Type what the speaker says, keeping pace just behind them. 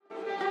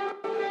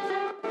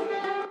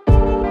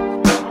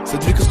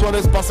Cedric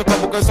Suarez passa com a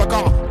Bukayo Saka,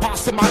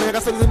 passe Mané,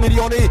 resta de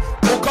Milioni,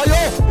 Bukayo,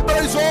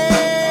 Brazil!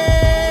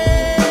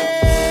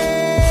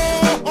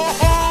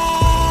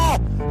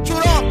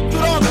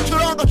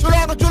 Churanga!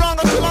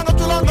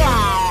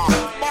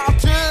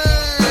 Martín,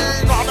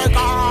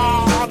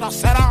 Odegaard,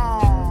 será.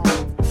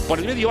 Por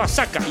el medio va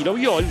Saka y lo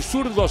vio el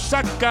zurdo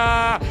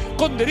Saka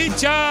con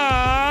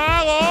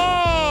derecha.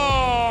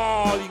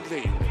 ¡Gol!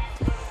 Increíble.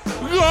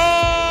 ¡Gol!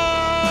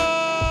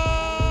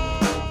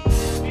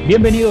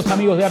 Bienvenidos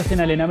amigos de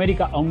Arsenal en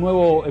América a un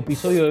nuevo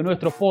episodio de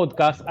nuestro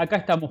podcast. Acá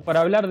estamos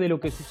para hablar de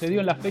lo que sucedió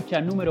en la fecha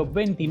número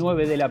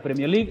 29 de la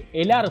Premier League.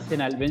 El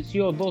Arsenal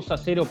venció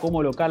 2-0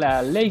 como local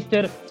a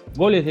Leicester.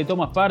 Goles de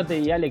Thomas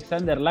Partey y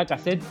Alexander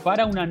Lacazette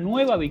para una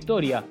nueva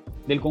victoria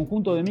del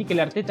conjunto de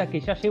Mikel Arteta,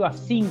 que ya lleva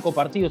 5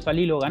 partidos al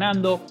hilo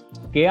ganando,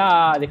 que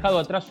ha dejado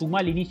atrás su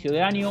mal inicio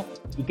de año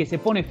y que se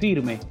pone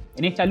firme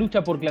en esta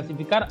lucha por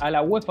clasificar a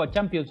la UEFA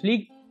Champions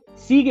League.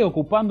 Sigue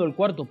ocupando el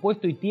cuarto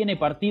puesto y tiene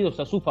partidos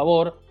a su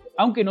favor,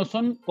 aunque no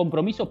son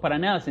compromisos para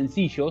nada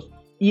sencillos.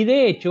 Y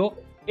de hecho,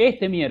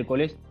 este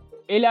miércoles,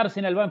 el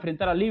Arsenal va a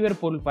enfrentar al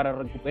Liverpool para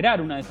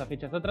recuperar una de esas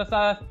fechas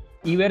atrasadas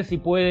y ver si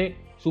puede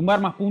sumar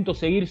más puntos,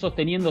 seguir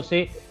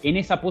sosteniéndose en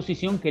esa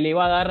posición que le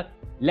va a dar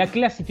la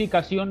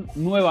clasificación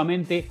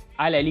nuevamente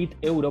a la elite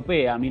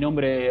europea. Mi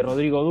nombre es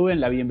Rodrigo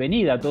Duen, la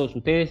bienvenida a todos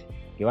ustedes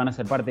que van a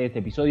ser parte de este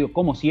episodio.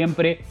 Como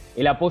siempre,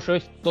 el apoyo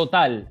es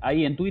total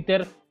ahí en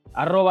Twitter,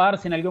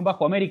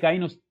 @Arsenal_América, ahí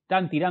nos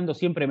están tirando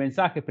siempre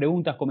mensajes,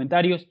 preguntas,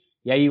 comentarios,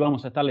 y ahí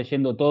vamos a estar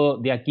leyendo todo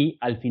de aquí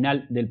al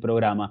final del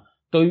programa.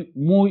 Estoy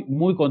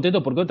muy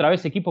contento porque otra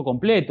vez equipo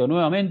completo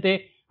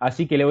nuevamente,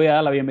 así que le voy a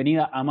dar la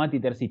bienvenida a Mati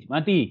Terzic.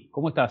 Mati,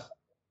 ¿cómo estás?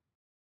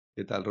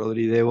 ¿Qué tal,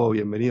 Rodri? Debo,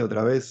 bienvenido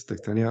otra vez, te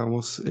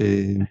extrañábamos.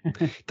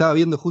 Estaba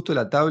viendo justo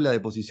la tabla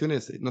de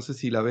posiciones, no sé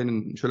si la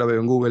ven, yo la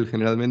veo en Google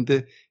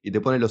generalmente, y te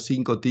pone los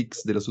 5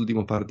 ticks de los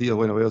últimos partidos.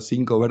 Bueno, veo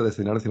 5 verdes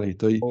en Arsenal y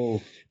estoy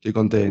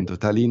contento,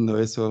 está lindo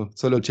eso.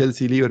 Solo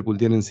Chelsea y Liverpool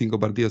tienen 5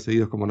 partidos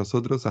seguidos como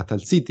nosotros, hasta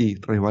el City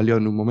resbaleó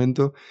en un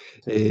momento.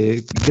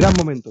 Gran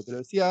momento, te lo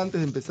decía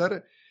antes de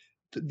empezar.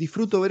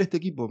 Disfruto ver este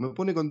equipo, me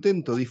pone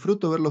contento,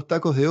 disfruto ver los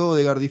tacos de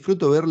Odegaard,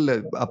 disfruto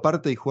verle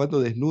aparte y jugando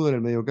desnudo en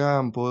el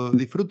mediocampo,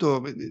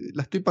 disfruto,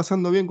 la estoy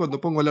pasando bien cuando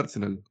pongo el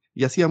Arsenal.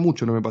 Y hacía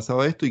mucho no me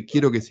pasaba esto y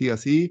quiero que siga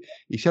así,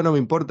 y ya no me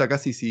importa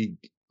casi si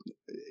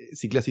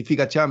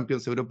clasifica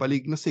Champions, Europa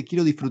League, no sé,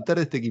 quiero disfrutar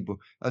de este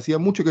equipo. Hacía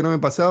mucho que no me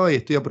pasaba y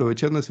estoy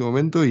aprovechando ese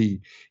momento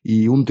y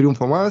un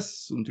triunfo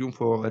más, un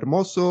triunfo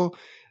hermoso.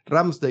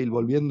 Ramsdale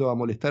volviendo a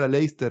molestar a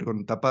Leicester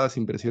con tapadas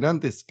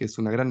impresionantes, que es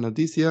una gran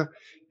noticia.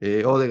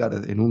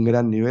 Odegaard en un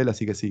gran nivel,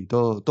 así que sí,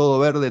 todo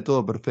verde,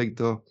 todo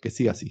perfecto, que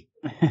siga así.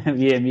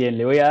 Bien,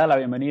 le voy a dar la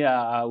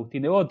bienvenida a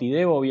Agustín Devoti.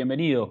 Debo,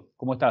 bienvenido,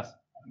 ¿cómo estás?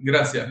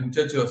 Gracias,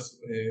 muchachos.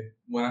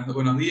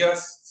 Buenos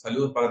días,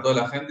 saludos para toda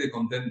la gente,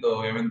 contento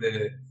obviamente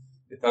de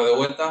estar de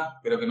vuelta.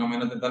 Espero que no me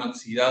noten tan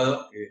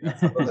oxidado, que no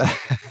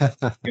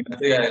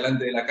estoy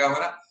adelante de la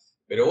cámara.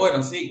 Pero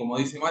bueno, sí, como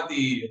dice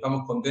Mati,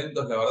 estamos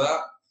contentos, la verdad.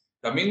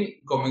 También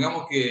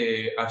convengamos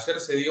que ayer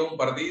se dio un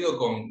partido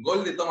con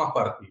gol de Thomas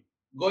Partey,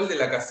 gol de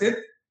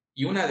Lacazette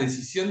y una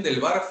decisión del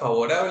VAR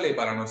favorable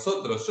para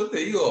nosotros. Yo te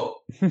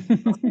digo,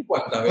 no sé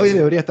cuántas veces. Hoy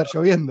debería estar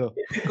lloviendo.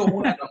 Es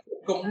como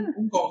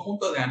un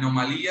conjunto de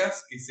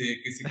anomalías que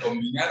se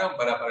combinaron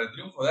para el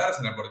triunfo de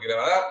Arsenal, porque la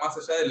verdad, más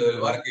allá de lo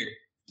del VAR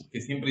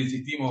que siempre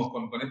insistimos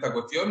con esta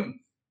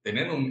cuestión,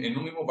 tener en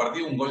un mismo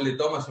partido un gol de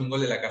Thomas y un gol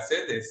de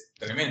Lacazette es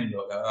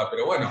tremendo, la verdad.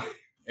 Pero bueno,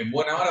 en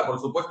buena hora, por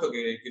supuesto,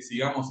 que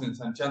sigamos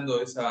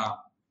ensanchando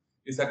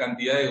esa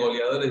cantidad de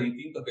goleadores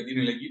distintos que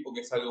tiene el equipo,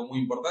 que es algo muy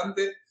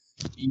importante.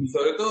 Y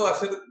sobre todo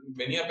ayer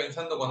venía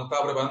pensando cuando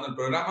estaba preparando el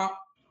programa,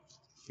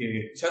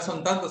 que ya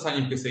son tantos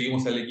años que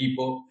seguimos al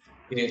equipo,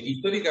 que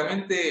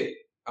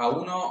históricamente a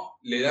uno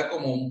le da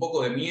como un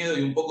poco de miedo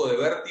y un poco de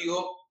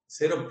vértigo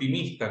ser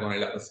optimista con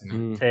el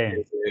Arsenal.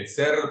 Sí.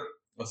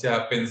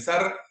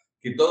 Pensar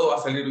que todo va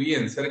a salir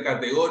bien, ser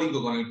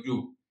categórico con el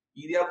club.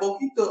 Y de a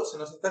poquito se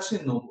nos está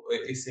yendo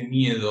ese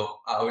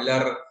miedo a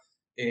hablar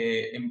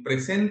en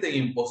presente y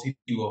en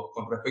positivo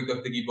con respecto a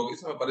este equipo, que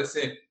eso me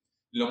parece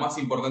lo más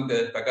importante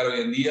de destacar hoy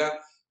en día,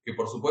 que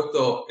por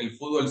supuesto el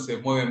fútbol se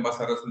mueve en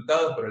base a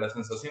resultados, pero las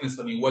sensaciones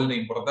son igual de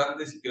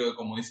importantes y creo que,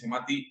 como dice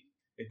Mati,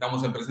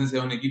 estamos en presencia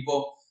de un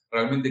equipo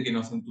realmente que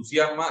nos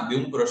entusiasma, de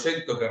un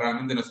proyecto que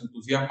realmente nos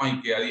entusiasma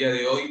y que a día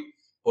de hoy,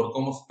 por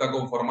cómo se está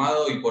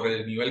conformado y por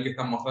el nivel que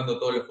están mostrando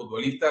todos los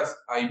futbolistas,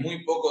 hay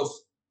muy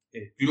pocos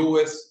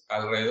clubes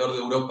alrededor de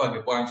Europa que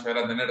puedan llegar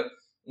a tener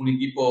un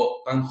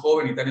equipo tan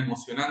joven y tan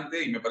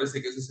emocionante, y me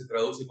parece que eso se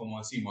traduce, como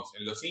decimos,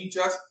 en los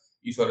hinchas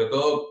y sobre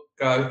todo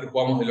cada vez que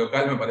jugamos de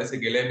local me parece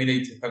que el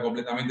Emirates está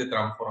completamente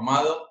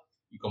transformado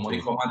y, como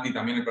dijo Mati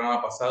también el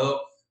programa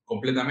pasado,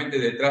 completamente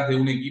detrás de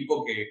un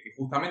equipo que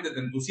justamente te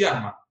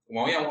entusiasma.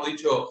 Como habíamos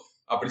dicho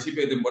a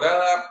principio de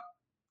temporada,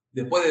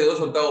 después de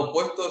 2 octavos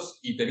puestos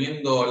y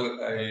teniendo,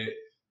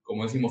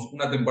 como decimos,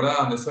 una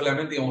temporada donde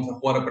solamente íbamos a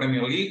jugar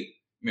Premier League,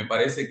 me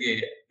parece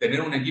que tener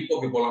un equipo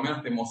que por lo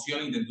menos te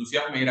emocione y te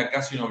entusiasme era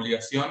casi una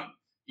obligación,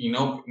 y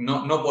no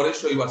por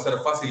ello iba a ser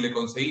fácil de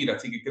conseguir.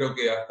 Así que creo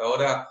que hasta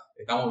ahora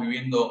estamos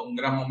viviendo un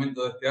gran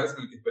momento de este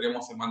Arsenal que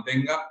esperemos se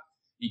mantenga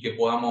y que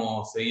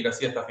podamos seguir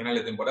así hasta final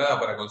de temporada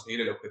para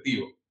conseguir el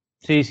objetivo.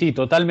 Sí, sí,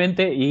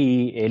 totalmente,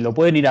 y lo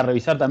pueden ir a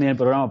revisar también el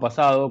programa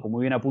pasado, como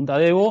bien apunta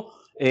Debo.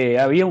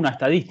 Había una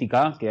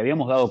estadística que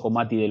habíamos dado con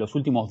Mati de los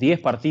últimos 10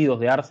 partidos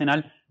de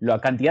Arsenal, la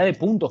cantidad de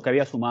puntos que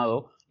había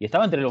sumado, y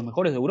estaba entre los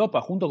mejores de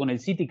Europa, junto con el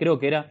City creo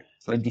que era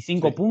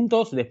 25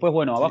 puntos. Después,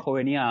 bueno, abajo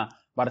venía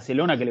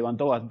Barcelona, que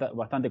levantó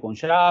bastante con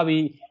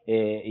Xavi,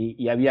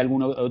 y había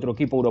algún otro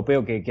equipo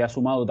europeo que ha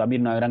sumado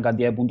también una gran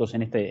cantidad de puntos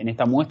en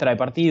esta muestra de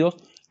partidos.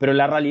 Pero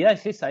la realidad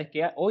es esa, es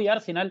que hoy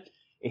Arsenal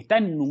está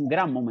en un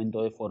gran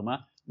momento de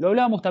forma. Lo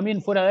hablábamos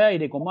también fuera de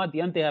aire con Mati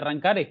antes de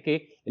arrancar, es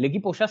que el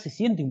equipo ya se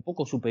siente un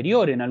poco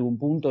superior en algún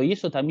punto, y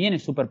eso también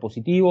es súper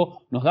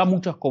positivo, nos da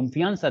mucha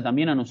confianza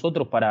también a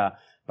nosotros para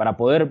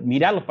poder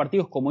mirar los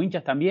partidos como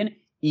hinchas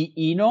también,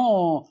 y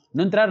no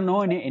entrar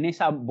en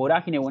esa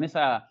vorágine o en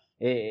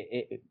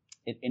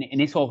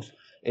esos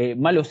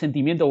malos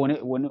sentimientos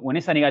o en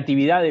esa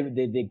negatividad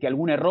de que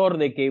algún error,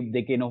 de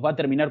que nos va a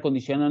terminar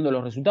condicionando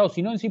los resultados,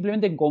 sino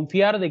simplemente en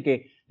confiar de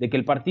que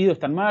el partido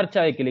está en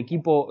marcha, de que el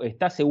equipo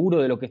está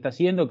seguro de lo que está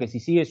haciendo, que si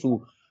sigue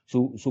su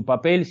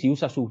papel, si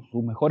usa sus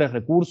mejores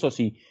recursos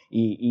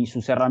y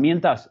sus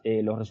herramientas,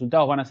 los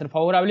resultados van a ser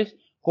favorables,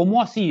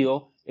 como ha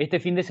sido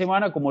este fin de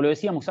semana, como lo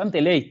decíamos, ante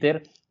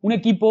Leicester, un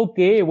equipo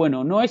que,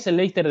 bueno, no es el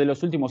Leicester de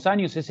los últimos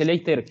años, es el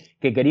Leicester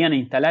que querían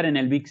instalar en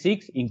el Big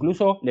Six,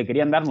 incluso le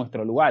querían dar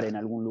nuestro lugar en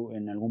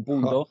algún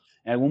punto,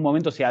 en algún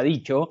momento se ha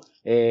dicho,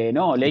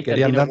 no, Leicester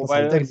tiene que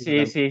ocupar,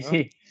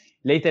 sí.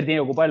 Leicester tiene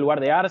que ocupar el lugar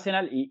de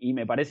Arsenal, y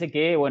me parece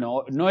que,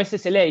 bueno, no es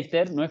ese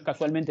Leicester, no es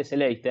casualmente ese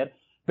Leicester,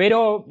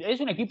 pero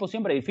es un equipo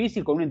siempre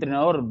difícil, con un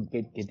entrenador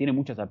que tiene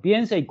mucha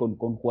sapiencia y con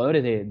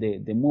jugadores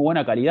de muy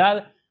buena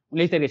calidad. Un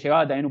Leicester que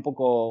llegaba también un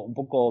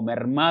poco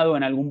mermado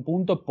en algún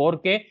punto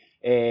porque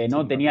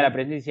no tenía la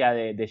presencia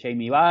de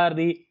Jamie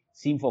Vardy,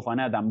 sin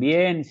Fofana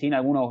también, sin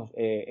algunos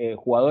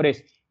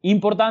jugadores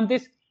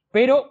importantes,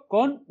 pero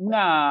con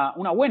una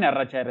buena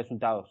racha de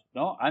resultados,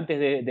 ¿no? Antes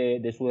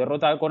de su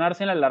derrota con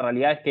Arsenal, la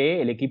realidad es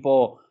que el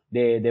equipo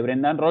de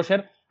Brendan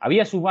Rodgers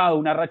había sumado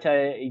una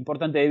racha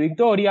importante de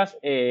victorias,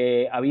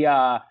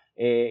 había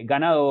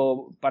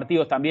ganado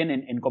partidos también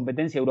en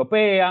competencia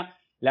europea.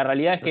 La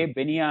realidad es que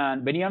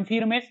venían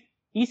firmes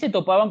y se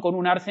topaban con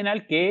un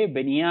Arsenal que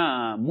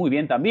venía muy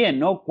bien también,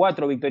 ¿no?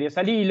 4 victorias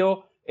al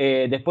hilo,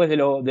 después de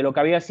lo que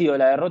había sido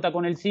la derrota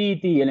con el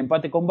City y el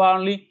empate con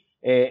Burnley,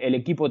 el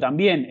equipo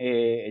también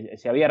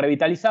se había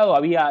revitalizado,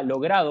 había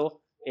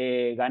logrado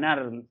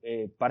ganar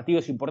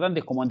partidos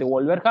importantes como ante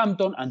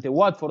Wolverhampton, ante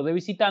Watford de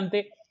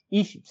visitante,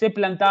 y se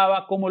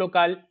plantaba como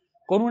local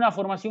con una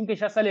formación que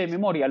ya sale de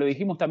memoria. Lo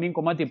dijimos también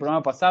con Mati el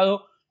programa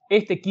pasado.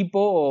 Este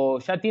equipo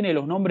ya tiene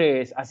los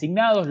nombres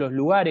asignados, los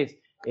lugares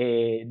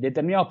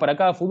determinados para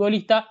cada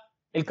futbolista.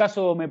 El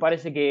caso me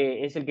parece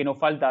que es el que nos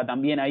falta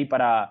también ahí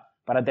para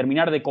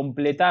terminar de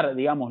completar,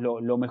 digamos,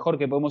 lo mejor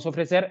que podemos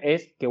ofrecer,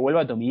 es que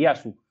vuelva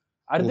Tomiyasu.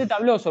 Arteta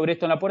habló sobre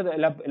esto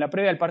en la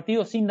previa del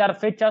partido sin dar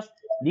fechas.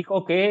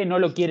 Dijo que no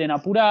lo quieren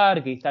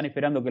apurar, que están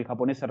esperando que el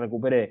japonés se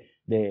recupere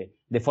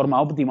de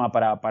forma óptima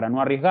para no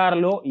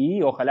arriesgarlo,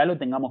 y ojalá lo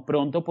tengamos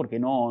pronto porque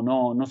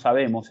no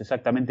sabemos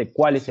exactamente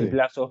cuál es el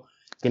plazo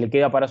que le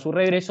queda para su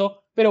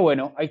regreso. Pero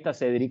bueno, ahí está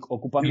Cedric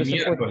ocupando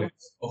ese puesto.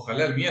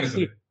 Ojalá el miércoles.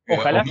 Sí,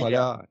 ojalá.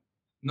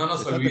 No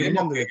nos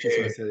olvidemos que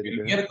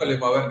el miércoles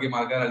va a haber que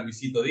marcar al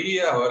Luisito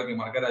Díaz, va a haber que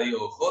marcar a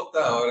Diego Jota,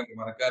 va a haber que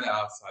marcar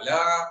a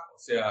Salah. O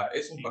sea,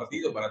 es un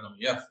partido para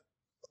Tomiyasu.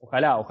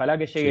 Ojalá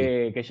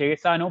que llegue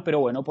sano,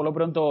 pero bueno, por lo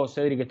pronto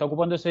Cedric está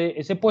ocupando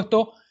ese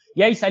puesto,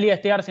 y ahí salía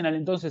este Arsenal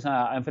entonces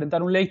a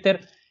enfrentar un Leicester.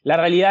 La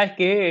realidad es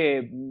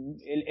que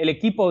el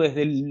equipo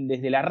desde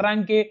el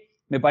arranque,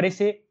 me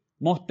parece,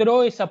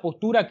 mostró esa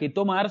postura que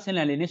toma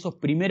Arsenal en esos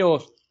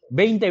primeros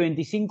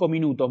 20-25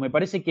 minutos. Me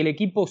parece que el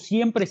equipo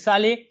siempre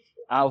sale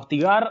a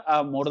hostigar,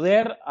 a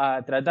morder,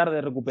 a tratar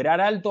de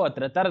recuperar alto, a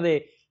tratar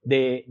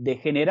de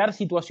generar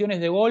situaciones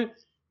de gol,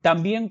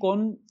 también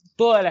con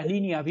todas las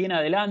líneas bien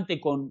adelante,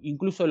 con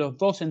incluso los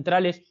dos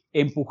centrales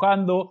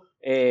empujando,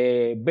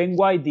 Ben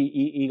White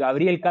y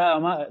Gabriel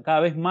cada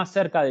vez más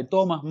cerca de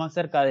Thomas, más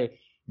cerca de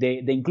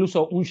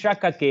incluso un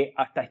Xhaka que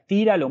hasta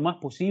estira lo más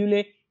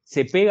posible,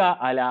 se pega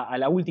a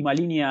la última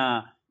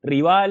línea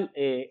rival,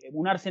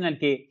 un Arsenal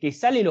que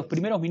sale los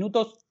primeros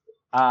minutos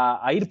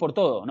a ir por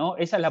todo, ¿no?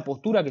 Esa es la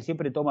postura que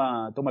siempre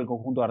toma el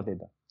conjunto de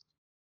Arteta.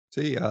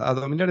 Sí, a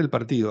dominar el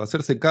partido, a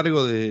hacerse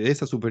cargo de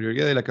esa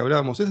superioridad de la que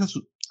hablábamos.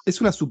 Es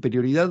una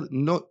superioridad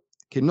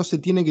que no se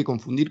tiene que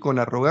confundir con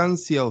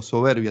arrogancia o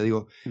soberbia.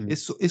 Digo,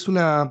 es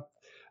una...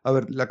 A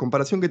ver, la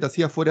comparación que te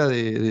hacía fuera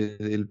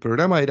del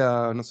programa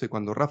era, no sé,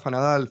 cuando Rafa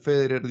Nadal,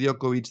 Federer,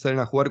 Djokovic salen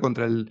a jugar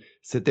contra el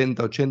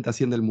 70, 80,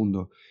 100 del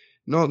mundo.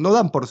 No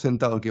dan por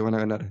sentado que van a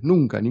ganar.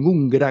 Nunca,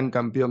 ningún gran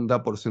campeón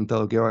da por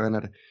sentado que va a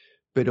ganar.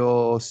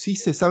 Pero sí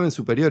se saben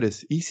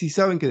superiores y sí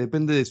saben que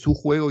depende de su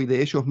juego y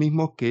de ellos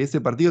mismos que ese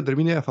partido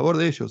termine a favor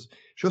de ellos.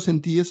 Yo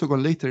sentí eso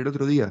con Leicester el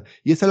otro día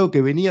y es algo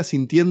que venía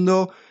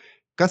sintiendo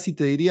casi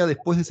te diría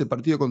después de ese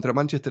partido contra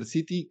Manchester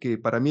City, que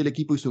para mí el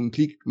equipo hizo un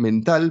clic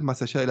mental,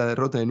 más allá de la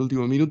derrota en el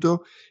último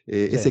minuto,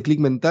 ese clic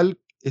mental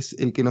es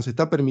el que nos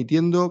está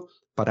permitiendo,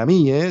 para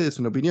mí, es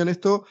una opinión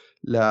esto,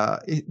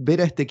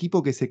 ver a este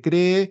equipo que se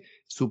cree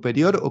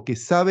superior o que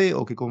sabe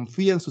o que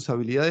confía en sus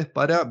habilidades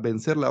para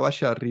vencer la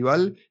valla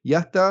rival y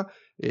hasta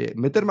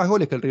meter más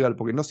goles que el rival,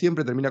 porque no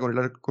siempre termina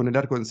con el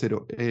arco en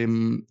cero.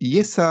 Y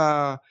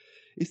esa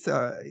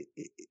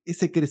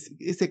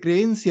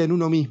creencia en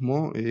uno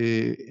mismo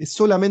es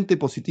solamente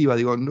positiva.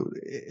 Digo,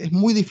 es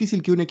muy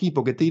difícil que un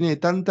equipo que tiene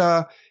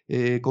tanta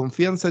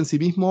confianza en sí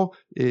mismo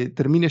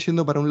termine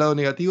yendo para un lado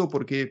negativo,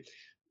 porque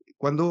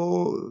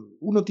cuando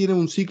uno tiene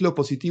un ciclo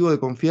positivo de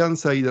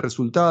confianza y de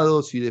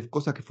resultados y de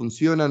cosas que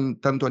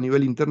funcionan tanto a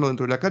nivel interno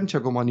dentro de la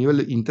cancha como a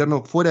nivel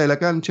interno fuera de la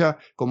cancha,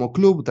 como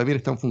club también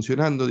están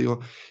funcionando,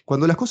 digo,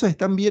 cuando las cosas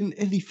están bien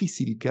es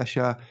difícil que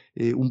haya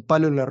un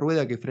palo en la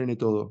rueda que frene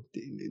todo.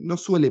 No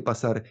suele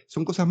pasar,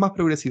 son cosas más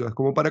progresivas.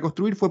 Como para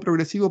construir fue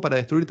progresivo, para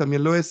destruir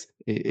también lo es,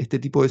 este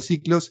tipo de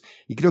ciclos,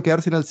 y creo que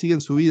Arsenal sigue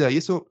en su vida y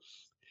eso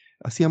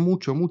hacía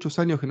muchos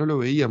años que no lo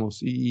veíamos.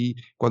 Y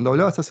cuando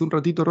hablabas hace un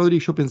ratito, Rodri,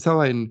 yo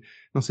pensaba en,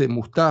 no sé,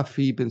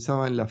 Mustafi,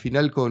 pensaba en la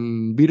final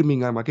con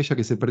Birmingham, aquella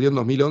que se perdió en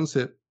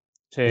 2011.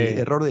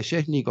 Error de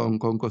Szczęsny con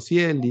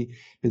Koscielny.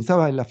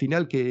 Pensaba en la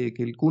final que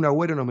el Kun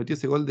Agüero nos metió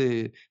ese gol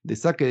de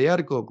saque de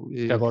arco.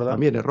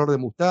 También error de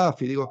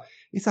Mustafi. Digo,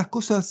 esas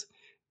cosas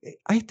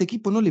a este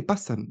equipo no le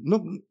pasan.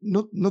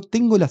 No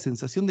tengo la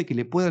sensación de que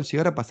le puedan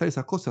llegar a pasar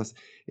esas cosas.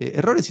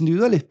 Errores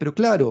individuales, pero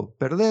claro,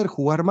 perder,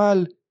 jugar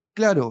mal,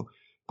 claro.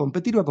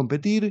 Competir va a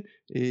competir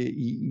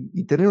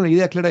y tener una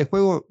idea clara de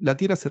juego la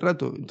tiene hace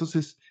rato.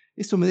 Entonces,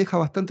 eso me deja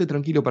bastante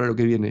tranquilo para lo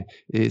que viene.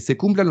 Se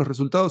cumplan los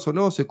resultados o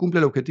no, se cumpla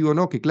el objetivo o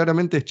no, que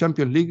claramente es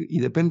Champions League y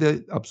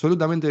depende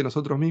absolutamente de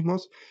nosotros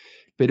mismos,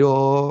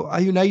 pero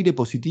hay un aire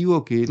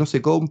positivo que no se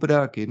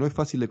compra, que no es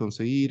fácil de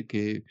conseguir,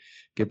 que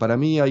para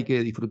mí hay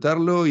que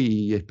disfrutarlo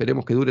y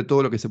esperemos que dure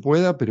todo lo que se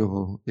pueda,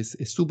 pero es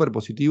súper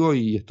positivo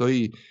y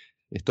estoy,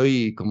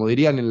 como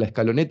dirían en la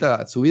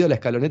escaloneta, subido a la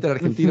escaloneta de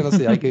Argentina, no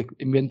sé, hay que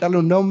inventarle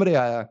un nombre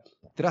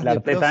tras la de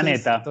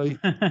artesaneta.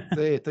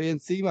 Estoy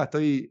encima,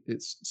 estoy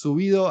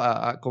subido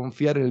a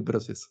confiar en el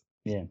proceso.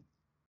 Bien.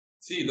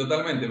 Sí,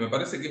 totalmente. Me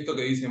parece que esto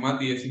que dice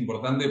Mati es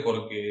importante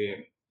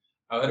porque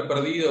haber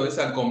perdido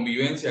esa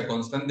convivencia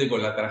constante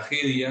con la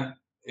tragedia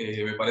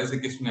me parece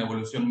que es una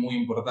evolución muy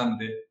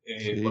importante.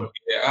 Sí. Porque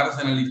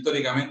Arsenal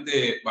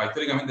históricamente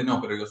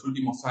no, pero en los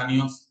últimos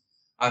años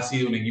ha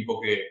sido un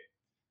equipo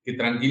que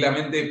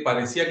tranquilamente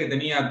parecía que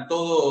tenía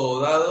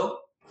todo dado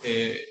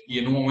y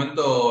en un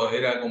momento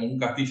era como un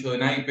castillo de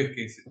naipes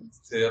que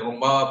se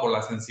derrumbaba por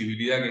la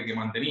sensibilidad que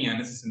mantenía.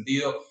 En ese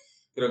sentido,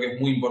 creo que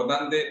es muy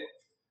importante.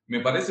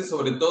 Me parece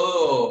sobre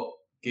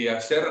todo que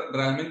ayer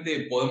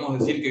realmente podemos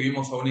decir que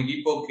vimos a un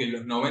equipo que en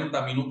los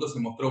 90 minutos se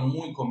mostró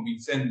muy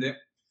convincente.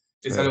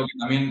 Es algo que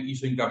también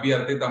hizo hincapié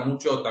Arteta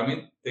mucho,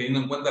 también teniendo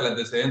en cuenta el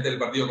antecedente del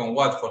partido con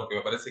Watford, que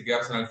me parece que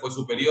Arsenal fue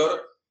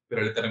superior,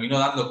 pero le terminó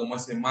dando como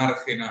ese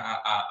margen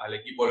al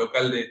equipo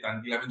local de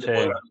tranquilamente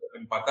poder haber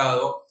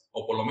empatado,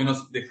 o por lo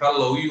menos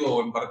dejarlo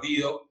vivo en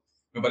partido.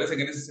 Me parece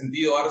que en ese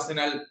sentido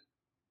Arsenal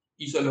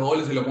hizo los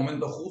goles en los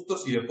momentos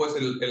justos y después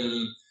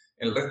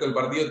el resto del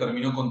partido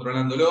terminó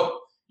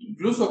controlándolo.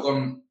 Incluso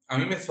a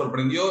mí me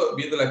sorprendió,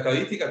 viendo la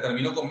estadística,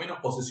 terminó con menos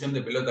posesión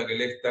de pelota que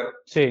Leicester.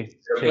 Pero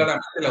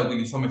claramente la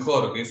utilizó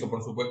mejor, que eso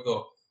por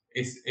supuesto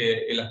es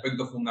el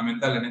aspecto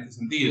fundamental en este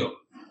sentido.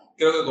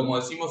 Creo que como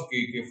decimos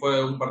que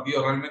fue un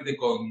partido realmente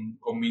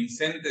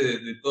convincente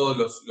de todos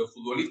los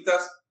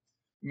futbolistas.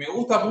 Me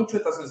gusta mucho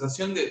esta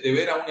sensación de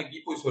ver a un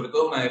equipo y sobre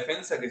todo una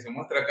defensa que se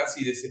muestra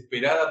casi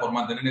desesperada por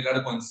mantener el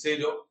arco en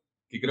cero,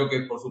 que creo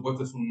que por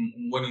supuesto es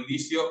un buen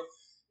indicio.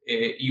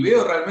 Y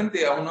veo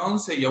realmente a un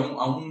 11 y a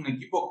un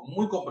equipo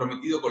muy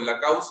comprometido con la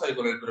causa y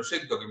con el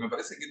proyecto, que me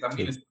parece que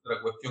también es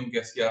otra cuestión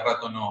que hacía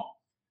rato no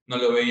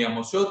lo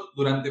veíamos. Yo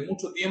durante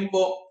mucho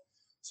tiempo,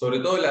 sobre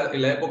todo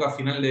en la época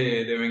final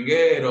de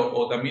Wenger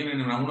o también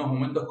en algunos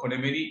momentos con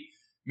Emery,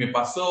 me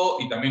pasó,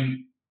 y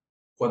también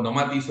cuando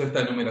Mati hizo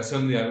esta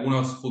enumeración de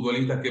algunos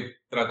futbolistas que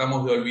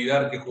tratamos de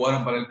olvidar que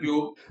jugaron para el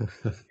club,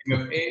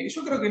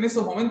 yo creo que en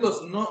esos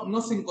momentos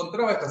no se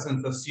encontraba esta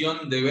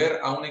sensación de ver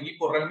a un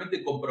equipo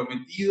realmente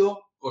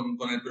comprometido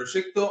con el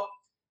proyecto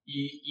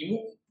y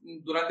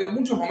durante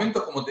muchos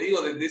momentos, como te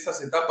digo, desde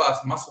esas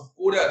etapas más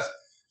oscuras,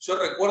 yo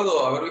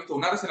recuerdo haber visto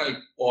un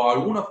Arsenal o a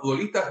algunos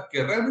futbolistas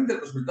que realmente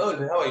el resultado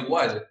les daba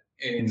igual.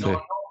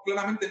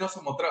 Claramente no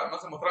se mostraban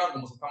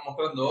como se están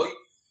mostrando hoy,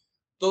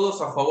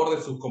 todos a favor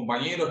de sus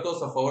compañeros,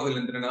 todos a favor del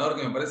entrenador,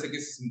 que me parece que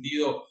ese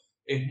sentido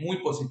es muy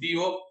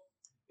positivo.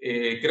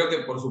 Creo que,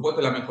 por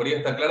supuesto, la mejoría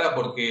está clara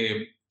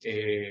porque,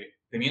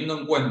 teniendo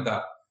en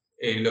cuenta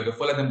lo que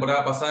fue la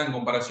temporada pasada en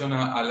comparación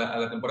a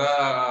la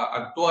temporada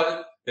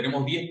actual,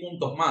 tenemos 10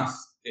 puntos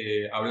más,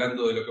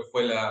 hablando de lo que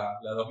fue la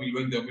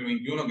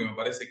 2020-2021, que me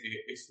parece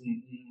que es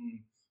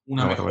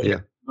una mejoría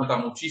que se nota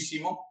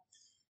muchísimo.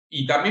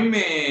 Y también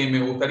me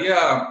gustaría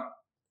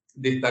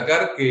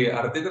destacar que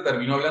Arteta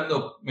terminó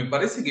hablando, me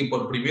parece que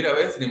por primera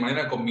vez de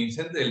manera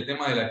convincente, del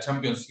tema de la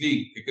Champions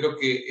League, que creo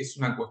que es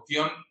una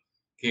cuestión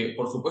que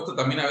por supuesto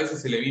también a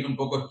veces se le viene un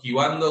poco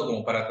esquivando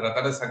como para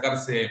tratar de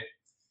sacarse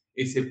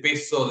ese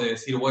peso de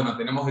decir, bueno,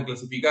 tenemos que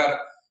clasificar,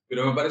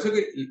 pero me pareció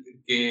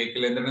que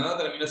el entrenador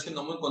terminó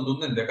siendo muy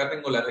contundente. Acá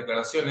tengo las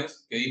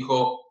declaraciones que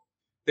dijo: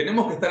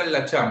 tenemos que estar en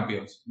la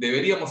Champions,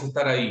 deberíamos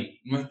estar ahí,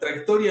 nuestra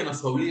historia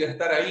nos obliga a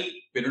estar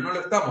ahí, pero no lo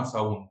estamos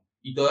aún,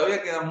 y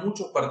todavía quedan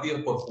muchos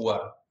partidos por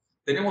jugar.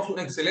 Tenemos un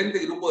excelente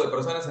grupo de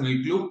personas en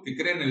el club que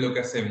creen en lo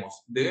que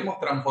hacemos. Debemos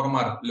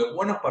transformar los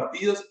buenos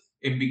partidos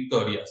en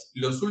victorias.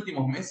 Los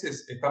últimos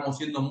meses estamos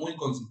siendo muy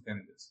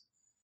consistentes.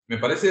 Me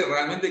parece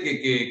realmente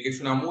que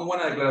es una muy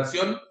buena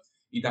declaración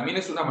y también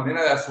es una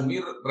manera de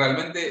asumir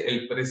realmente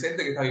el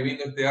presente que está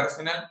viviendo este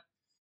Arsenal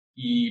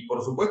y,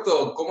 por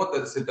supuesto, cómo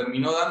se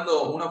terminó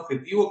dando un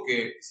objetivo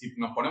que, si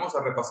nos ponemos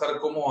a repasar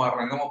cómo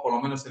arrancamos por lo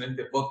menos en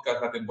este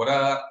podcast la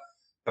temporada,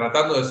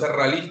 tratando de ser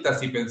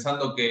realistas y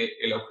pensando que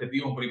el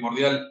objetivo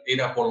primordial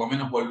era por lo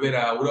menos volver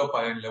a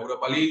Europa en la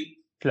Europa League.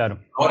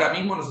 Claro. Ahora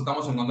mismo nos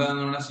estamos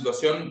encontrando en una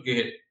situación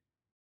que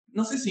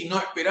no sé si no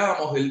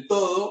esperábamos del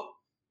todo,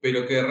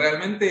 pero que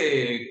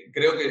realmente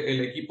creo que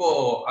el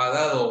equipo ha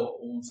dado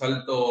un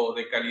salto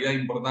de calidad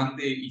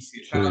importante y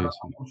se está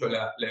notando mucho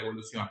la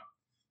evolución.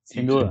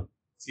 Sin duda.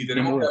 Si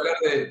tenemos que hablar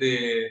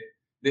de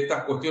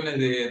estas cuestiones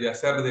de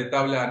hacer de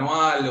tabla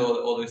anual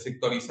o de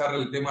sectorizar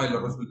el tema de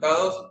los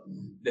resultados,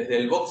 desde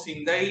el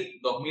Boxing Day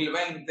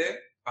 2020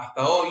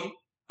 hasta hoy,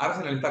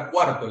 Arsenal está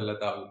cuarto en la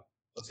tabla.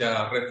 O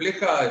sea,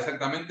 refleja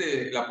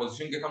exactamente la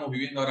posición que estamos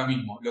viviendo ahora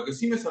mismo. Lo que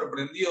sí me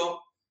sorprendió,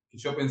 que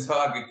yo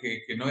pensaba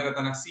que no era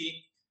tan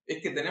así,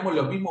 es que tenemos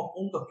los mismos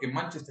puntos que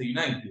Manchester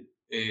United,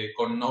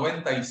 con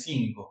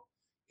 95.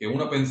 Que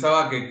uno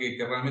pensaba que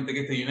realmente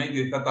que este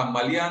United está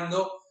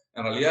tambaleando.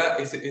 En realidad,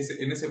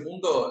 en ese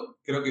punto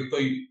creo que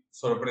estoy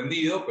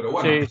sorprendido, pero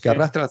bueno. Que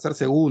arrastra a ser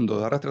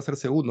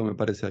segundo, me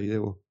parece ahí,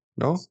 Debo,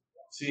 ¿no?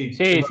 Sí,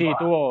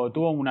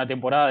 tuvo una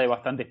temporada de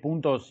bastantes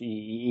puntos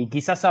y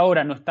quizás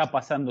ahora no está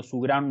pasando su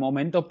gran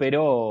momento,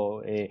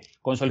 pero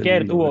con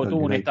Solskjaer tuvo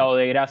un estado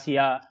de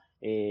gracia.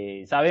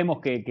 Sabemos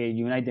que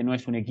United no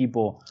es un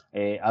equipo,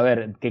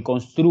 que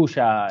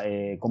construya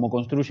como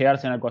construye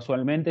Arsenal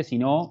casualmente,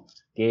 sino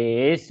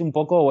que es un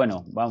poco,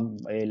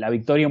 la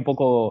victoria un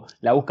poco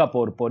la busca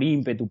por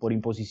ímpetu, por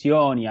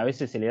imposición, y a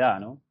veces se le da,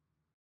 ¿no?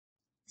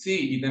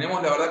 Sí, y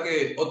tenemos la verdad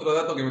que otro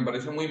dato que me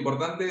pareció muy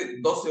importante: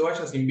 12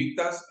 vallas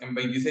invictas en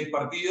 26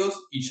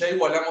 partidos, y ya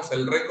igualamos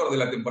el récord de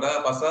la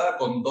temporada pasada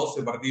con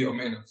 12 partidos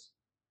menos.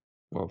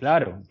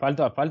 Claro,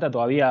 falta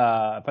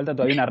todavía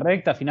una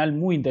recta final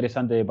muy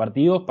interesante de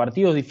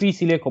partidos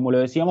difíciles, como lo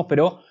decíamos,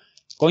 pero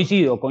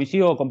coincido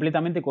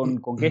completamente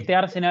con que este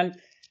Arsenal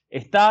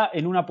está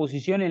en una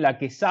posición en la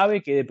que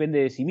sabe que depende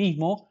de sí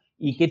mismo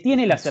y que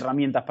tiene las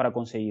herramientas para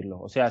conseguirlo.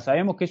 O sea,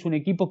 sabemos que es un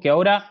equipo que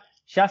ahora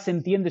ya se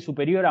entiende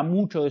superior a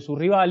muchos de sus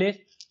rivales,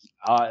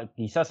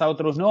 quizás a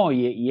otros no,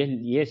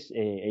 y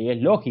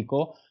es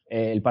lógico.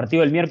 El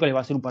partido del miércoles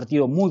va a ser un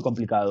partido muy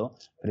complicado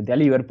frente a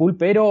Liverpool,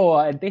 pero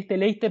ante este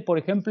Leicester, por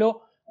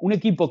ejemplo, un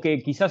equipo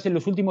que quizás en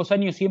los últimos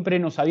años siempre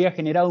nos había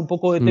generado un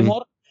poco de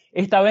temor,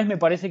 esta vez me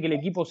parece que el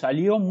equipo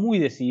salió muy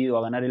decidido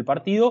a ganar el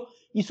partido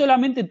y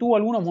solamente tuvo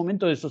algunos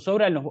momentos de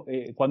zozobra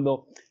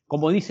cuando,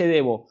 como dice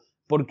Debo,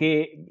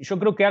 porque yo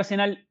creo que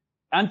Arsenal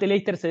ante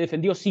Leicester se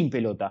defendió sin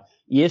pelota,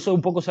 y eso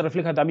un poco se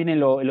refleja también en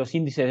los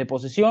índices de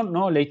posesión,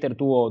 ¿no? Leicester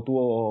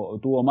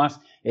tuvo más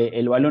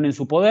el balón en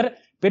su poder,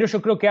 pero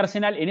yo creo que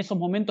Arsenal en esos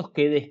momentos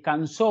que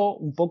descansó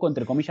un poco,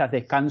 entre comillas,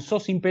 descansó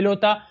sin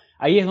pelota,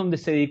 ahí es donde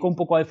se dedicó un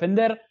poco a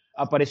defender.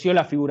 Apareció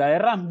la figura de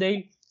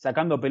Ramsdale,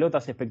 sacando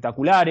pelotas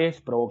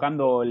espectaculares,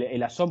 provocando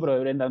el asombro de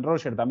Brendan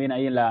Rodgers también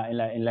ahí en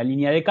la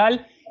línea de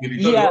cal.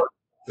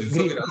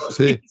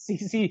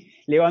 Sí,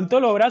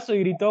 levantó los brazos y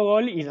gritó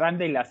gol, y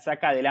Ramsdale la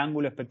saca del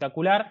ángulo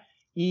espectacular.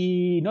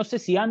 Y no sé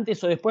si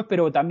antes o después,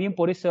 pero también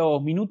por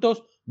esos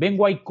minutos, Ben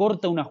White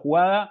corta una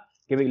jugada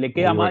que le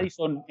queda a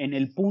Maddison en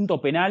el punto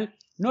penal.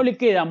 No le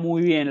queda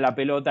muy bien la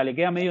pelota, le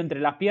queda medio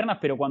entre las piernas,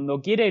 pero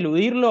cuando quiere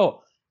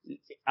eludirlo,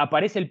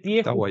 aparece el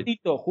pie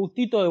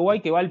justito de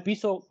White, que va al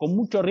piso con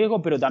mucho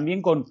riesgo, pero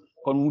también con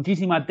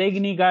muchísima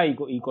técnica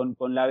y con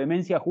la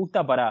vehemencia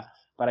justa para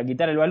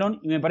quitar el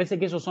balón. Y me parece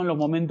que esos son los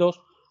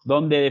momentos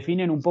donde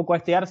definen un poco a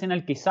este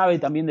Arsenal, que sabe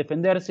también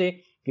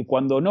defenderse, que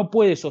cuando no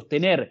puede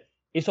sostener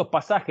esos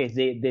pasajes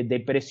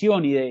de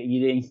presión y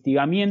de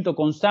instigamiento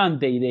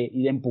constante y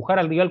de empujar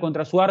al rival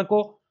contra su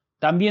arco,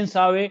 también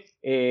sabe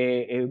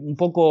un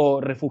poco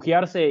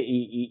refugiarse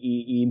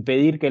y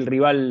impedir que el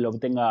rival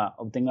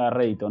obtenga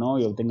rédito, ¿no?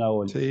 Y obtenga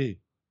gol. Sí.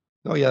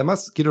 No, y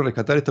además quiero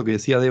rescatar esto que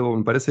decía Debo.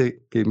 Me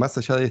parece que más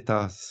allá de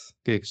estas,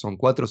 que son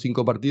 4 o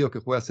 5 partidos que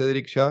juega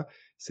Cedric ya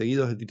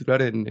seguidos de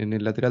titular en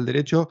el lateral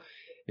derecho,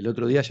 el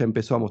otro día ya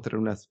empezó a mostrar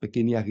unas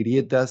pequeñas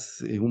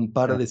grietas, un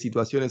par de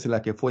situaciones en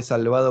las que fue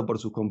salvado por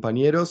sus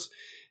compañeros,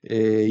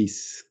 y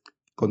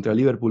contra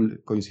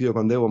Liverpool, coincido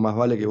con Debo, más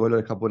vale que vuelva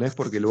el japonés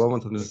porque lo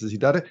vamos a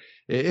necesitar.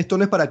 Esto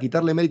no es para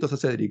quitarle méritos a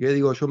Cedric,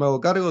 digo, yo me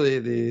hago cargo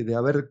de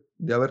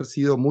haber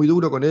sido muy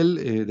duro con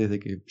él desde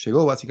que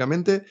llegó,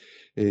 básicamente.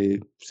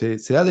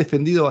 Se ha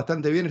defendido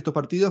bastante bien estos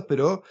partidos,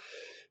 pero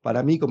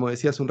para mí, como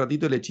decía hace un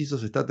ratito, el hechizo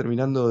se está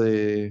terminando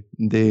se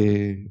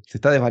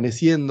está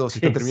desvaneciendo, se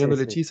está terminando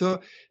el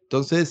hechizo.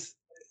 Entonces,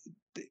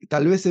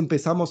 tal vez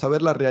empezamos a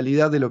ver la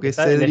realidad de lo que es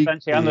Le Cedric. están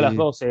llegando las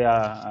 12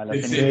 a la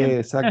Sí, Cenicienta.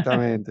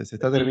 Exactamente, se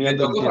está Y le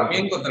terminando el tocó tiempo.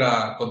 también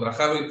contra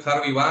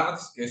Harvey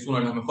Barnes, que es uno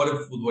de los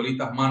mejores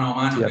futbolistas mano a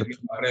mano Cierto, que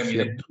tiene la Premier.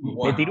 cierto. Es muy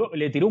bueno.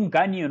 Le tiró un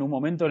caño en un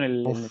momento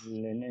Uf.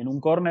 en un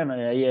córner,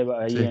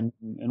 ahí Sí.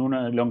 en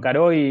uno lo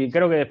encaró y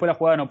creo que después la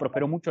jugada no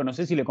prosperó mucho. No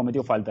sé si le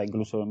cometió falta,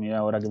 incluso, mira,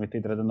 ahora que me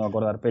estoy tratando de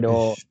acordar,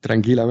 pero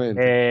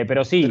Tranquilamente.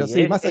 pero sí. Pero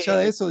sí, más allá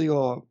de eso,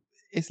 digo,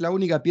 es la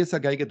única pieza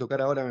que hay que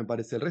tocar ahora, me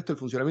parece. El resto del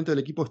funcionamiento del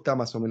equipo está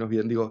más o menos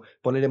bien. Digo,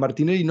 ponerle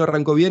Martinelli no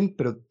arrancó bien,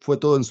 pero fue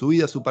todo en su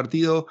vida, su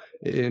partido.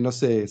 No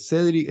sé,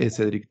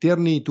 Cedric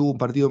Tierney tuvo un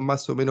partido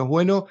más o menos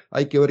bueno.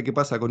 Hay que ver qué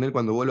pasa con él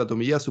cuando vuelva a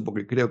Tomiyasu,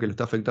 porque creo que lo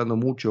está afectando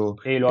mucho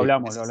Lo en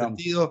hablamos. ese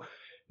sentido.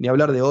 Ni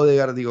hablar de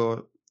Odegaard,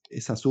 digo,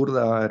 esa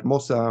zurda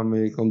hermosa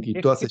me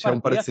conquistó hace ya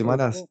un par de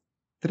semanas.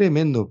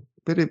 Tremendo.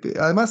 Pero,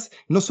 además,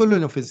 no solo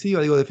en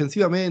ofensiva, digo,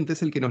 defensivamente,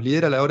 es el que nos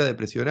lidera a la hora de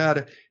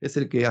presionar, es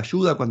el que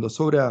ayuda cuando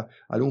sobra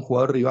algún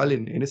jugador rival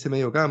en ese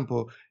medio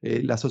campo.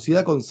 La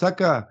sociedad con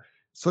Saka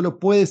solo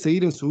puede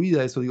seguir en su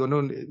vida eso, digo,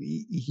 no,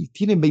 y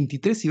tienen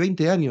 23 y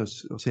 20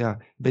 años, o sea,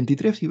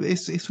 23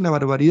 es una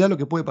barbaridad lo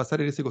que puede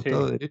pasar en ese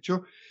costado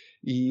derecho.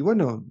 Y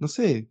bueno, no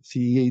sé,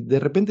 si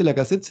de repente la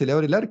Lacazette se le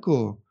abre el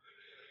arco.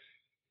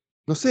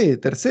 No sé,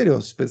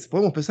 terceros,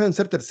 podemos pensar en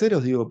ser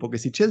terceros, digo, porque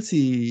si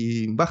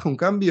Chelsea baja un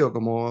cambio,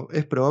 como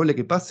es probable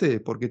que pase,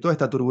 porque toda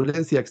esta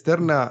turbulencia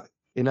externa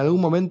en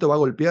algún momento va a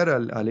golpear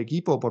al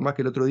equipo, por más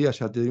que el otro día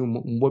ya te dio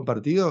un buen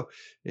partido,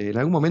 en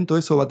algún momento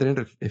eso va a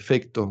tener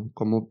efecto,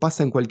 como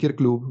pasa en cualquier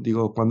club,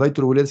 digo, cuando hay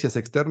turbulencias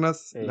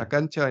externas, en la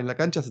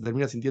cancha se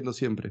termina sintiendo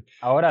siempre.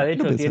 Ahora, de ¿Por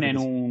qué no hecho, pensar en tienen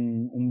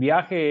eso? un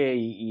viaje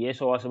y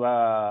eso es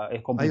Hay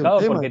un complicado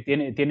tema. porque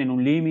tienen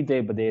un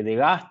límite de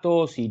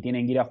gastos y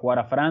tienen que ir a jugar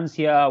a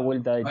Francia,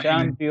 vuelta de En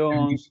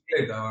Champions.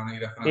 bicicleta van a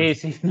ir a Francia.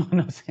 Sí,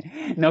 no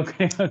sé, no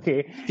creo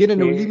que...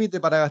 Tienen un límite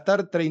para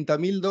gastar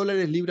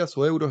 $30.000, libras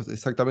o euros,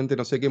 exactamente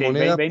no sé qué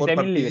moneda, por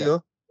 20.000 libras.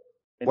 partido.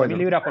 20.000 Bueno,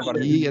 libras por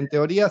partido. y en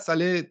teoría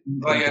sale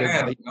entre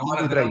Ryanair, no 25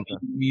 van a y tener 30.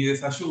 ni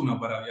desayuno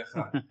para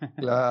viajar.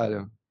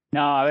 Claro.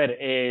 No, a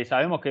ver,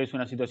 sabemos que es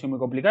una situación muy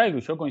complicada y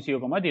que yo coincido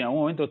con Mati, en algún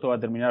momento esto va a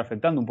terminar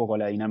afectando un poco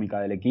la dinámica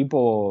del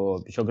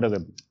equipo. Yo creo que,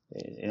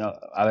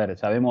 a ver,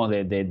 sabemos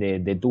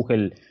de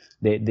Tuchel,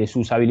 de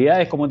sus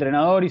habilidades como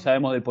entrenador y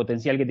sabemos del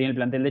potencial que tiene el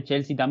plantel de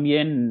Chelsea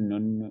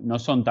también, no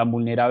son tan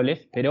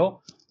vulnerables,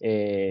 pero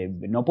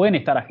no pueden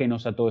estar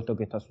ajenos a todo esto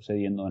que está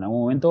sucediendo. En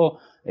algún momento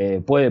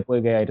puede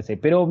caerse,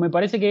 pero me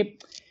parece que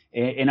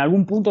en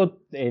algún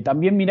punto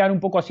también mirar un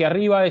poco hacia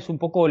arriba es un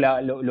poco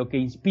lo que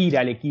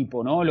inspira al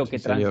equipo, ¿no? Lo que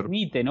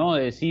transmite, ¿no?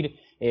 De decir,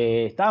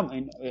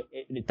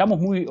 estamos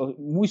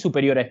muy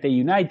superior a este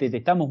United,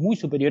 estamos muy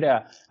superior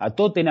a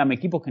Tottenham,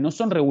 equipos que no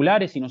son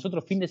regulares y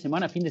nosotros fin de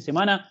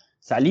semana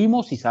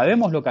salimos y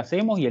sabemos lo que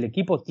hacemos y el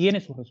equipo tiene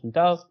sus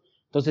resultados.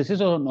 Entonces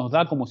eso nos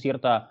da como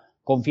cierta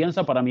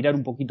confianza para mirar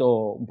un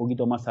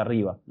poquito más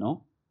arriba,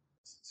 ¿no?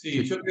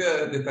 Sí, yo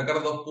quería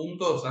destacar 2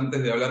 puntos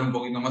antes de hablar un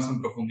poquito más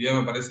en profundidad.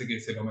 Me parece que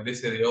se lo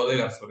merece de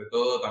Odegaard, sobre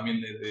todo también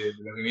de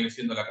lo que viene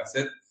siendo la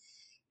Lacazette.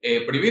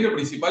 Primero y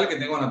principal que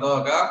tengo anotado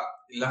acá,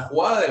 la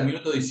jugada del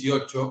minuto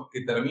 18,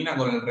 que termina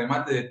con el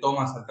remate de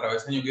Thomas al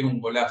travesaño, que era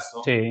un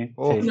golazo. Sí,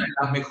 Una de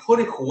las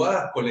mejores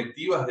jugadas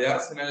colectivas de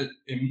Arsenal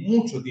en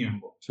mucho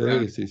tiempo. Sí.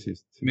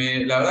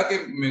 La verdad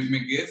que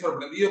me quedé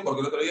sorprendido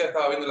porque el otro día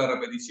estaba viendo la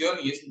repetición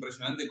y es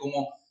impresionante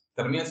cómo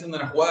termina siendo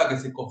una jugada que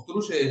se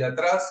construye desde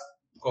atrás.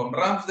 Con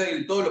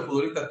Ramsdale, todos los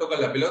futbolistas tocan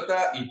la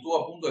pelota y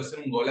estuvo a punto de ser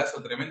un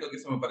golazo tremendo, que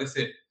eso me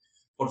parece,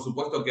 por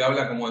supuesto, que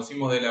habla, como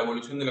decimos, de la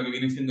evolución de lo que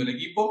viene siendo el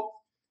equipo.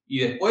 Y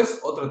después,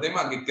 otro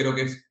tema que creo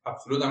que es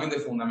absolutamente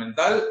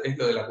fundamental, es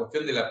lo de la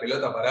cuestión de la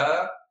pelota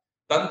parada,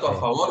 tanto a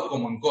favor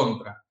como en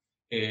contra.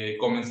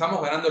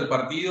 Comenzamos ganando el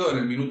partido en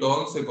el minuto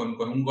 11 con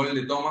un gol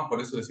de Thomas,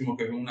 por eso decimos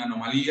que es una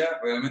anomalía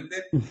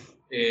realmente,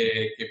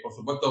 que por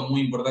supuesto es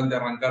muy importante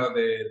arrancar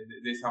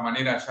de esa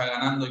manera ya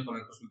ganando y con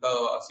el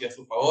resultado así a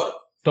su favor.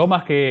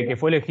 Thomas, que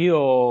fue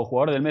elegido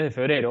jugador del mes de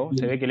febrero,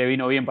 se ve que le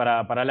vino bien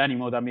para el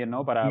ánimo también,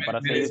 ¿no?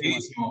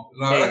 Merecidísimo.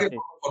 La verdad que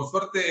por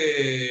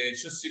suerte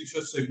yo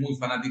soy muy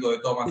fanático de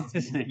Thomas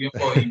hace mucho tiempo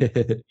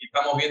y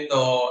estamos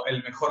viendo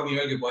el mejor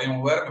nivel que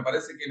podíamos ver. Me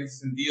parece que en ese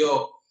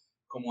sentido,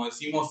 como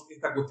decimos,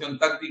 esta cuestión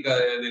táctica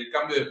del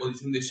cambio de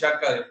posición de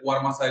Xhaka, de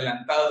jugar más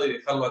adelantado y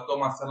dejarlo a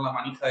Thomas ser la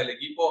manija del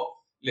equipo,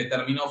 le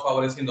terminó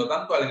favoreciendo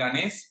tanto al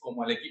ganés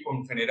como al equipo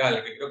en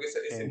general, que creo que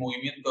ese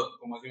movimiento,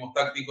 como decimos,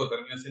 táctico,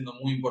 termina siendo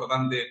muy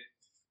importante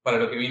para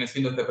lo que viene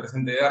siendo este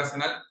presente de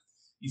Arsenal.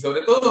 Y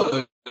sobre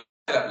todo,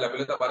 la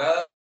pelota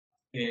parada,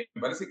 me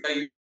parece que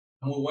hay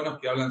muy buenos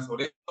que hablan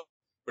sobre esto.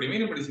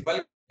 Primero y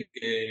principal,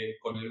 que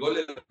con el gol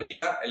de la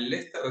Liga, el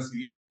Leicester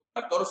recibió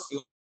 14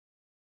 goles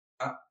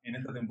en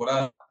esta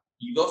temporada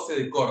y 12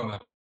 de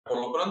córner. Por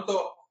lo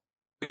pronto,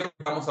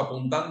 estamos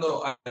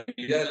apuntando a la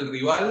habilidad del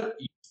rival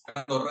y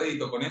sacando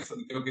rédito con eso,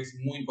 y creo que es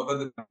muy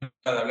importante también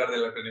hablar de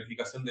la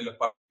planificación de los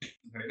partidos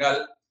en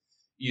general.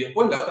 Y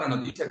después la otra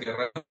noticia que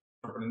realmente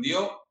me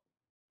sorprendió,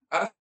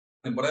 Arsenal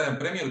en temporada en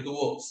Premier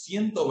tuvo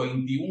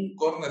 121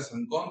 corners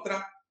en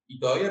contra y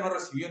todavía no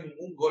recibió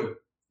ningún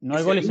gol. No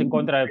hay goles en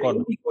contra de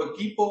córner. Es el único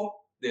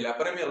equipo de la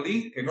Premier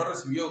League que no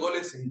recibió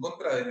goles en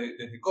contra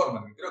desde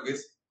córner. Creo que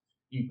es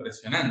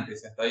impresionante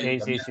esa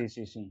estadística.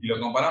 Sí. Y lo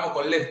comparamos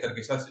con Leicester,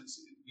 que ya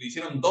le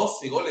hicieron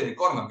 12 goles de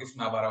córner, que es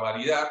una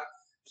barbaridad.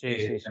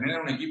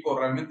 Tener un equipo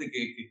realmente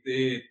que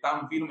esté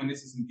tan firme en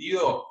ese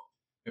sentido,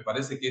 me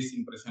parece que es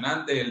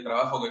impresionante. El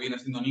trabajo que viene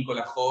haciendo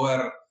Nicolas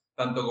Hover,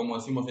 tanto como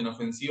decimos en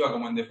ofensiva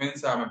como en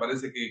defensa, me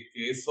parece que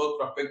es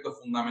otro aspecto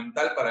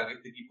fundamental para que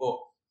este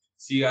equipo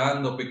siga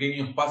dando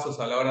pequeños pasos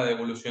a la hora de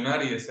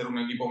evolucionar y de ser un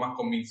equipo más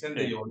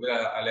convincente y volver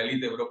a la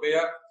élite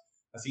europea.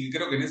 Así que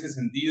creo que en ese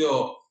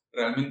sentido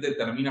realmente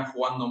termina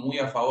jugando muy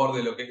a favor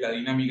de lo que es la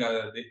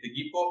dinámica de este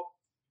equipo.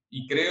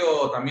 Y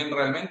creo también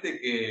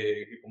realmente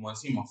que como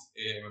decimos,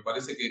 me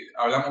parece que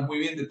hablamos muy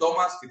bien de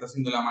Thomas, que está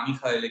haciendo la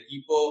manija del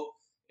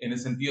equipo. En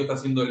ese sentido está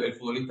siendo el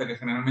futbolista que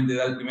generalmente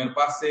da el primer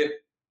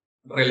pase.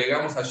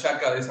 Relegamos a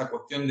Xhaka de esa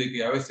cuestión de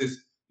que a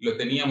veces lo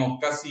teníamos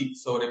casi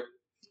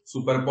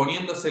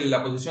superponiéndose en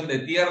la posición de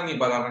Tierney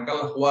para arrancar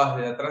las jugadas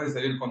de atrás y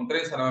salir con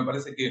tres. Ahora me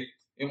parece que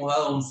hemos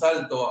dado un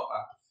salto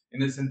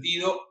en el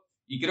sentido,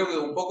 y creo que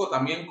un poco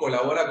también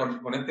colabora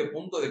con este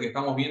punto de que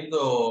estamos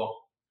viendo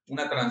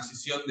una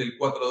transición del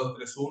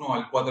 4-2-3-1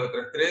 al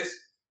 4-3-3,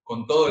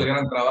 con todo el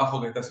gran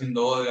trabajo que está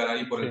haciendo Odegaard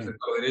ahí por el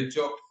sector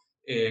derecho.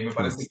 Me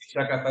parece que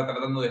Xhaka está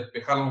tratando de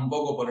despejarlo un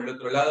poco por el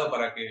otro lado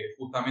para que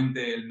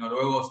justamente el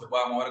noruego se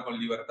pueda mover con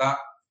libertad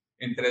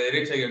entre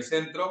derecha y el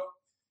centro.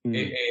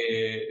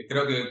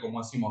 Creo que,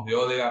 como decimos, de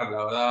Odegaard,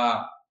 la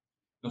verdad,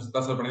 nos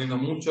está sorprendiendo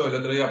mucho. El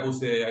otro día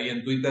puse ahí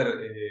en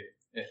Twitter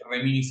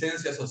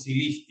reminiscencias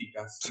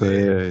osilísticas.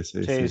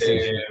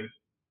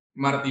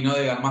 Martin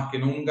Odegaard más que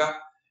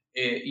nunca.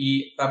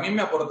 Y también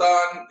me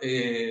aportaban,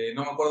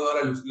 no me acuerdo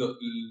ahora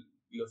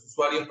los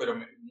usuarios, pero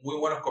muy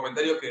buenos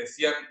comentarios que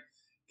decían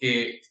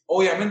que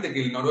obviamente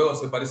que el noruego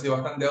se parece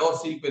bastante a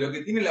Özil, pero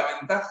que tiene la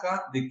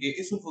ventaja de que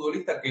es un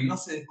futbolista que no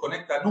se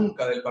desconecta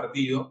nunca del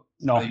partido,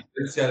 a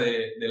diferencia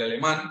del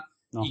alemán,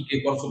 y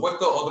que por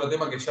supuesto, otro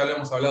tema que ya lo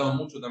hemos hablado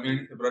mucho también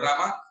en este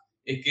programa,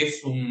 es que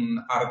es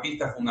un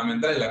artista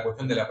fundamental en la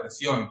cuestión de la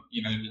presión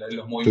y en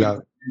los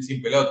movimientos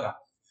sin pelota.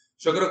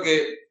 Yo creo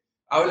que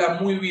habla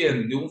muy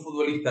bien de un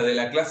futbolista de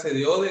la clase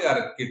de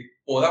Odegaard que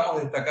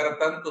podamos destacar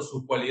tanto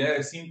sus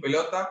cualidades sin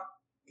pelota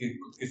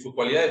que sus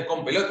cualidades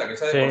con pelota, que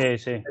ya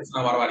es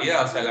una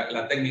barbaridad. O sea,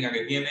 la técnica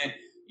que tiene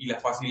y la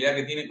facilidad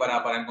que tiene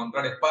para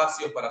encontrar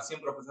espacios, para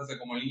siempre ofrecerse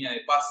como línea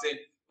de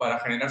pase, para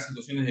generar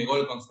situaciones de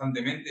gol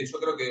constantemente. Yo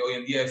creo que hoy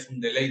en día es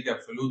un deleite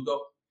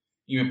absoluto.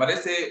 Y me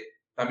parece,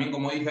 también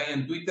como dije ahí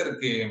en Twitter,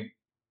 que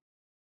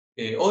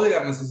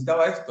Odegaard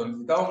necesitaba esto,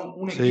 necesitaba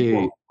un equipo,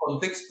 un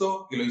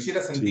contexto que lo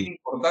hiciera sentir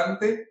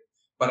importante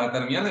para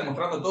terminar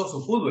demostrando todo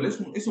su fútbol.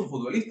 Es un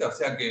futbolista, o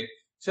sea que,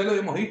 ya lo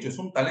hemos dicho, es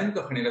un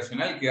talento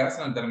generacional que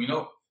Arsenal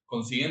terminó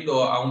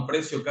consiguiendo a un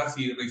precio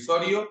casi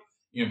irrisorio,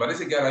 y me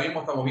parece que ahora mismo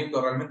estamos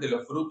viendo realmente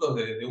los frutos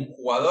de un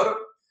jugador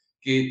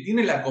que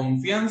tiene la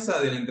confianza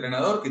del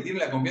entrenador, que tiene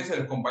la confianza de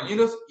los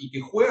compañeros y que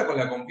juega con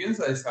la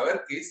confianza de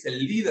saber que es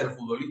el líder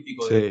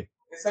futbolístico del equipo.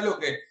 Es algo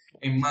que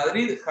en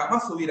Madrid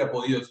jamás hubiera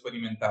podido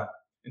experimentar.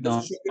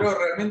 Entonces yo creo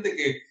realmente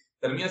que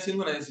termina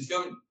siendo una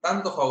decisión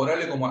tanto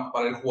favorable como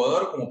para el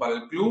jugador como para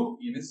el club,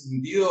 y en ese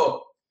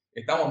sentido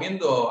estamos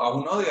viendo a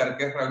un Odegaard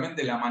que es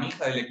realmente la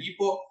manija del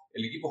equipo.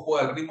 El equipo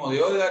juega al ritmo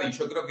de Odegaard y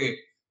yo creo que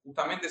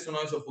justamente es uno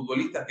de esos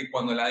futbolistas que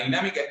cuando la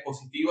dinámica es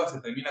positiva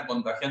se termina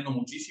contagiando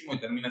muchísimo y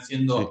termina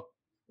siendo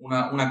un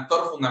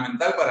actor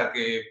fundamental para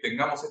que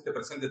tengamos este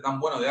presente tan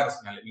bueno de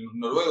Arsenal. El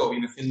noruego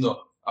viene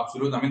siendo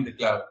absolutamente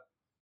clave.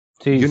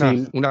 Y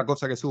una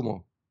cosa que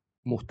sumo,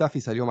 Mustafi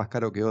salió más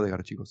caro que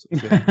Odegaard, chicos. O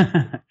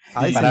sea,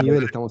 a ese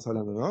nivel estamos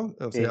hablando, ¿no?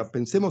 O sea,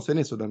 pensemos en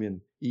eso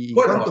también. ¿Y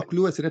cuántos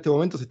clubes en este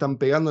momento se están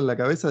pegando en la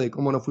cabeza de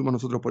cómo no fuimos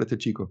nosotros por este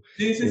chico?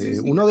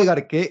 Un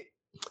Odegaard que,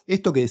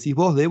 esto que decís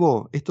vos,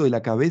 Debo, esto de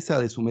la cabeza,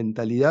 de su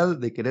mentalidad,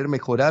 de querer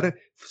mejorar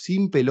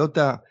sin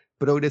pelota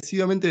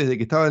progresivamente desde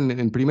que estaba en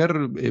el primer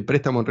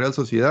préstamo en Real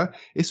Sociedad,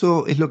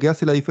 eso es lo que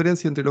hace la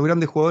diferencia entre los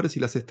grandes jugadores y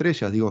las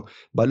estrellas. Digo,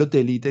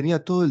 Balotelli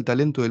tenía todo el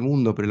talento del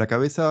mundo, pero la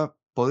cabeza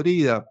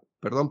podrida,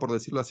 perdón por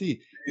decirlo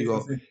así,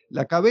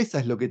 la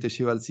cabeza es lo que te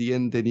lleva al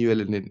siguiente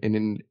nivel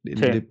en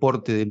el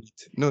deporte.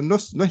 No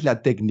es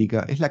la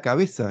técnica, es la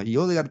cabeza, y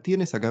Odegaard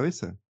tiene esa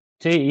cabeza.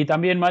 Sí, y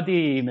también,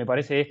 Mati, me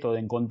parece esto, de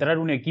encontrar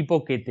un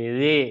equipo que te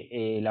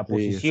dé la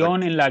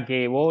posición en la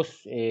que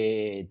vos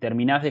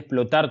terminás de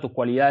explotar tus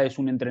cualidades.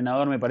 Un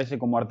entrenador, me parece,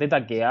 como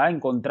Arteta, que ha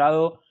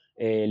encontrado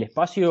el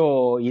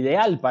espacio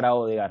ideal para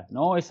Odegaard,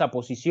 ¿no? Esa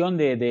posición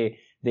de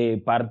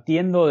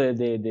partiendo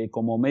de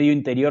como medio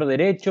interior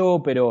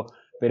derecho,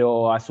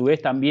 pero a su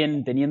vez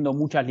también teniendo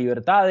muchas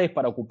libertades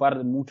para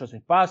ocupar muchos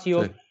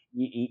espacios.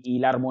 y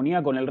la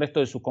armonía con el resto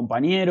de sus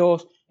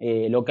compañeros,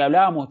 lo que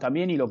hablábamos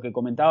también y lo que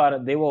comentaba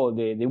Debo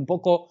de un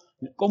poco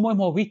cómo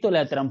hemos visto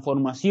la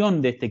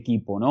transformación de este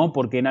equipo, ¿no?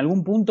 Porque en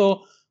algún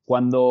punto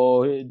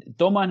cuando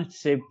Thomas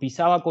se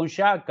pisaba con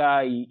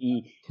Xhaka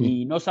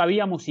y no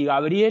sabíamos si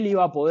Gabriel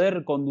iba a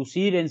poder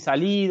conducir en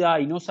salida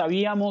y no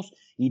sabíamos,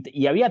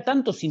 y había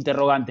tantos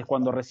interrogantes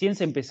cuando recién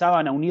se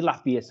empezaban a unir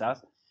las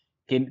piezas,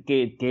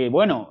 que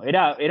bueno,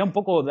 era un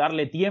poco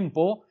darle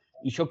tiempo,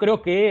 y yo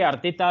creo que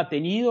Arteta ha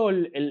tenido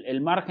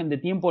el margen de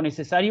tiempo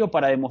necesario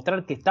para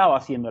demostrar que estaba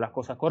haciendo las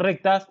cosas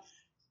correctas.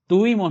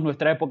 Tuvimos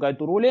nuestra época de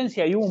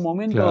turbulencia y hubo un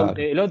momento, Claro.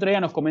 el otro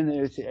día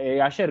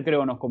ayer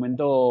creo nos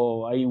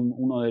comentó ahí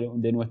uno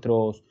de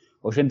nuestros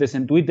oyentes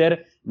en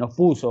Twitter, nos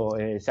puso,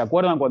 ¿se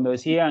acuerdan cuando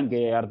decían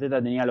que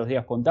Arteta tenía los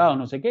días contados,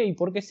 no sé qué? Y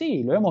porque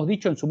sí, lo hemos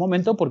dicho en su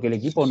momento porque el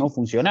equipo no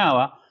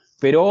funcionaba,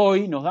 pero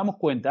hoy nos damos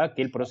cuenta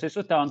que el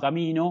proceso estaba en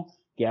camino,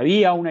 que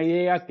había una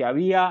idea, que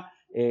había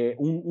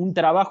un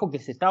trabajo que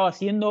se estaba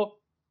haciendo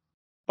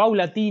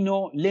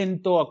paulatino,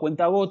 lento, a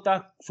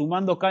cuentagotas,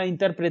 sumando cada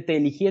intérprete,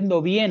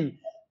 eligiendo bien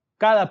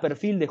cada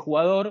perfil de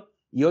jugador,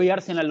 y hoy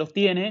Arsenal los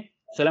tiene,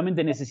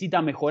 solamente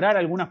necesita mejorar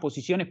algunas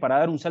posiciones para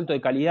dar un salto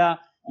de calidad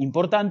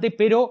importante,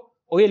 pero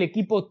hoy el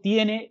equipo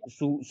tiene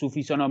su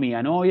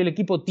fisonomía, ¿no? Hoy el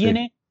equipo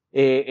tiene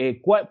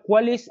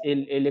cuál es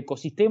el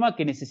ecosistema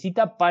que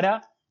necesita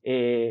para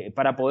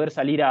poder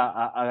salir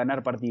a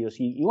ganar partidos.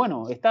 Y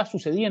bueno, está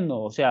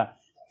sucediendo, o sea,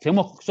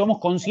 somos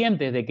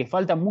conscientes de que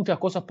faltan muchas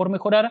cosas por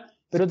mejorar,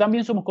 pero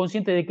también somos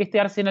conscientes de que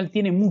este Arsenal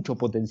tiene mucho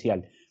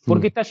potencial,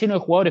 porque está lleno de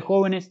jugadores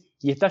jóvenes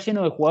y está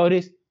lleno de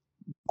jugadores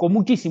con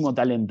muchísimo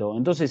talento.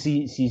 Entonces,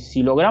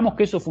 si logramos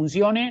que eso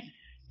funcione,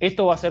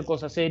 esto va a ser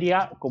cosa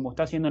seria, como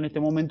está haciendo en este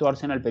momento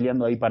Arsenal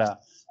peleando ahí para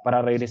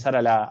regresar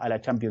a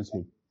la Champions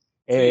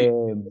League.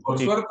 Por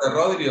suerte,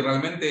 Rodri,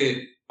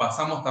 realmente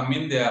pasamos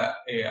también de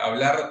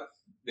hablar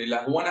de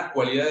las buenas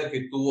cualidades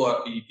que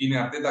tuvo y tiene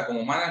Arteta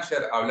como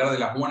manager, a hablar de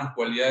las buenas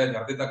cualidades de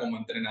Arteta como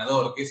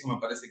entrenador, que eso me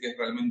parece que es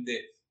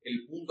realmente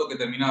el punto que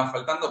terminaba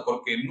faltando,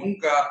 porque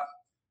nunca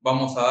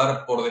vamos a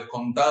dar por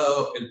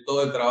descontado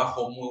todo el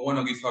trabajo muy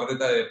bueno que hizo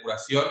Arteta de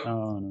depuración.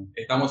 No.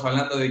 Estamos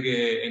hablando de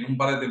que en un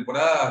par de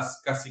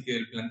temporadas casi que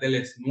el plantel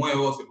es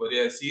nuevo, se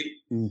podría decir,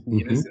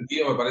 y en ese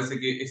sentido me parece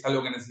que es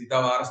algo que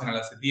necesitaba Arsenal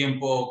hace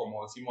tiempo,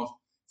 como decimos,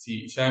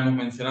 si ya hemos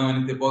mencionado en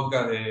este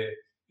podcast de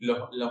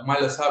los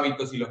malos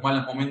hábitos y los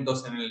malos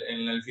momentos en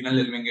el final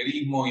del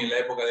wengerismo y en la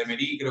época de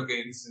Emery, creo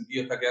que en ese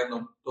sentido está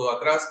quedando todo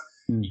atrás,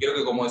 y creo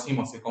que, como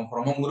decimos, se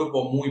conformó un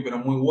grupo muy, pero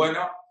muy bueno,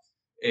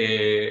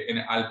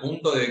 al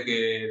punto de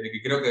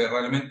que creo que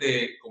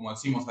realmente, como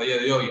decimos a día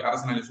de hoy,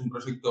 Arsenal es un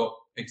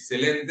proyecto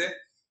excelente.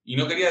 Y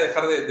no quería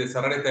dejar de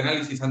cerrar este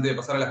análisis antes de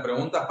pasar a las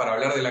preguntas para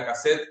hablar de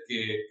Lacazette,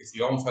 que si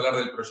vamos a hablar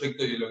del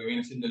proyecto y de lo que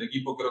viene siendo el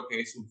equipo, creo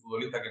que es un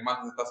futbolista que más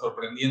nos está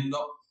sorprendiendo.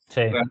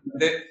 Sí.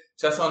 Realmente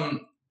ya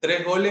son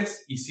 3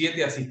 goles y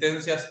 7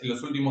 asistencias en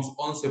los últimos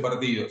 11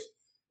 partidos.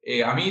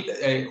 A mí,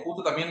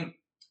 justo también,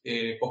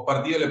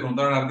 postpartido le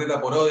preguntaron a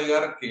Arteta por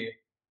Odegaard,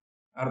 que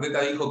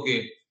Arteta dijo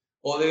que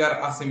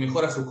Odegaard hace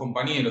mejor a sus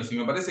compañeros, y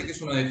me parece que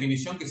es una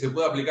definición que se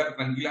puede aplicar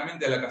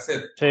tranquilamente a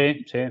Lacazette.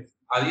 Sí.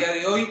 A día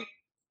de hoy,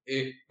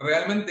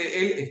 realmente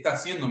él está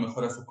haciendo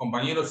mejor a sus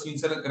compañeros sin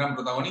ser el gran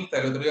protagonista.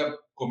 El otro día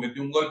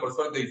cometió un gol, por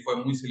suerte, y fue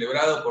muy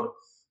celebrado por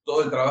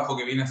todo el trabajo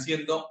que viene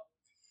haciendo.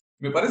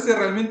 Me parece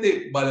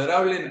realmente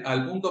valorable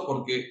al punto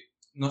porque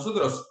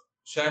nosotros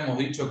ya hemos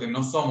dicho que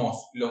no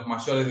somos los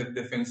mayores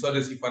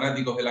defensores y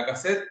fanáticos de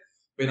Lacazette,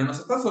 pero nos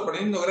está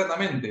sorprendiendo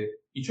gratamente.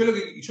 Y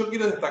yo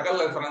quiero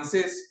destacarle al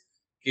francés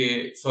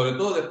que, sobre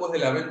todo después de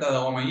la venta de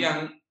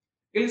Aubameyang,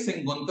 él se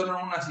encontró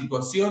en una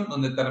situación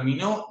donde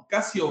terminó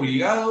casi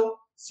obligado,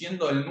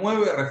 siendo el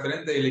 9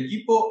 referente del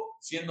equipo,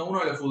 siendo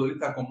uno de los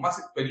futbolistas con más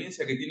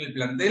experiencia que tiene el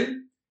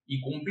plantel, y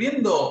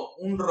cumpliendo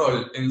un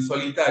rol en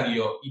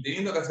solitario y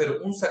teniendo que hacer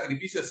un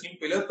sacrificio sin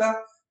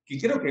pelota que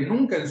creo que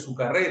nunca en su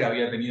carrera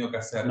había tenido que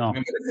hacer. No.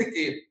 Me parece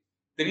que,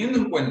 teniendo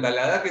en cuenta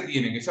la edad que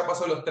tiene, que ya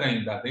pasó los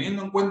 30,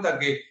 teniendo en cuenta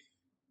que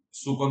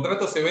su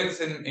contrato se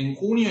vence en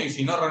junio y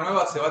si no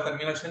renueva se va a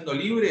terminar yendo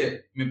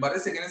libre, me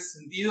parece que en ese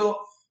sentido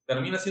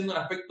termina siendo un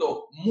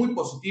aspecto muy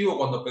positivo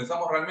cuando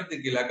pensamos realmente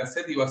que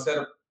Lacazette iba a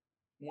ser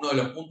uno de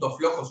los puntos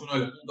flojos, uno de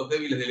los puntos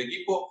débiles del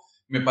equipo.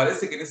 Me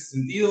parece que en ese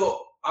sentido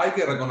hay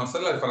que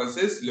reconocerle al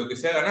francés lo que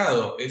se ha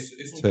ganado. Es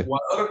un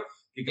jugador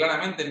que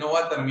claramente no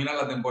va a terminar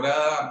la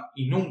temporada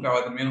y nunca va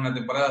a terminar una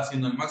temporada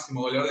siendo el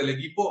máximo goleador del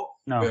equipo,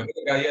 pero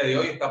creo que a día de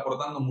hoy está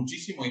aportando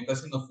muchísimo y está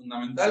siendo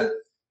fundamental.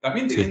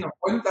 También teniendo en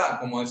cuenta,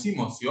 como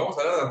decimos, si vamos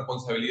a hablar de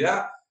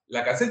responsabilidad,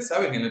 Lacazette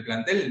sabe que en el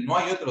plantel no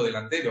hay otro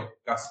delantero,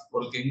 casi,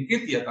 porque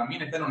Nketiah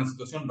también está en una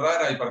situación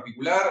rara y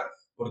particular,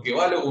 porque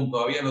Balogun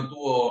todavía no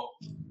tuvo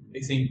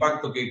ese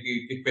impacto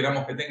que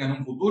esperamos que tenga en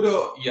un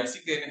futuro, y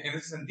así que en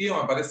ese sentido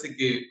me parece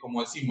que,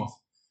 como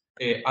decimos,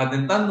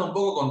 atentando un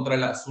poco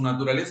contra su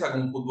naturaleza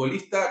como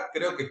futbolista,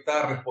 creo que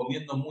está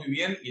respondiendo muy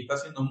bien y está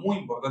siendo muy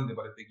importante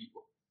para este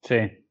equipo.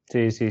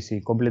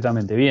 Sí,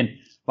 completamente. Bien,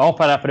 vamos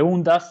para las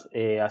preguntas,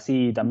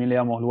 así también le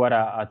damos lugar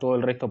a todo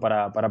el resto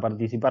para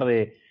participar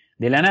de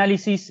del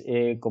análisis.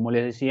 Como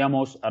les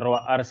decíamos,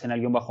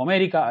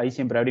 @Arsenal_América. Ahí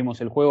siempre abrimos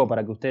el juego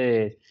para que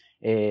ustedes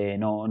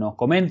nos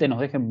comenten,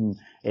 nos dejen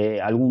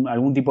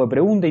algún tipo de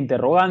pregunta,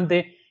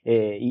 interrogante.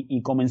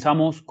 Y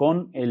comenzamos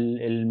con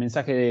el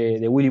mensaje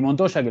de Willy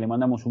Montoya, que le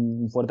mandamos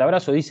un fuerte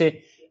abrazo.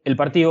 Dice: el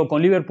partido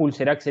con Liverpool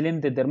será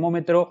excelente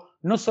termómetro,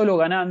 no solo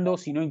ganando,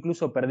 sino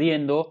incluso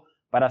perdiendo,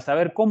 para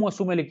saber cómo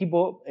asume el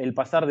equipo el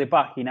pasar de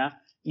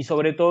página y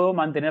sobre todo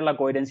mantener la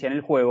coherencia en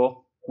el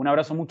juego. Un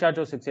abrazo,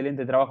 muchachos,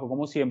 excelente trabajo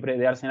como siempre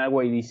de Arsenal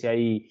Way,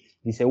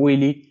 dice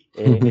Willy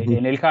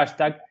en el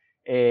hashtag.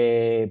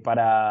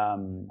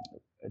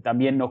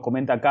 También nos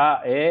comenta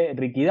acá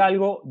Ricky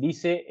Hidalgo,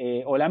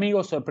 dice: hola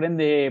amigos,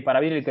 sorprende para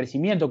bien el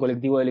crecimiento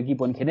colectivo del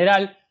equipo en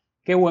general.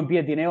 Qué buen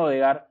pie tiene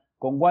Odegaard,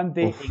 con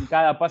guante en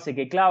cada pase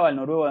que clava. El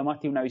noruego además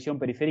tiene una visión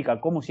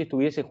periférica como si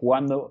estuviese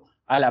jugando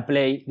a la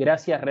Play.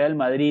 Gracias Real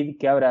Madrid,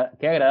 qué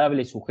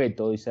agradable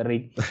sujeto, dice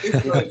Rick.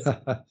 Eso es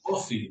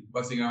Ozil,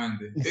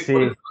 básicamente. Sí.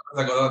 Por eso no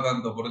se acordaba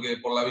tanto, porque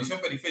por la visión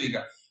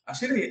periférica.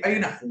 Ayer hay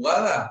una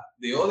jugada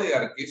de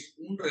Odegaard que es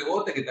un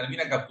rebote que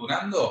termina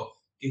capturando,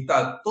 que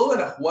está toda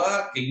la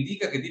jugada que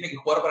indica que tiene que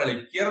jugar para la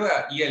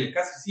izquierda y él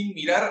casi sin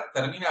mirar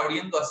termina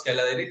abriendo hacia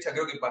la derecha,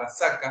 creo que para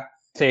Saka.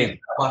 Sí.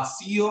 Está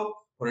vacío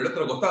por el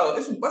otro costado.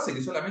 Es un pase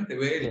que solamente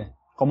ve él. Sí.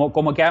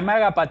 Como que me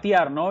haga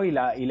patear, ¿no?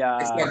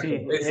 Exacto,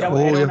 sí, es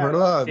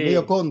verdad, sí.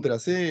 medio contra,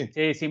 sí.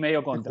 Sí,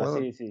 medio contra,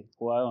 sí,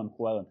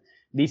 jugadón.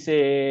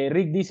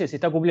 Rick dice: se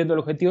está cumpliendo el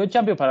objetivo de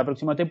Champions para la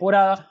próxima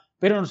temporada,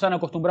 pero nos han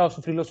acostumbrado a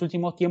sufrir los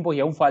últimos tiempos y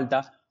aún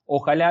falta.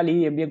 Ojalá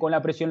lidien bien con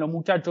la presión los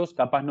muchachos,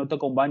 capaz no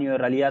toca un baño de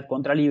realidad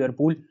contra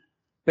Liverpool,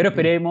 pero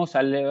esperemos,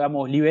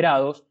 salgamos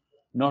liberados,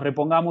 nos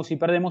repongamos y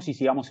perdemos y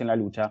sigamos en la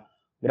lucha.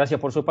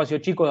 Gracias por su espacio,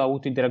 chicos, da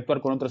gusto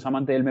interactuar con otros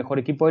amantes del mejor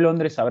equipo de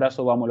Londres.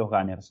 Abrazo, vamos los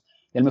Gunners.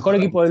 Del mejor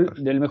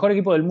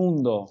equipo del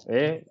mundo,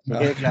 que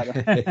quede claro.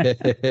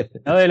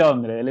 No de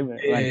Londres.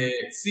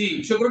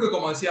 Sí, yo creo que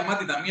como decía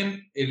Mati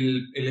también,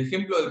 el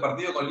ejemplo del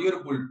partido con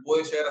Liverpool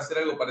puede llegar a ser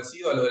algo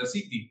parecido a lo del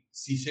City.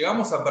 Si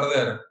llegamos a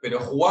perder, pero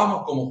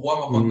jugamos como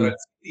jugamos contra el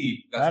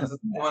City, las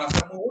sensaciones van a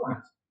ser muy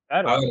buenas.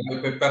 Claro. A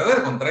ver,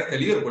 perder contra este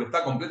Liverpool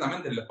está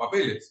completamente en los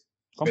papeles.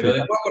 Pero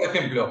después, por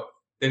ejemplo,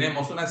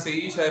 tenemos una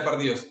seguidilla de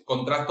partidos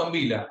contra Aston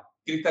Villa,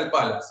 Crystal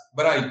Palace,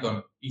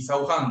 Brighton y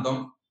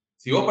Southampton.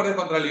 Si vos perdés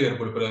contra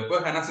Liverpool, pero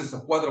después ganás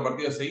esos 4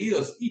 partidos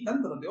seguidos, y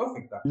tanto no te va a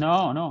afectar.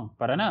 No,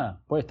 para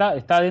nada. Pues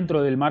está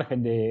dentro del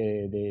margen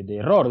de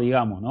error,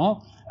 digamos,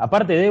 ¿no?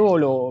 Aparte, Debo,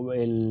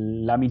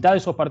 la mitad de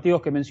esos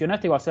partidos que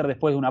mencionaste va a ser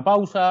después de una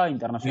pausa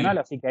internacional,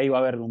 así que ahí va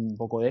a haber un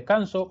poco de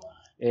descanso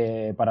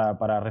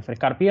para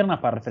refrescar piernas,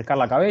 para refrescar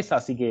la cabeza,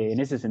 así que en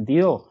ese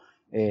sentido,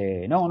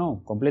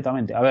 no,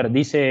 completamente. A ver,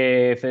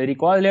 dice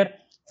Federico Adler: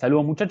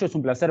 saludos muchachos, es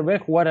un placer ver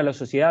jugar a la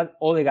sociedad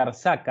Odegaard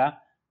Saka,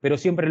 pero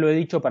siempre lo he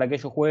dicho, para que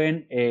ellos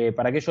jueguen,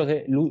 para que ellos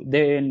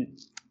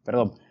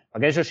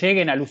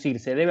lleguen a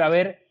lucirse, debe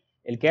haber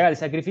el que haga el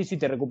sacrificio y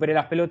te recupere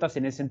las pelotas.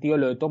 En ese sentido,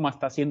 lo de Thomas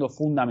está siendo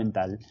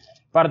fundamental.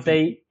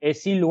 Partey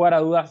es sin lugar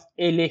a dudas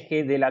el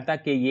eje del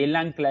ataque y el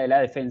ancla de la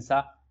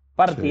defensa.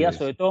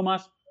 Partidazo de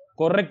Thomas,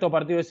 correcto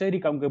partido de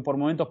Cedric, aunque por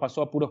momentos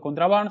pasó apuros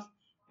contra Barnes.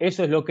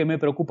 Eso es lo que me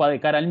preocupa de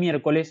cara al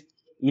miércoles,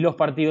 y los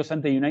partidos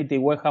ante United y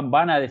West Ham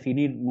van a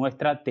definir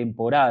nuestra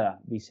temporada,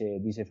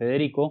 dice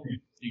Federico.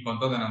 Y con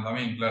Tottenham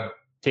también, claro.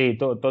 Sí,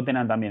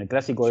 Tottenham también. El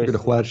clásico Yo es. quiero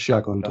jugar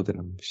ya con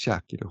Tottenham.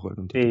 Ya quiero jugar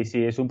con Tottenham.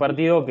 Sí, es un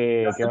partido que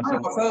La va a ser. semana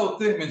pasada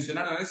ustedes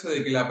mencionaron eso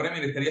de que la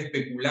Premier estaría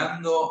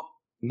especulando.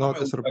 No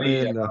te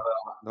sorprenda.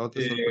 No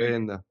te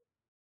sorprenda.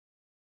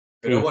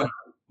 Pero bueno,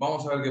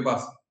 vamos a ver qué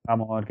pasa.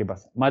 Vamos a ver qué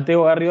pasa.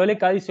 Mateo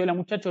Garrioleca dice: hola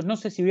muchachos, no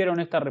sé si vieron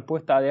esta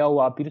respuesta de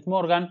Auba a Piers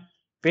Morgan,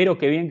 pero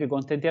qué bien que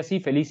conteste así,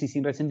 feliz y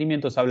sin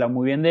resentimientos, habla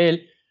muy bien de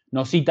él.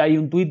 Nos cita ahí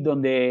un tuit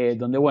donde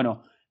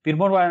bueno, Piers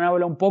Morgan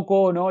habla un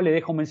poco, ¿no? Le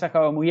deja un mensaje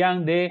a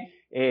Aubameyang de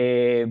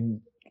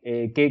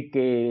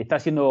que está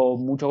haciendo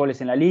muchos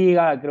goles en la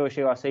liga, creo que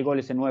lleva 6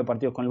 goles en 9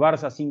 partidos con el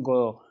Barça,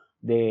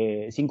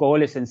 5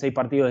 goles en 6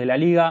 partidos de la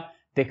liga.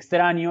 Te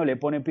extraño, le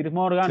pone Piers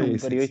Morgan, un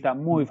periodista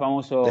muy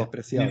famoso.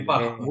 Despreciable.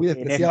 Muy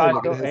despreciable.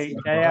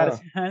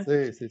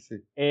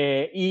 Sí.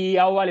 Y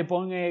Auba le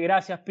pone: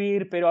 gracias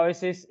Piers, pero a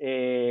veces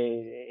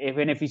es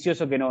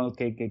beneficioso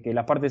que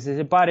las partes se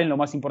separen. Lo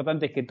más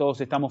importante es que todos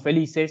estamos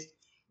felices.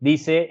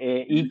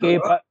 Dice,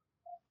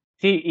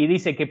 y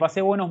dice que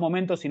pasé buenos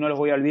momentos y no los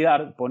voy a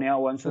olvidar. Pone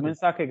Auba en su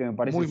mensaje, que me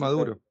parece muy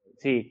maduro.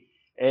 Sí.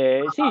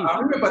 A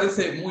mí me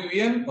parece muy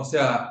bien, o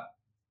sea,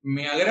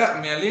 me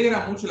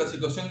alegra mucho la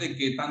situación de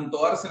que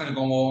tanto Arsenal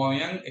como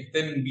Aubameyang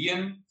estén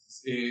bien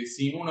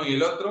sin uno y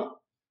el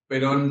otro,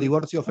 pero un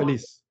divorcio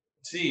feliz.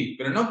 Sí,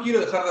 pero no quiero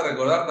dejar de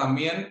recordar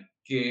también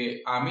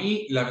que a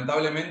mí,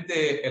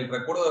 lamentablemente, el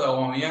recuerdo de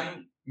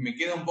Aubameyang me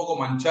queda un poco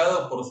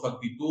manchado por su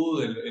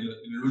actitud en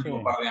el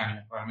último par de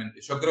años,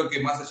 realmente. Yo creo que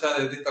más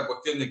allá de esta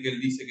cuestión de que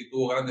él dice que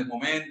tuvo grandes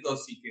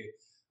momentos y que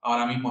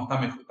ahora mismo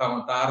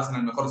está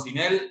Arsenal mejor sin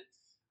él,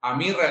 a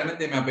mí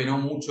realmente me apenó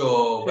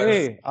mucho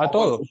ver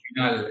su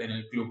final en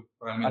el club,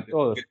 realmente.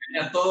 Porque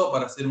tenía todo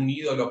para ser un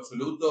ídolo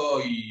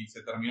absoluto y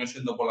se terminó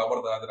yendo por la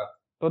puerta de atrás.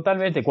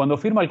 Totalmente. Cuando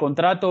firma el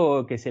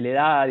contrato que se le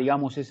da,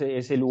 digamos,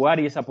 ese lugar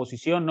y esa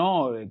posición,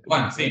 ¿no?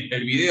 Bueno, sí,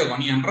 el video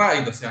con Ian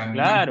Wright, o sea,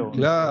 Claro.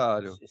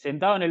 Claro.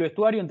 Sentado en el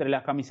vestuario entre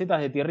las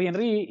camisetas de Thierry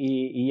Henry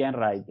y Ian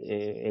Wright.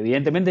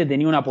 Evidentemente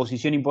tenía una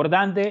posición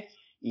importante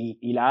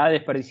y la ha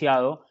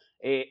desperdiciado.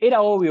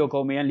 Era obvio que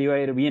Aubameyang le iba a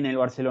ir bien en el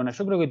Barcelona.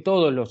 Yo creo que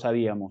todos lo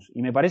sabíamos.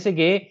 Y me parece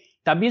que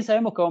también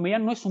sabemos que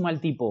Aubameyang no es un mal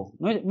tipo.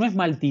 No es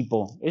mal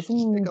tipo. Es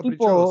un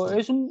tipo...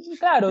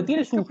 Claro,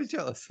 tiene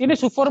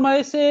su forma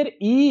de ser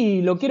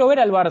y lo quiero ver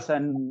al Barça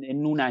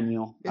en un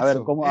año.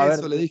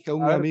 Eso le dije a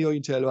un amigo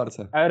hincha del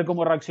Barça. A ver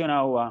cómo reacciona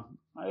Auba.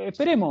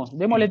 Esperemos,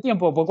 démosle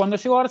tiempo, porque cuando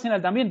llegó a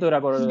Arsenal también todo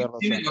era color de rosa.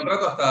 Tiene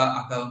contrato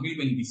hasta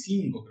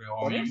 2025, creo.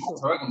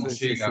 Vamos a ver cómo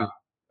llega.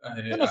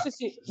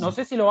 Sí. No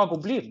sé si lo va a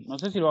cumplir.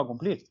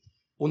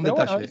 Un Pero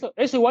detalle. bueno,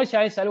 eso igual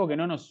ya es algo que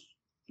no nos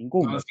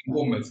incumbe. No nos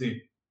incumbe,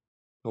 sí.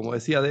 Como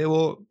decía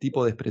Debo,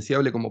 tipo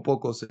despreciable como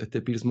pocos,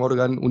 Piers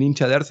Morgan, un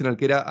hincha de Arsenal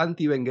que era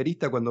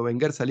anti-vengerista cuando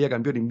Wenger salía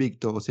campeón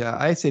invicto. O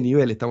sea, a ese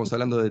nivel estamos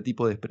hablando de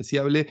tipo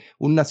despreciable.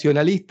 Un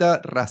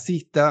nacionalista,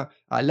 racista,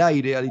 al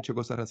aire, ha dicho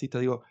cosas racistas.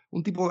 Digo,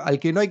 un tipo al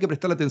que no hay que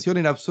prestarle atención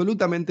en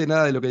absolutamente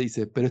nada de lo que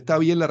dice. Pero está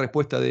bien la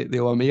respuesta de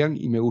Aubameyang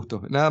y me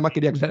gustó. Nada más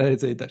quería aclarar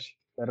ese detalle.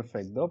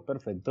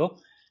 Perfecto.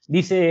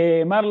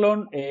 Dice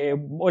Marlon,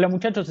 hola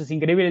muchachos, es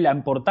increíble la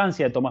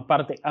importancia de Thomas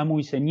Partey, amo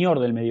y señor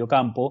del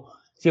mediocampo.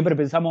 Siempre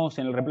pensamos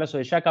en el reemplazo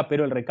de Xhaka,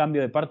 pero el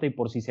recambio de Partey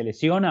por si se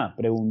lesiona,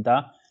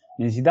 pregunta.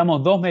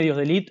 Necesitamos 2 medios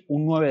de elite,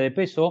 un 9 de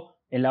peso.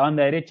 En la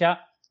banda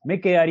derecha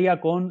me quedaría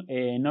con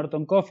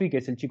Norton Coffey, que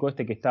es el chico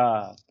este que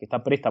está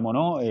a préstamo,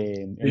 ¿no?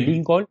 El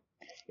Lincoln.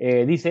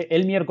 Dice,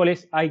 el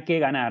miércoles hay que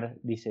ganar,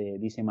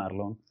 dice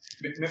Marlon.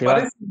 Me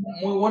parece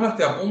muy bueno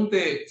este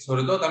apunte,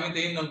 sobre todo también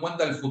teniendo en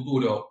cuenta el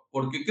futuro,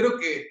 porque creo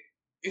que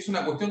es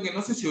una cuestión que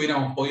no sé si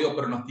hubiéramos podido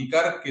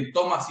pronosticar que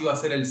Thomas iba a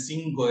ser el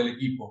 5 del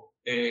equipo.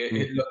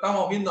 Lo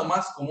estamos viendo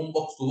más como un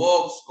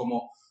box-to-box,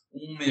 como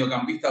un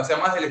mediocampista, o sea,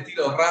 más del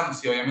estilo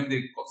Ramsey,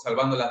 obviamente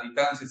salvando las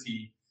distancias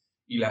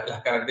y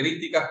las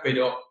características,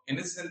 pero en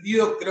ese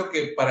sentido creo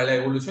que para la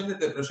evolución de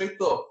este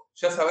proyecto,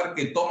 ya saber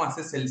que Thomas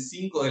es el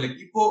 5 del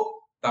equipo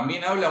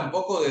también habla un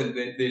poco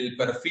del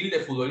perfil de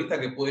futbolista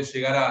que puede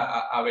llegar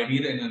a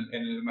venir en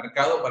el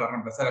mercado para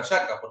reemplazar a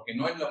Xhaka, porque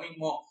no es lo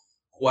mismo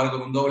jugar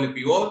con un doble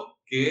pivot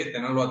que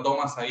tenerlo a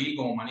Thomas ahí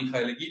como manija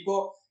del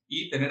equipo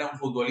y tener a un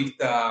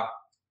futbolista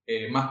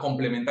más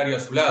complementario a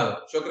su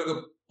lado. Yo creo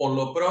que por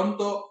lo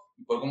pronto,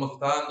 por cómo se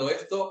está dando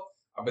esto,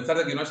 a pesar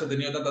de que no haya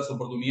tenido tantas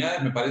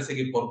oportunidades, me parece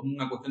que por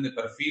una cuestión de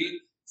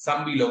perfil,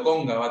 Zambi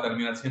Lokonga va a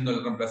terminar siendo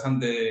el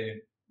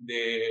reemplazante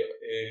de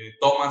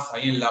Thomas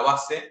ahí en la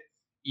base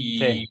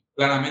y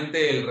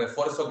claramente el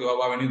refuerzo que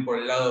va a venir por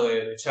el lado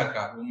de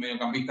Xhaka, un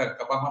mediocampista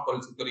capaz más por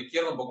el sector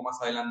izquierdo, un poco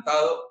más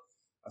adelantado,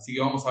 así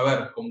que vamos a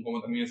ver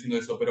cómo termina siendo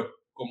eso, pero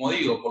como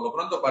digo, por lo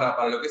pronto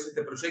para lo que es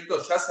este proyecto,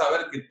 ya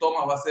saber que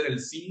Thomas va a ser el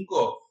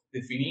 5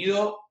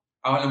 definido,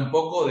 habla un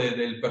poco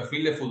del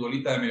perfil de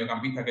futbolista de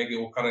mediocampista que hay que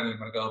buscar en el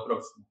mercado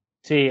próximo.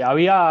 Sí,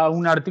 había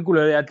un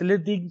artículo de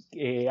Athletic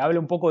que habla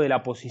un poco de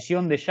la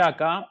posición de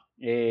Xhaka,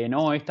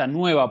 ¿no? Esta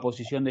nueva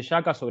posición de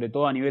Xhaka, sobre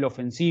todo a nivel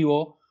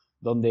ofensivo,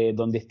 donde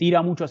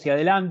estira mucho hacia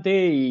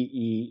adelante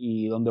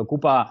y donde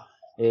ocupa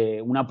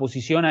una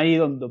posición ahí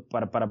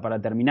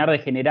para terminar de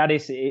generar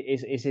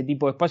ese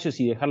tipo de espacios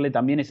y dejarle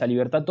también esa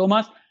libertad a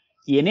Thomas.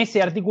 Y en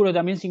ese artículo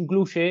también se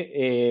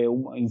incluye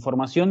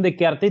información de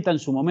que Arteta en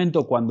su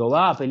momento, cuando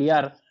va a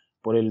pelear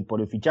por el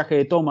fichaje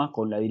de Thomas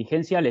con la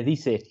dirigencia, les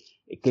dice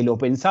que lo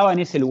pensaba en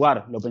ese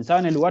lugar, lo pensaba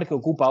en el lugar que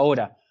ocupa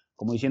ahora,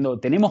 como diciendo,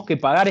 tenemos que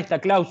pagar esta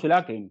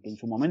cláusula, que en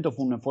su momento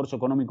fue un esfuerzo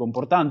económico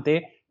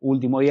importante,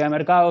 último día de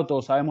mercado,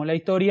 todos sabemos la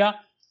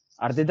historia.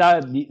 Arteta,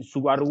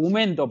 su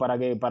argumento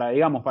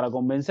para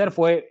convencer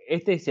fue,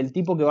 este es el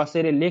tipo que va a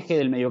ser el eje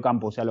del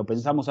mediocampo, o sea, lo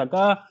pensamos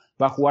acá,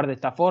 va a jugar de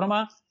esta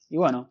forma, y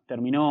bueno,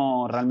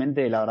 terminó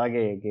realmente, la verdad,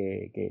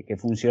 que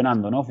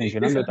funcionando, ¿no?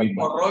 Funcionando es el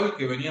mismo rol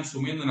que venía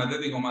asumiendo en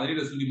Atlético de Madrid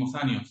los últimos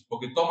años,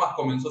 porque Thomas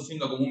comenzó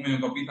siendo como un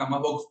mediocampista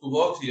más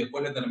box-to-box y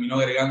después le terminó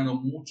agregando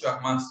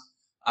muchas más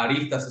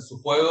aristas a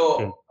su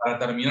juego para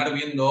terminar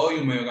viendo hoy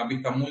un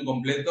mediocampista muy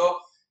completo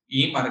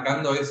y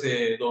marcando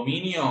ese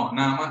dominio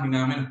nada más ni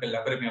nada menos que en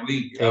la Premier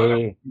League, que habla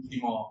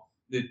muchísimo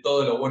de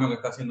todo lo bueno que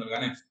está haciendo el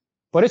ganés.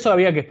 Por eso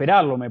había que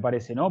esperarlo, me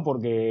parece, ¿no?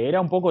 Porque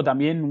era un poco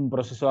también un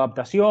proceso de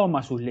adaptación,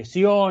 más sus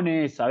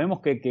lesiones.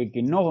 Sabemos que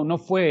no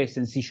fue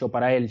sencillo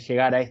para él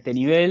llegar a este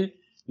nivel.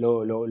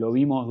 Lo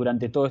vimos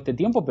durante todo este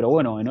tiempo, pero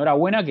bueno,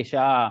 enhorabuena que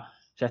ya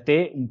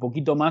esté un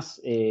poquito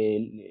más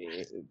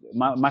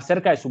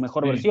cerca de su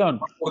mejor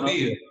versión. ¿No?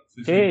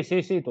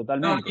 Sí,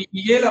 totalmente. No,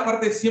 y él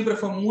aparte siempre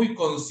fue muy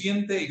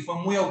consciente y fue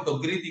muy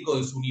autocrítico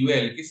de su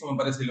nivel, que eso me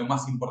parece lo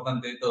más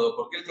importante de todo,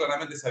 porque él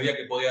claramente sabía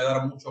que podía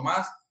dar mucho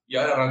más y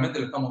ahora realmente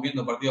lo estamos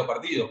viendo partido a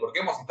partido, porque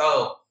hemos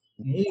estado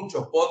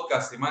muchos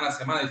podcasts semana a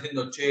semana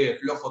diciendo, che,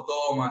 flojo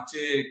Thomas,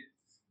 che,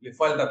 le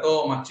falta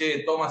Thomas,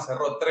 Thomas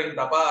cerró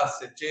 30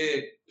 pases,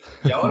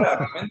 y ahora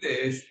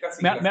realmente es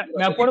casi...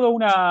 Me acuerdo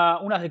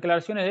unas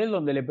declaraciones de él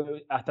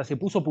donde hasta se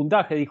puso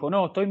puntaje, dijo,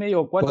 no, estoy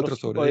medio 4 o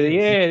 5 de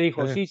 10,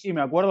 dijo, sí,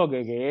 me acuerdo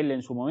que él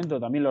en su momento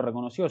también lo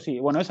reconoció, sí.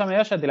 Bueno, esa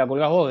medalla te la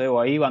colgás vos, Debo,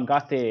 ahí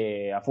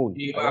bancaste a full.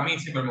 Y a mí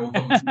siempre me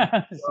gustó mucho.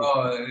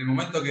 Sí. En el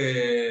momento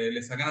que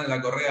le sacaron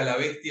la correa a la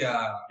bestia,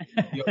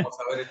 íbamos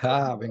a ver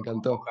esto. Me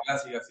encantó. Ojalá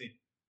siga así.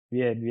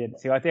 Bien.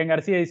 Sebastián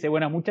García dice,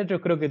 buenas muchachos,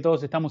 creo que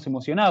todos estamos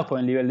emocionados con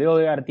el nivel de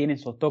Odegaard, tiene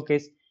esos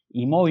toques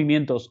y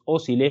movimientos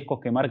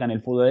oscilescos que marcan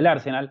el fútbol del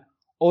Arsenal.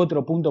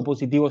 Otro punto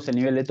positivo es el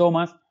nivel de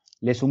Thomas,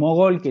 le sumó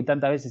gol que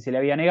tantas veces se le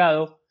había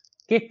negado.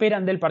 ¿Qué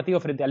esperan del partido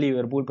frente al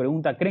Liverpool?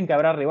 Pregunta, ¿creen que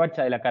habrá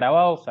revancha de la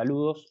Carabao?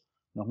 Saludos,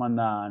 nos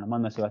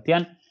manda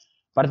Sebastián.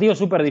 Partido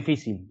súper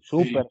difícil,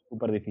 súper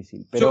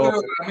difícil. Pero... Yo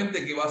creo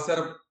realmente que va a ser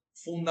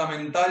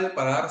fundamental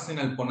para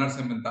Arsenal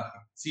ponerse en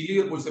ventaja. Si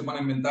Liverpool se pone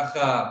en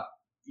ventaja,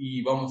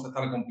 y vamos a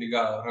estar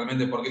complicados,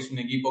 realmente, porque es un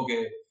equipo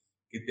que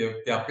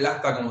te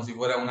aplasta como si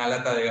fuera una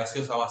lata de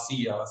gaseosa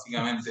vacía,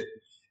 básicamente.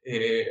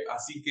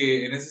 Así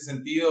que en ese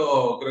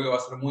sentido creo que va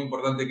a ser muy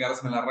importante que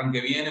Arsenal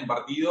arranque bien en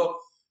partido,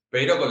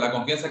 pero con la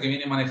confianza que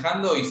viene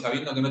manejando y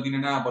sabiendo que no tiene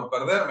nada por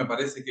perder, me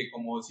parece que,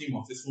 como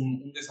decimos, es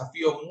un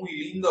desafío muy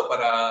lindo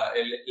para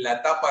la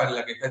etapa en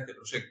la que está este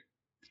proyecto.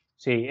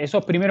 Sí,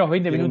 esos primeros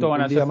 20 minutos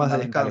van a ser más de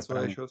descanso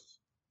a ellos.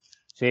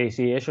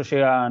 Sí, ellos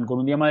llegan con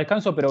un día más de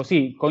descanso, pero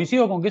sí,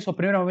 coincido con que esos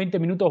primeros 20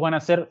 minutos van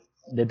a ser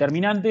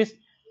determinantes.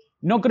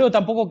 No creo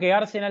tampoco que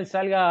Arsenal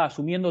salga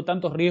asumiendo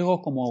tantos riesgos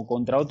como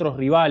contra otros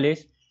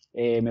rivales.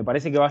 Me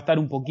parece que va a estar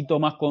un poquito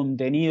más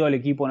contenido el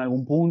equipo en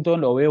algún punto,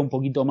 lo veo un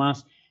poquito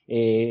más...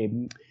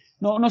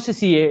 no sé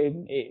si...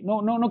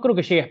 no creo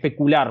que llegue a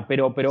especular,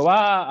 pero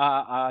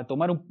va a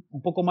tomar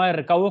un poco más de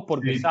recaudos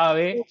porque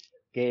sabe...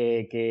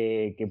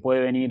 Que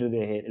puede venir,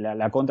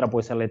 la contra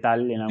puede ser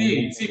letal en algún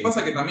punto. Sí,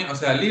 pasa que también, o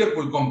sea,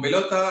 Liverpool con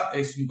pelota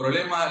es un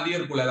problema,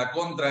 Liverpool a la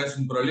contra es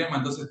un problema,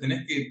 entonces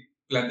tenés que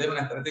plantear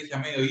una estrategia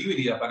medio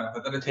híbrida para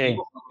enfrentar este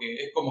equipo, porque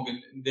es como que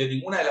de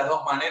ninguna de las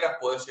dos maneras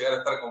podés llegar a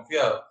estar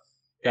confiado.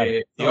 Claro.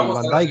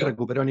 Van Dijk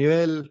recuperó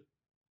nivel.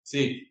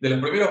 Sí, de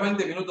los primeros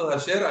 20 minutos de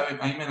ayer,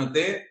 a mí me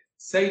anoté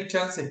 6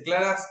 chances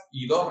claras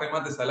y 2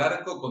 remates al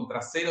arco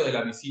contra 0 de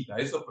la visita.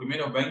 Esos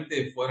primeros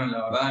 20 fueron,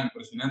 la verdad,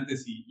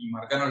 impresionantes y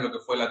marcaron lo que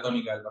fue la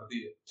tónica del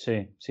partido.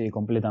 Sí,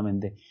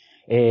 completamente.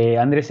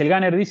 Andrés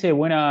Elganer dice,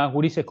 buenas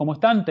gurises, ¿cómo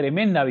están?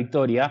 Tremenda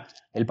victoria.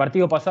 El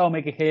partido pasado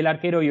me quejé del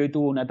arquero y hoy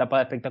tuvo una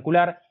tapada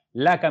espectacular.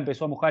 Laca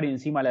empezó a mojar y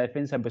encima la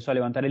defensa empezó a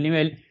levantar el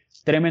nivel.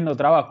 Tremendo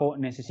trabajo.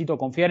 Necesito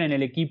confiar en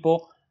el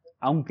equipo,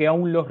 aunque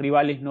aún los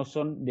rivales no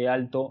son de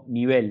alto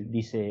nivel,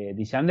 dice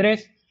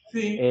Andrés.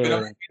 Sí,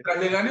 pero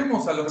mientras le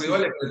ganemos a los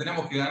rivales que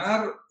tenemos que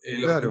ganar,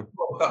 claro.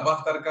 Va a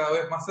estar cada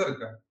vez más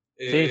cerca.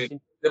 Sí.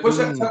 Después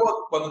ya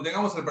cuando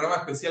tengamos el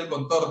programa especial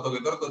con Torto,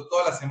 que Torto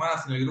todas las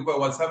semanas en el grupo de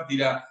WhatsApp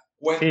tira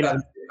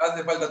cuentas,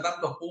 hace falta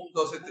tantos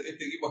puntos,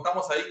 este equipo,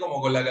 estamos ahí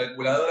como con la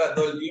calculadora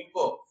todo el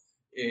tiempo,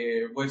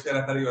 puede llegar a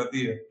estar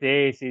divertido.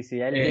 Sí,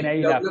 él tiene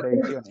ahí las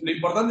predicciones. Lo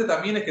importante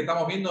también es que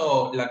estamos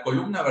viendo la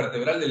columna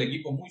vertebral del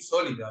equipo muy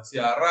sólida, o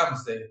sea,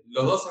 Ramsey,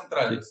 los dos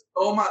centrales,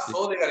 Thomas,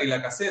 Odegaard y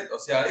Lacazette, o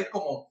sea, es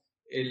como...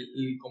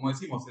 como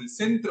decimos, el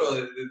centro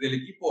del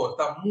equipo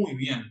está muy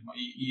bien, ¿no?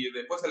 Y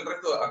después el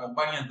resto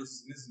acompaña,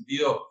 entonces en ese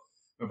sentido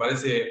me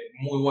parece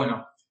muy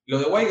bueno. Lo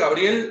de Guay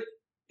Gabriel,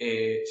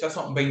 ya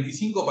son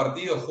 25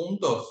 partidos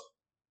juntos,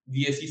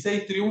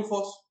 16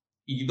 triunfos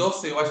y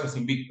 12 vallas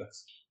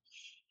invictas.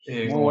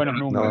 Muy buenos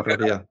números.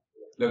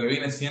 Lo que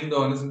viene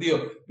siendo en ese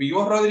sentido. Y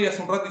vos, Rodri,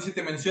 hace un rato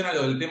hiciste mención a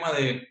lo del tema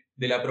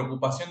de la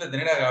preocupación de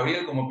tener a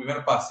Gabriel como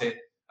primer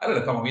pase. Ahora lo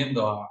estamos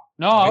viendo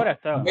ahora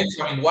está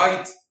Benjamin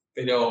White,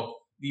 pero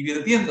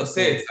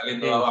divirtiéndose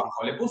saliendo de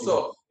abajo. Le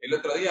puso el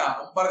otro día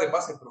un par de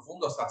pases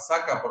profundos a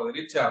Saka por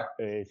derecha.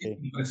 Es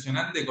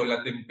impresionante con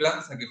la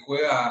templanza que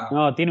juega.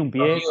 No, tiene un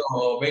pie.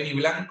 Benny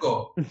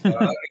Blanco. La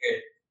verdad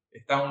que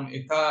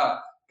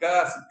está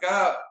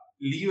cada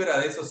libra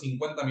de esos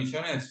 50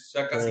 millones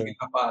ya casi que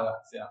tapada.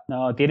 O sea,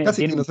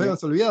 casi que nos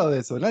habíamos olvidado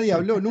de eso. Nadie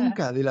habló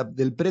nunca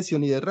del precio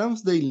ni de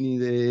Ramsdale ni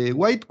de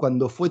White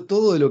cuando fue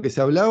todo de lo que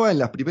se hablaba en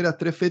las primeras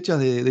 3 fechas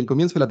del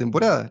comienzo de la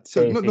temporada.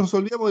 Nos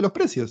olvidamos de los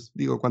precios.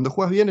 Digo, cuando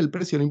juegas bien el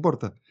precio no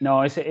importa.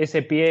 No,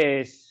 ese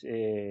pie es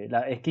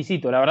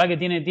exquisito. La verdad que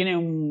tiene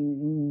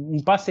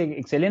un pase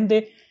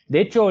excelente. De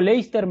hecho,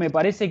 Leicester me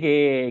parece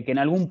que en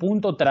algún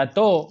punto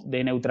trató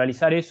de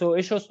neutralizar eso.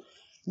 Ellos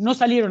no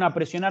salieron a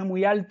presionar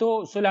muy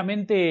alto,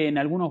 solamente en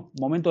algunos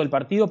momentos del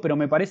partido, pero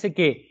me parece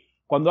que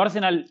cuando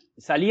Arsenal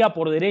salía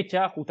por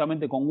derecha,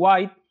 justamente con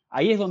White,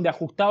 ahí es donde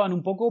ajustaban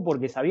un poco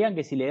porque sabían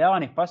que si le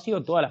daban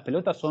espacio, todas las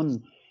pelotas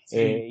son... Sí.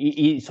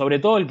 Y sobre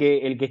todo el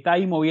que está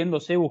ahí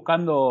moviéndose,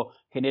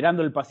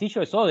 generando el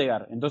pasillo es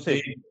Odegaard.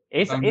 Entonces,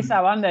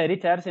 esa banda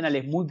derecha de Arsenal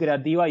es muy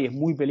creativa y es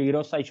muy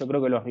peligrosa y yo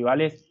creo que los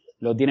rivales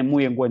lo tienen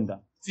muy en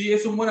cuenta. Sí,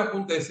 es un buen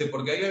apunte ese,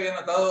 porque ahí había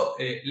notado,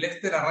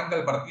 Leicester arranca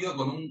el partido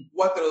con un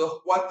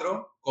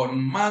 4-2-4, con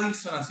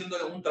Maddison haciendo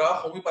un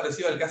trabajo muy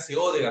parecido al que hace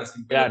Odegaard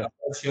sin pelota,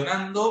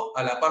 presionando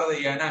a la par de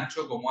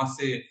Iheanacho, como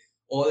hace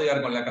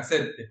Odegaard con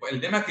Lacazette. Después, el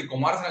tema es que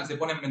como Arsenal se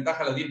pone en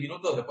ventaja a los 10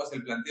 minutos, después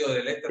el planteo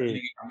de Leicester Sí.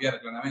 tiene que cambiar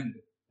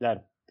claramente.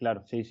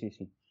 Claro, sí.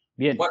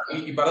 Bien. Bueno,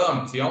 y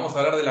perdón, si vamos a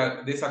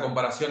hablar de esa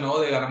comparación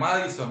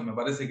Odegaard-Madison, me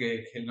parece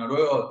que el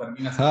noruego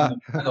termina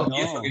siendo No.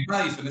 y eso que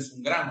Madison es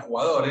un gran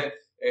jugador.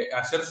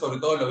 Ayer sobre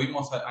todo lo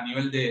vimos a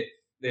nivel de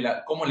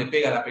cómo le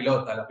pega la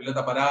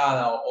pelota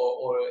parada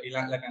o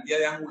la cantidad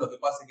de ángulos de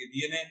pase que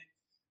tiene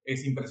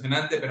es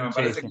impresionante, pero me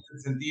parece que en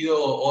ese sentido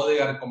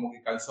Odegaard como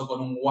que calzó con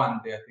un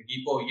guante a este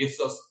equipo y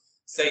esos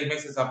 6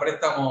 meses a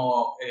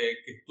préstamo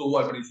que estuvo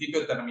al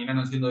principio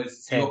terminaron siendo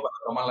decisivos para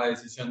tomar la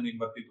decisión de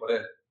invertir por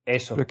él.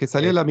 Eso. Pero es que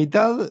salió a la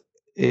mitad,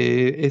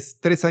 es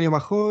 3 años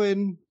más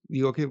joven.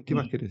 Digo, ¿qué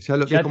más querés?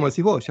 Es como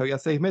decís vos, ya había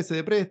 6 meses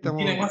de préstamo.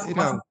 Tiene más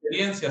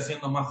experiencia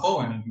siendo más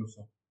joven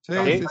incluso. Sí.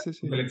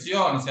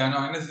 Selección, o sea,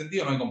 no, en ese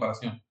sentido no hay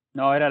comparación.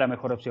 No, era la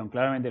mejor opción,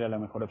 claramente era la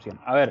mejor opción.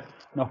 A ver,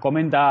 nos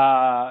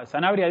comenta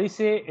Sanabria,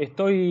 dice,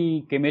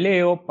 estoy que me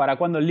leo, ¿para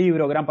cuándo el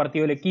libro? Gran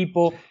partido del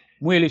equipo,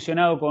 muy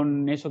ilusionado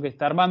con eso que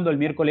está armando, el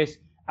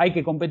miércoles hay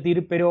que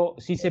competir, pero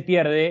si se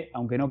pierde,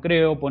 aunque no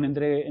creo, pone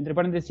entre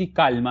paréntesis,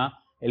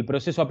 calma, el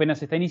proceso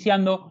apenas está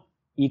iniciando,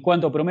 y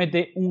cuánto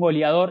promete un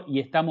goleador y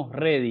estamos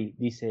ready,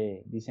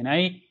 dicen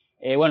ahí.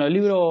 Bueno, el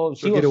libro...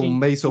 Yo quiero un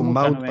Mason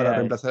Mount para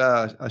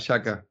reemplazar a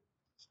Xhaka.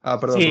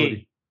 Perdón,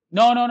 sí.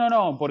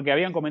 No, porque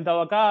habían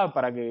comentado acá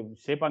para que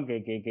sepan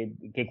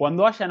que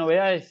cuando haya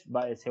novedades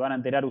se van a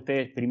enterar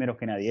ustedes primeros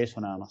que nadie, eso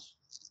nada más.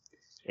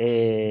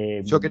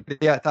 Yo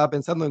estaba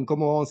pensando en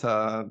cómo vamos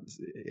a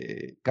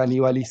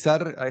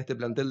canibalizar a este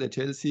plantel de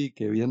Chelsea,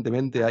 que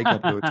evidentemente hay que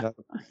aprovechar.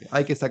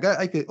 Hay que sacar,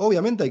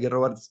 obviamente hay que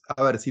robar.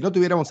 A ver, si no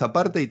tuviéramos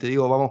aparte, y te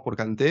digo, vamos por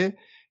Kanté,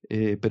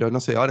 pero no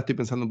sé, ahora estoy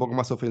pensando un poco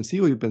más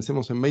ofensivo y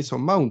pensemos en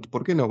Mason Mount.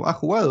 ¿Por qué no? Ha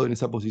jugado en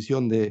esa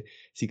posición de,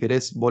 si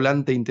querés,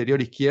 volante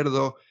interior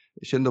izquierdo,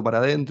 yendo para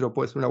adentro,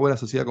 puede ser una buena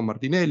sociedad con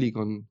Martinelli,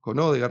 con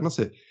Odegaard, no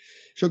sé.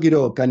 Yo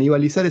quiero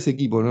canibalizar ese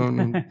equipo,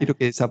 no quiero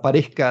que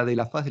desaparezca de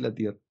la faz de la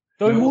tierra.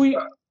 Estoy muy...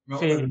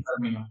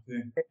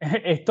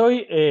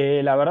 Estoy,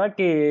 la verdad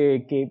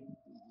que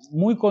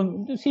muy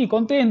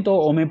contento,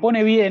 o me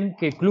pone bien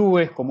que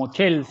clubes como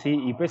Chelsea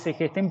y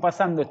PSG estén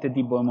pasando este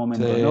tipo de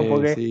momentos, ¿no?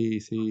 Porque,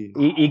 sí.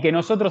 Y que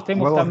nosotros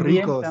estemos nuevos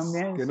también, ricos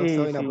también que no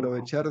saben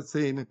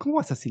aprovecharse. ¿Cómo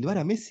vas a silbar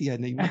a Messi y a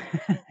Neymar?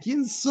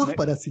 ¿Quién sos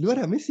para silbar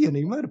a Messi y a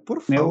Neymar?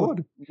 Por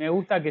favor. Me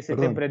gusta que se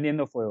estén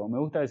prendiendo fuego.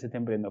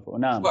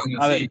 Nada más.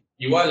 Bueno, sí,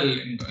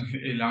 igual,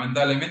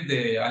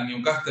 lamentablemente al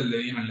Newcastle le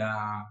dieron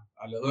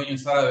a los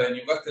dueños árabes de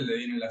Newcastle le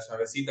dieron la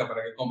llavecita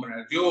para que compren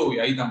el club y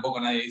ahí tampoco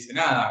nadie dice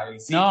nada.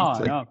 No,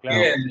 claro.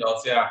 O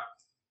sea,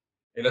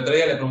 el otro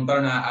día le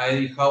preguntaron a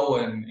Eddie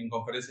Howe en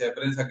conferencia de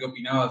prensa qué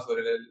opinaba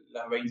sobre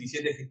las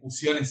 27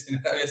 ejecuciones en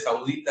Arabia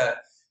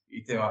Saudita.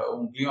 ¿Viste?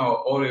 Un clima,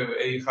 pobre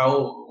Eddie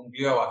Howe, un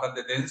clima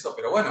bastante tenso,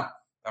 pero bueno,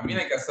 también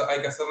hay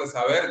que hacerle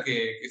saber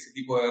que ese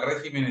tipo de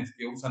regímenes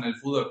que usan el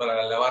fútbol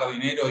para lavar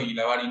dinero y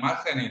lavar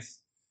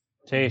imágenes,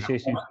 en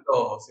algún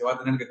momento se va a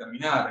tener que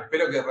terminar.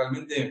 Espero que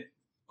realmente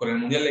con el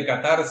Mundial de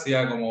Qatar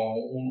sea como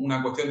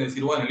una cuestión de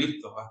decir, bueno,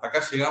 listo, hasta acá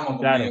llegamos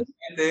con medio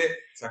gente,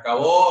 se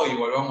acabó y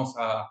volvamos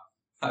a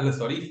los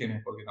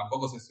orígenes, porque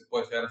tampoco se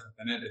puede llegar a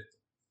sostener esto.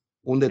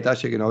 Un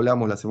detalle que no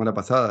hablamos la semana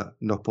pasada,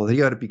 nos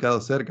podría haber picado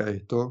cerca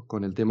esto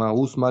con el tema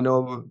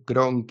Usmanov,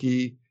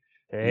 Kroenke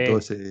y todo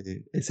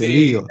ese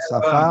lío.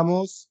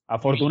 Zafamos.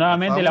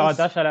 Afortunadamente la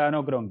batalla la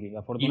ganó Kroenke.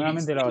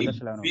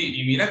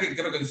 Sí, y mirá que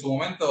creo que en su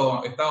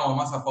momento estábamos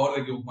más a favor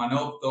de que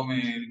Usmanov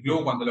tome el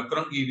club, cuando los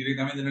Kroenke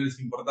directamente no les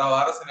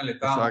importaba a Arsenal,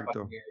 estábamos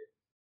para que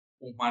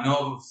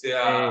Usmanov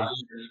sea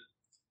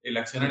el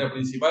accionario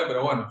principal,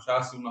 pero bueno, ya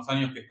hace unos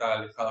años que está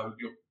alejado del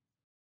club.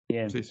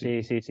 Bien,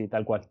 sí,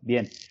 tal cual.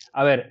 Bien.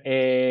 A ver,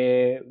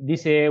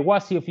 dice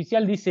Guasi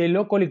Oficial, dice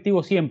lo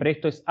colectivo siempre,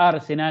 esto es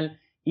Arsenal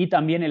y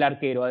también el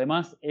arquero.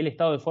 Además, el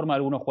estado de forma de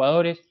algunos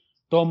jugadores,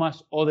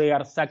 Thomas,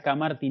 Odegaard, Saka,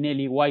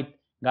 Martinelli, White,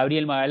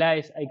 Gabriel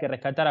Magalhaes, hay que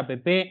rescatar a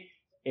Pepe,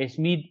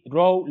 Smith,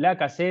 Rowe,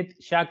 Lacazette,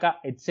 Xhaka,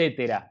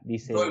 etcétera,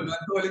 dice. Todo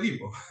el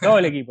equipo. Todo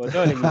el equipo.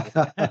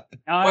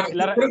 No,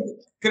 bueno,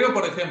 creo,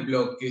 por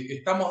ejemplo, que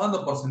estamos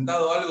dando por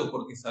sentado algo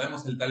porque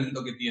sabemos el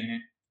talento que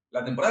tiene.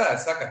 La temporada de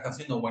Saka está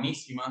siendo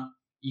buenísima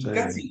y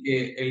casi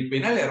que el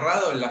penal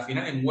errado en la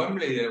final en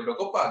Wembley de la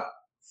Eurocopa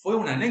fue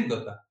una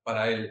anécdota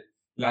para él.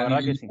 La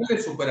nivel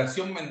de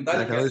superación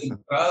mental que ha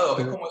demostrado,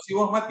 es como decís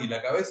vos, Mati,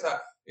 la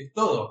cabeza es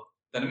todo.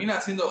 Termina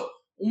siendo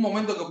un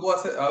momento que pudo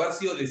haber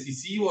sido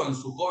decisivo en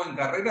su joven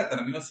carrera,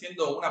 terminó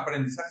siendo un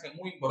aprendizaje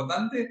muy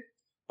importante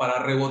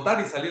para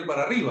rebotar y salir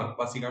para arriba,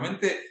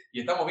 básicamente. Y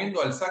estamos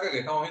viendo al Saka que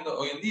estamos viendo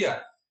hoy en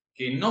día,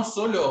 que no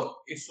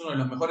solo es uno de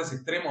los mejores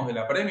extremos de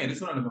la Premier,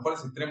 es uno de los mejores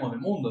extremos del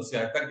mundo. O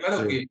sea, está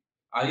claro que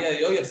a día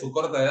de hoy, a su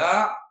corta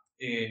edad,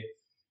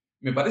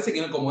 me parece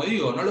que, como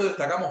digo, no lo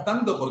destacamos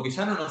tanto porque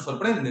ya no nos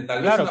sorprende.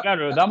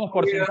 Claro, damos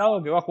por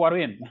sentado que va a jugar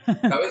bien.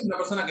 Tal vez una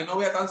persona que no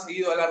vea tan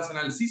seguido al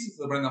Arsenal sí se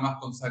sorprenda más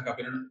con Saka,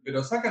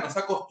 pero Saka nos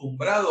ha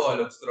acostumbrado a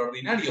lo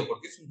extraordinario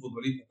porque es un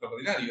futbolista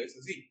extraordinario,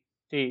 eso sí.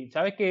 Sí,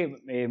 sabes que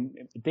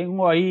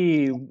tengo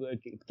ahí,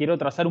 quiero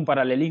trazar un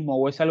paralelismo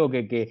o es algo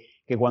que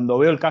cuando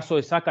veo el caso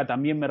de Saka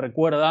también me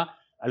recuerda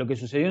a lo que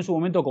sucedió en su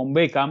momento con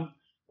Beckham,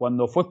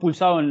 cuando fue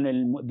expulsado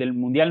del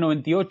Mundial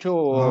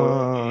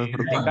 98,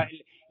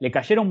 le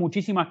cayeron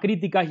muchísimas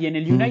críticas y en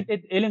el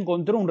United él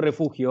encontró un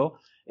refugio.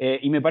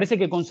 Y me parece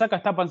que con Saka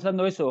está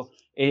pasando eso.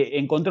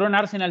 Encontró en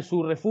Arsenal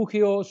su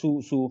refugio,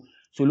 su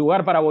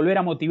lugar para volver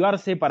a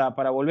motivarse,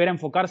 para volver a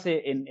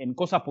enfocarse en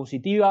cosas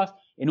positivas,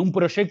 en un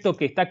proyecto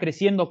que está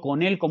creciendo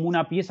con él como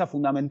una pieza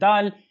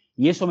fundamental,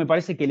 y eso me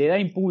parece que le da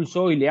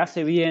impulso y le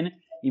hace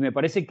bien, y me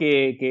parece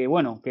que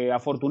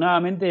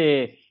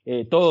afortunadamente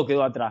todo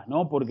quedó atrás,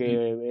 ¿no?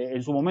 Porque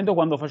en su momento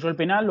cuando falló el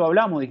penal lo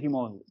hablamos,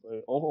 dijimos,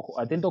 ojo,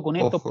 atento con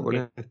esto,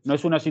 porque no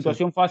es una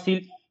situación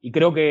fácil, y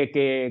creo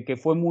que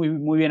fue muy,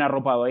 muy bien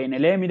arropado ahí en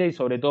el Emirates.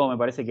 Sobre todo me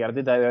parece que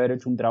Arteta debe haber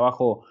hecho un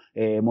trabajo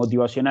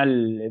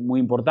motivacional muy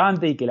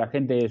importante, y que la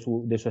gente de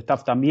su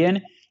staff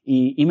también,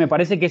 y me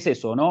parece que es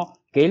eso, ¿no?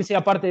 Que él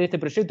sea parte de este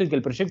proyecto y que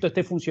el proyecto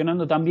esté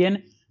funcionando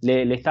también,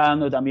 le está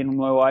dando también un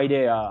nuevo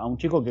aire a un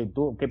chico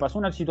que pasó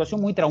una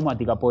situación muy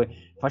traumática, pues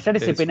fallar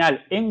ese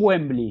penal en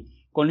Wembley,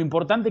 con lo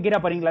importante que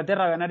era para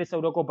Inglaterra ganar esa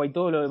Eurocopa y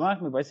todo lo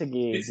demás, me parece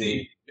que...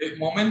 Sí, es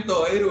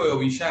momento héroe o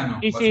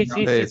villano,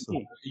 básicamente.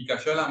 Sí. Y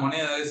cayó la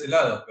moneda de ese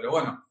lado, pero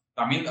bueno,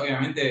 también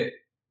obviamente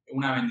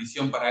una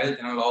bendición para él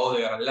tenerlo a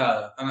Odegaard al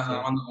lado. Están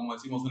armando, como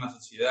decimos, una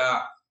sociedad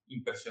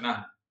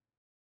impresionante.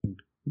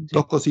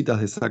 Dos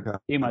cositas de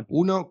Saka.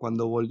 Uno,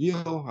 cuando volvió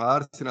a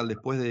Arsenal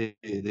después de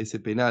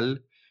ese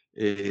penal,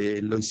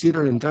 lo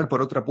hicieron entrar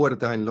por otra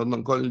puerta en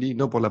London Colney,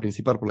 no por la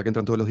principal, por la que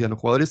entran todos los días los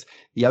jugadores,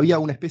 y había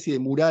una especie de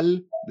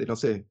mural de, no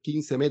sé,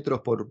 15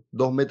 metros por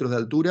 2 metros de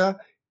altura,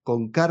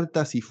 con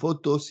cartas y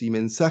fotos y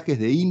mensajes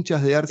de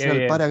hinchas de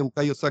Arsenal para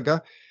Bukayo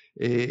Saka,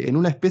 en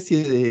una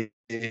especie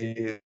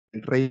de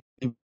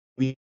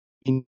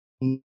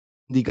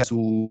indica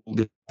su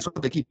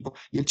equipo,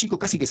 y el chico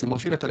casi que se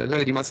emociona hasta las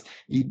lágrimas,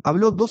 y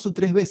habló 2 o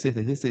 3 veces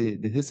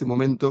desde ese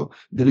momento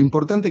de lo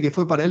importante que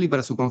fue para él y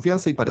para su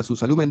confianza y para su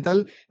salud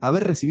mental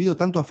haber recibido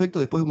tanto afecto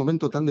después de un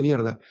momento tan de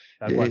mierda.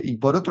 Y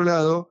por otro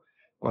lado,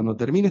 cuando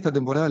termine esta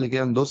temporada le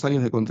quedan 2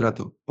 años de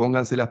contrato.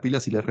 Pónganse las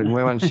pilas y le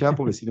renuevan ya,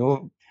 porque si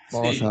no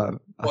vamos a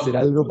hacer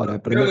algo para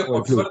aprender. Creo que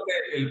por suerte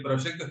el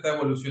proyecto está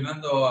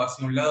evolucionando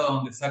hacia un lado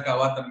donde Saka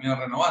va a terminar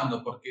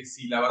renovando, porque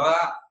si la verdad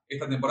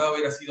esta temporada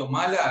hubiera sido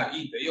mala,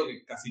 y te digo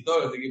que casi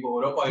todos los equipos de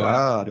Europa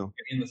iban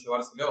queriendo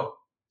llevárselo.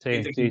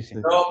 Sí.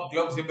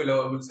 Klopp siempre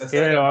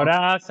lo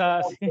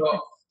abraza.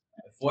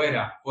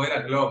 Fuera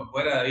Klopp,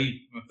 fuera de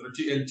ahí.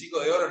 El chico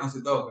de oro no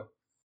se toca.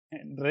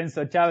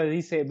 Renzo Chávez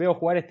dice: veo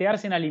jugar este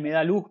Arsenal y me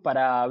da luz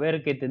para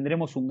ver que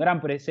tendremos un gran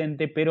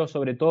presente, pero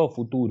sobre todo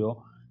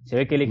futuro. Se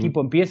ve que el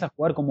equipo empieza a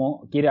jugar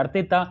como quiere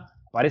Arteta.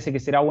 Parece que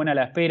será buena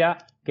la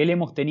espera que le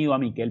hemos tenido a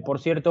Mikel. Por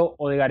cierto,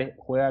 Odegaard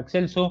juega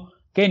excelso.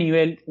 ¿Qué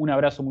nivel? Un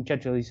abrazo,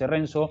 muchachos, dice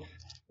Renzo.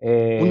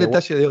 Un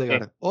detalle de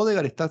Odegaard.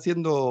 Odegaard está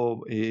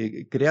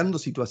creando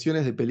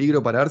situaciones de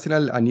peligro para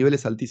Arsenal a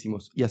niveles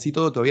altísimos. Y así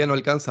todo todavía no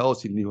alcanza a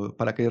Ozil. Digo,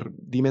 para que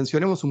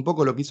dimensionemos un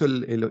poco lo que hizo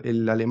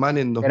el alemán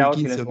en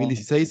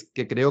 2015-2016,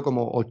 que creó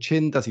como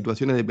 80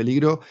 situaciones de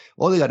peligro.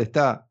 Odegaard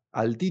está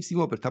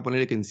altísimo, pero está a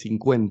ponerle que en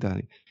 50.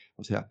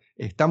 O sea,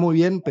 está muy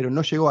bien, pero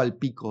no llegó al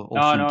pico.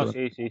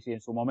 Sí.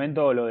 En su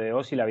momento lo de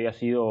Ozil había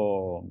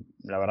sido,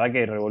 la verdad,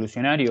 que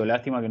revolucionario.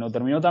 Lástima que no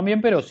terminó tan bien,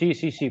 pero sí,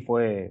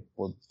 fue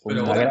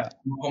pero bueno,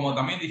 como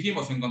también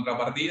dijimos, en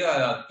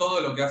contrapartida,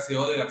 todo lo que hace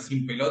Odegaard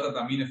sin pelota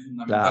también es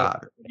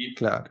fundamental.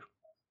 Claro.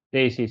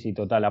 Sí,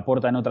 total.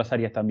 Aporta en otras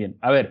áreas también.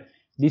 A ver,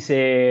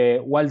 dice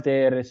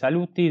Walter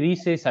Salusti,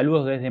 dice: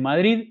 saludos desde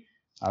Madrid.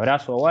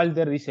 Abrazo a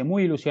Walter. Dice: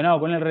 muy ilusionado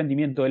con el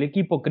rendimiento del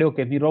equipo. Creo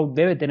que Smith Rowe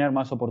debe tener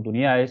más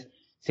oportunidades.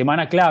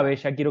 Semana clave,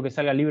 ya quiero que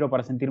salga el libro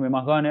para sentirme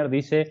más gunner.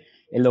 Dice: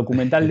 el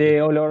documental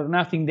de All or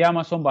Nothing de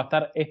Amazon va a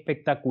estar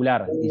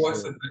espectacular.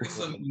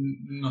 Eso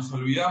nos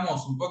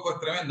olvidamos un poco, es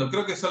tremendo.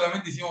 Creo que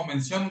solamente hicimos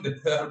mención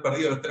después de haber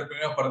perdido los 3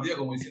 primeros partidos,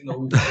 como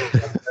diciendo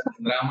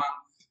drama.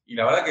 Y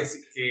la verdad que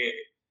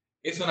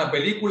es una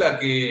película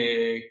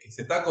que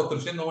se está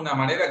construyendo de una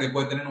manera que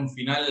puede tener un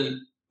final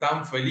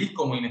tan feliz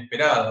como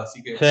inesperado,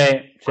 así que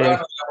ahora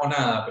no digamos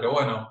nada, pero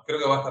bueno, creo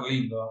que va a estar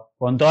lindo.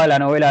 Con toda la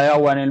novela de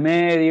agua en el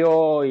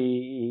medio,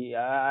 y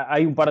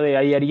hay un par de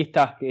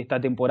aristas esta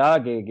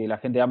temporada que la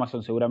gente de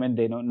Amazon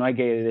seguramente no hay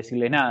que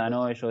decirles nada,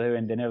 ¿no? Ellos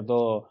deben tener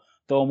todo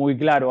muy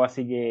claro,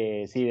 así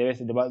que sí,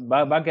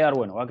 va a quedar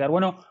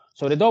bueno,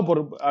 sobre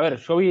todo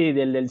yo vi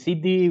del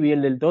City, vi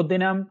el del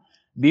Tottenham,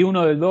 vi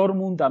uno del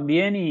Dortmund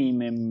también, y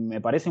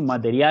me parece un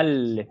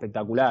material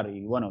espectacular.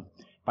 Y bueno,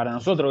 para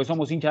nosotros que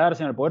somos hinchas de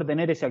Arsenal, poder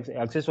tener ese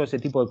acceso a ese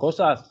tipo de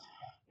cosas,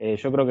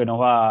 yo creo que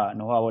nos va a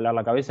volar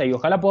la cabeza, y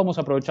ojalá podamos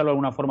aprovecharlo de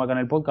alguna forma acá en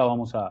el podcast.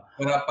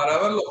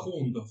 Para verlo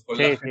juntos con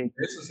la gente.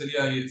 Eso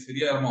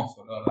sería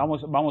hermoso, la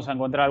verdad. Vamos a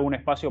encontrar algún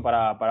espacio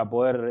para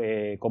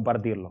poder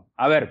compartirlo.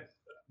 A ver,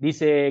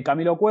 dice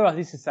Camilo Cuevas,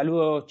 dice: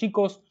 saludos,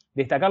 chicos,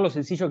 destacar lo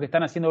sencillo que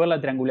están haciendo ver la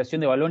triangulación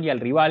de balón y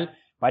al rival.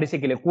 Parece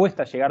que le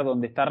cuesta llegar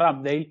donde está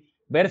Ramsdale.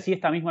 Ver si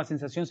esta misma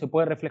sensación se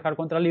puede reflejar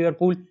contra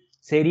Liverpool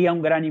sería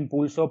un gran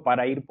impulso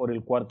para ir por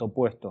el 4º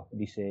puesto,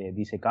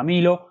 dice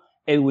Camilo.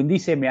 Edwin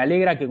dice: me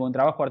alegra que con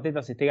trabajo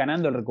Arteta se esté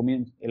ganando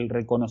el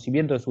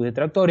reconocimiento de sus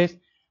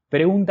detractores.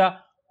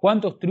 Pregunta: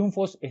 ¿Cuántos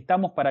triunfos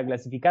estamos para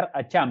clasificar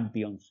a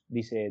Champions?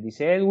 Dice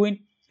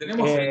Edwin.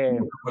 ¿Tenemos el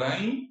número por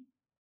ahí?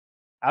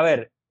 A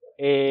ver,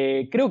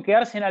 creo que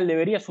Arsenal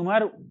debería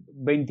sumar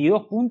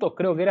 22 puntos,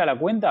 creo que era la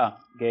cuenta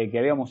que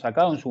habíamos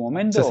sacado en su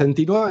momento.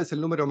 69 es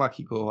el número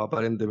mágico,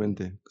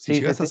 aparentemente. Si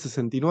Sí, llegas a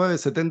 69,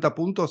 70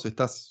 puntos,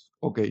 estás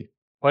ok.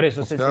 Por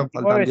eso, O sea, 69,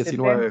 faltan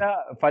 19.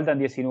 70, faltan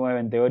 19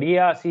 en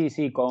teoría.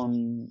 Sí,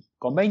 con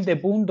 20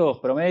 puntos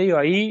promedio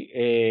ahí,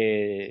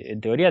 en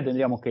teoría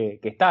tendríamos que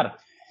estar.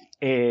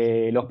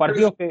 Los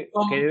partidos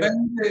son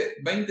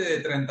 20 de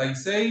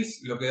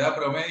 36, lo que da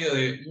promedio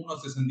de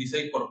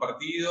 1,66 por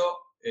partido.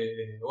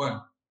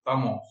 Bueno,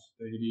 estamos,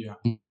 te diría.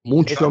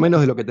 Mucho menos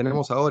de lo que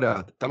tenemos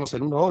ahora. Estamos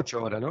en 1,8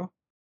 ahora, ¿no?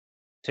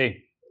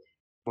 Sí.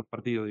 Por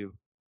partido, digo.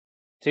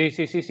 Sí,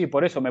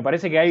 por eso me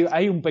parece que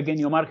hay un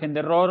pequeño margen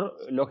de error,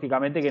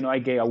 lógicamente que no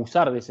hay que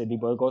abusar de ese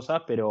tipo de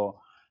cosas, pero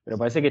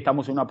parece que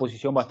estamos en una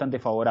posición bastante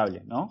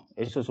favorable, ¿no?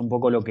 Eso es un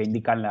poco lo que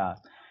indican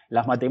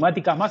las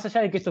matemáticas, más allá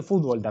de que esto es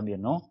fútbol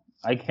también, ¿no?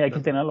 Hay que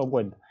tenerlo en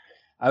cuenta.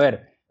 A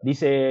ver,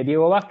 dice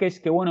Diego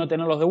Vázquez, qué bueno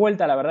tenerlos de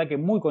vuelta, la verdad que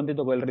muy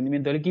contento con el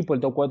rendimiento del equipo, el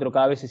top 4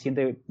 cada vez se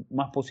siente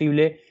más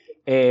posible,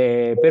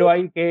 pero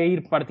hay que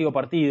ir partido a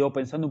partido,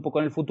 pensando un poco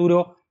en el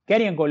futuro. ¿Qué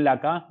harían con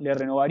Laca? ¿Le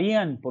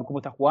renovarían por cómo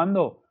está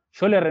jugando?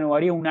 Yo le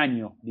renovaría un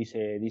año,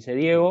 dice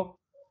Diego.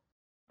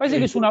 Parece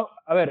que es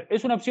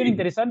una opción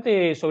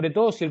interesante, sobre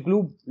todo si el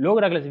club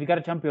logra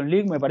clasificar Champions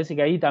League. Me parece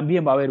que ahí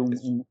también va a haber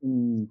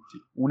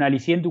un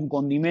aliciente, un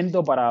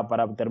condimento para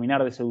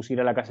terminar de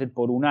seducir a Lacazette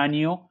por un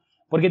año.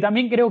 Porque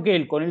también creo que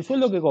él, con el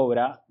sueldo que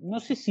cobra, no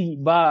sé si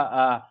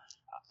va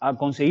a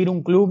conseguir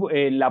un club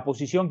en la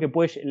posición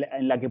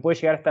en la que puede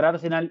llegar a estar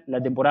Arsenal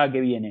la temporada que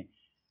viene.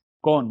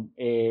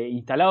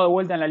 Instalado de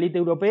vuelta en la elite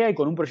europea y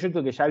con un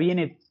proyecto que ya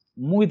viene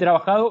muy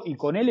trabajado y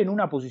con él en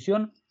una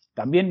posición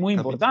también muy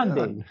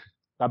importante.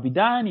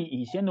 Capitán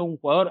y siendo un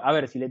jugador, a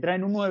ver, si le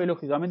traen un 9,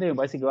 lógicamente me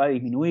parece que va a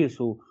disminuir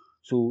su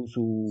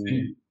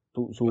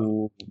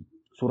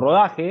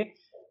rodaje,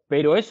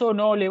 pero eso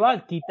no le va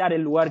a quitar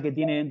el lugar que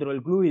tiene dentro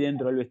del club y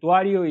dentro del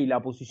vestuario y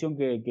la posición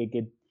que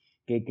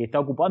está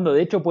ocupando.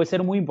 De hecho, puede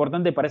ser muy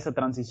importante para esa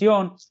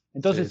transición.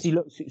 Entonces,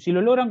 si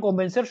lo logran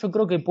convencer, yo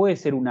creo que puede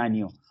ser un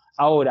año.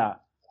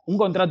 Ahora, un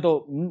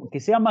contrato que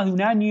sea más de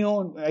un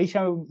año, ahí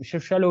yo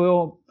ya lo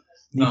veo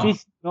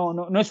difícil.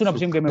 No es una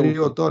opción que me guste.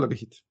 Digo todo lo que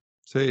dijiste.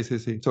 Sí.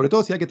 Sobre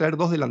todo si hay que traer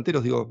 2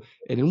 delanteros. Digo,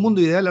 en el mundo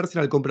ideal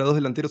Arsenal compra 2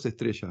 delanteros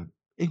estrella.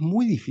 Es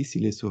muy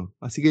difícil eso.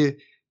 Así que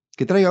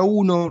traiga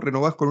uno,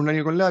 renovás con un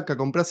año con Laca,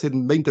 comprás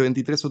en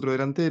 2023 otro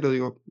delantero.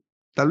 Digo,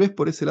 tal vez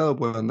por ese lado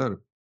pueda andar.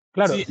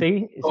 Claro,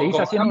 seguís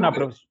haciendo una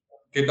profesión.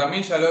 Que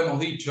también ya lo hemos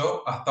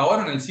dicho, hasta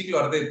ahora en el ciclo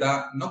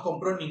Arteta no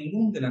compró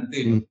ningún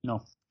delantero.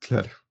 No.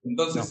 Claro.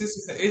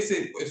 Entonces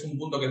ese es un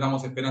punto que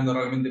estamos esperando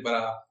realmente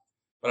para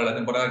la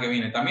temporada que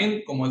viene.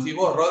 También, como decís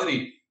vos,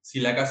 Rodri, si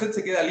Lacazette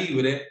se queda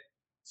libre,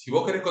 si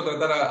vos querés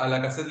contratar a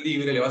Lacazette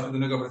libre, le vas a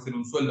tener que ofrecer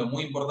un sueldo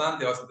muy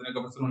importante, vas a tener que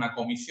ofrecer una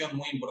comisión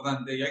muy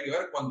importante y hay que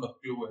ver cuántos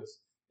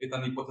clubes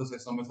están dispuestos a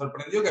eso. Me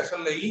sorprendió que ayer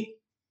leí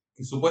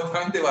que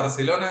supuestamente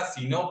Barcelona,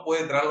 si no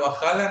puede traerlo a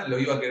Haaland, lo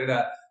iba a querer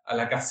a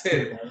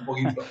Lacazette, un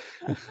poquito.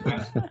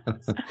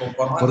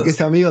 Bueno, porque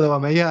es amigo de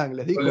Aubameyang,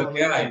 les digo. Con lo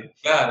que hay,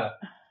 claro.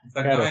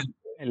 Exactamente.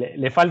 Claro,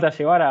 le falta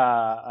llevar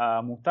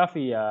a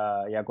Mustafi y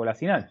a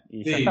Kolasinac.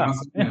 Y ya está.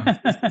 Más o menos.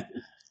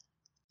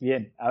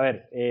 Bien, a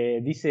ver,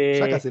 dice...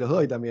 Ya casi los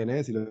doy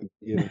también, si lo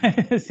quieren.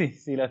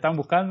 si lo están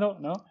buscando,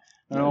 ¿no?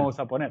 No lo vamos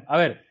a poner. A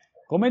ver,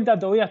 comenta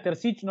Tobias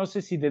Terzic, no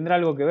sé si tendrá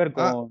algo que ver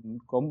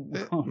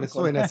me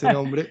suena ese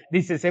nombre.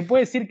 Dice, ¿se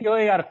puede decir que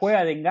Odegaard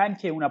juega de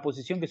enganche en una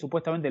posición que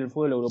supuestamente en el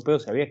fútbol europeo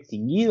se había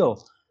extinguido?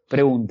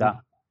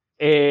 Pregunta.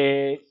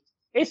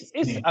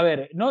 A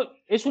ver, no,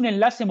 es un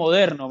enlace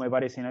moderno, me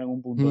parece, en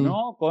algún punto,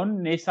 ¿no?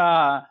 Con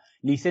esa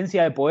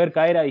licencia de poder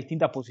caer a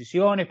distintas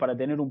posiciones para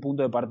tener un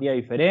punto de partida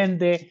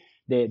diferente,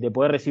 de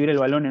poder recibir el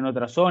balón en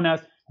otras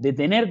zonas, de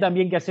tener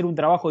también que hacer un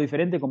trabajo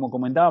diferente, como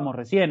comentábamos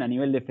recién, a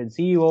nivel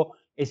defensivo,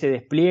 ese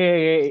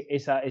despliegue,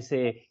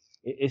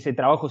 ese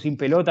trabajo sin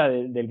pelota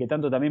del que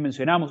tanto también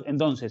mencionamos.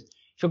 Entonces,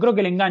 yo creo que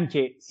el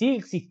enganche sigue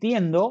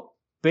existiendo,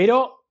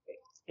 pero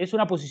es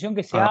una posición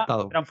que se ha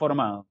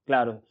transformado,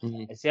 claro.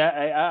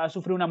 Ha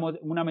sufrido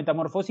una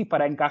metamorfosis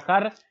para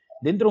encajar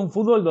dentro de un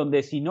fútbol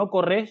donde si no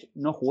corres,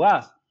 no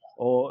jugás.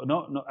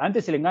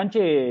 Antes el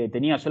enganche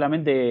tenía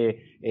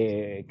solamente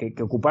que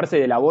ocuparse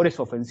de labores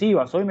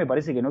ofensivas. Hoy me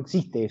parece que no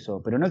existe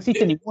eso, pero no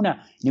existe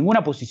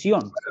ninguna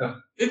posición.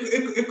 Claro.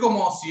 Es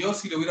como si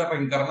Ozil lo hubiera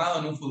reencarnado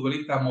en un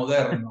futbolista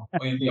moderno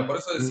hoy en día. Por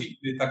eso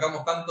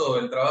destacamos tanto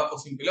el trabajo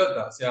sin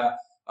pelota. O sea,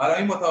 ahora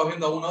mismo estamos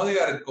viendo a un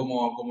Odegaard,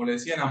 como le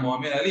decían a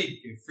Mohamed Ali,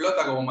 que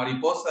flota como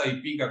mariposa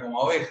y pica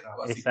como abeja.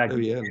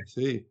 Exactamente.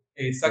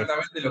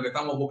 Exactamente lo que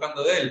estamos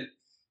buscando de él.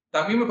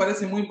 También me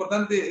parece muy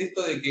importante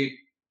esto de que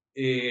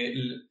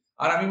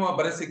ahora mismo me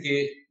parece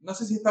que, no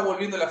sé si está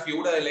volviendo la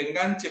figura del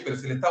enganche, pero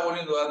se le está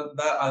volviendo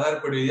a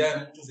dar prioridad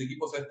en muchos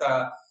equipos a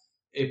esta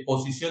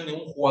posición de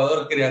un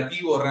jugador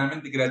creativo,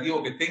 realmente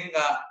creativo, que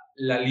tenga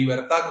la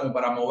libertad como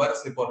para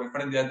moverse por el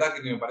frente de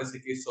ataque, que me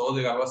parece que eso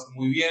Odegaard lo hace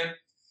muy bien.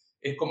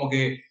 Es como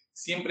que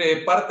siempre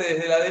parte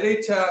desde la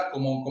derecha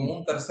como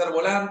un tercer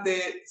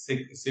volante,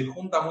 se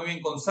junta muy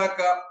bien con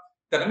Saka,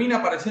 termina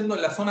apareciendo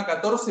en la zona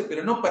 14,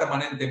 pero no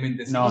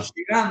permanentemente, sino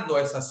llegando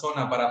a esa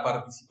zona para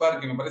participar,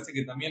 que me parece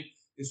que también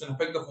es un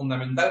aspecto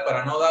fundamental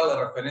para no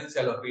darle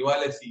referencia a los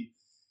rivales y,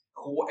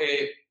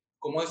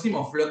 como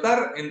decimos,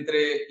 flotar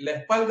entre la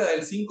espalda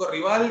del 5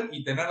 rival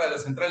y tener a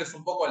los centrales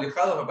un poco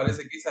alejados. Me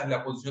parece que esa es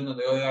la posición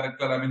donde Odegaard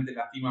claramente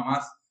lastima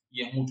más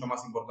y es mucho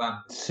más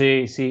importante.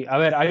 Sí, sí. A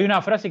ver, hay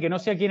una frase que no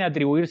sé a quién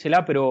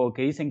atribuírsela, pero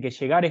que dicen que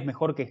llegar es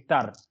mejor que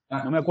estar.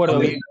 No me acuerdo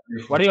bien.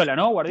 Guardiola,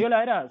 ¿no?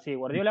 ¿Guardiola era? Sí,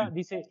 Guardiola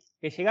dice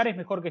que llegar es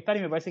mejor que estar,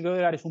 y me parece que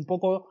Odegaard es un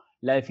poco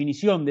la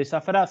definición de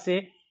esa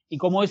frase. Y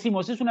como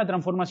decimos, es una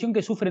transformación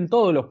que sufren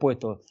todos los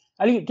puestos.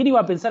 ¿Quién iba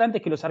a pensar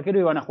antes que los arqueros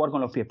iban a jugar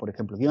con los pies, por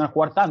ejemplo? Que iban a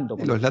jugar tanto.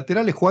 Los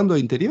laterales jugando de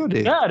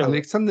interiores. Claro.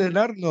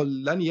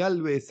 Alexander-Arnold, Dani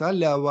Alves,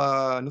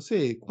 Álava, no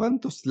sé,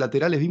 ¿cuántos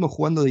laterales vimos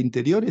jugando de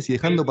interiores y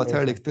dejando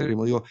pasar al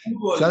extremo? Digo,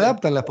 se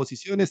adaptan las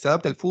posiciones, se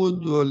adapta el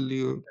fútbol,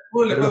 digo,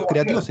 pero los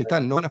creativos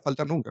están, no van a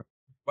faltar nunca.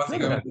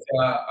 Básicamente,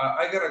 o sea,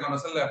 hay que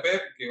reconocerle a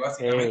Pep que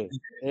básicamente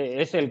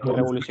es el que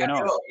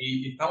revolucionó.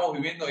 Y estamos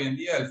viviendo hoy en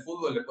día el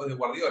fútbol después de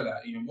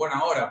Guardiola, y en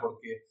buena hora,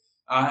 porque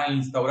ha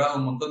instaurado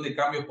un montón de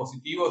cambios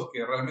positivos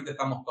que realmente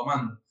estamos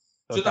tomando.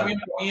 Total. Yo también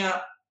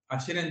ponía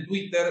ayer en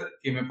Twitter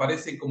que me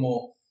parece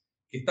como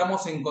que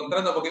estamos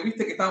encontrando, porque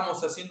viste que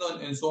estábamos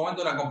haciendo en su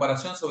momento una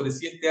comparación sobre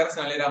si este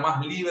Arsenal era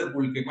más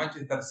Liverpool que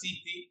Manchester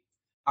City.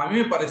 A mí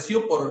me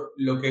pareció, por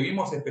lo que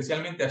vimos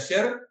especialmente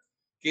ayer,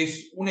 que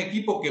es un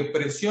equipo que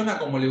presiona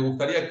como le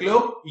gustaría a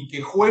Klopp y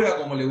que juega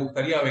como le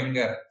gustaría a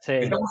Wenger. Sí.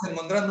 Estamos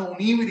encontrando un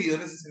híbrido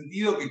en ese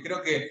sentido que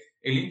creo que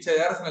el hincha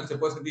de Arsenal se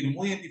puede sentir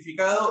muy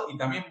identificado y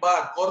también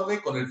va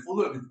acorde con el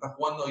fútbol que se está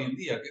jugando hoy en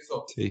día, que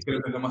eso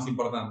creo que es lo más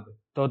importante.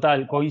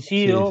 Total,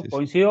 coincido.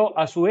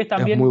 A su vez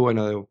también... Es muy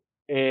bueno, Debo.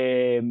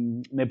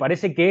 Me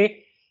parece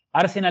que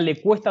Arsenal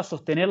le cuesta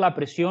sostener la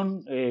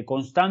presión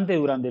constante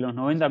durante los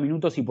 90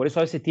 minutos, y por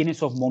eso a veces tiene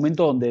esos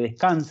momentos donde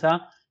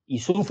descansa y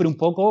sufre un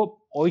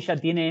poco. Hoy ya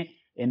tiene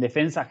en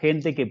defensa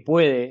gente que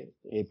puede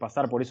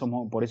pasar por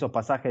esos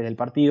pasajes del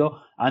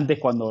partido. Antes,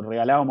 cuando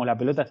regalábamos la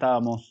pelota,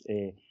 estábamos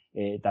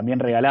también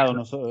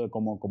regalados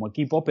como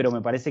equipo, pero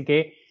me parece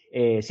que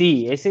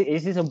sí, esa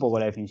es un poco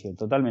la definición,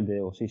 totalmente,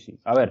 Debo, sí.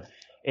 A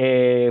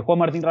ver, Juan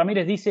Martín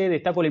Ramírez dice: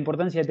 destaco la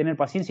importancia de tener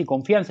paciencia y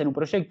confianza en un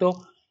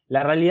proyecto.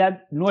 La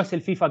realidad no es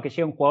el FIFA que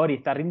llega un jugador y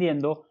está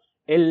rindiendo.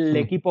 El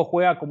equipo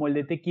juega como el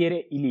DT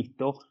quiere y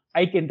listo.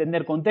 Hay que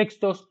entender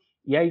contextos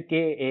y hay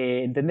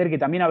que entender que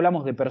también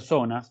hablamos de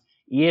personas,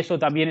 y eso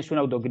también es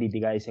una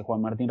autocrítica, dice Juan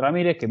Martín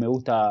Ramírez, que me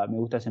gusta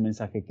ese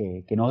mensaje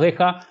que nos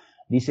deja.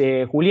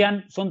 Dice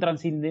Julián: son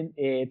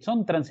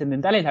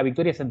trascendentales las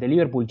victorias ante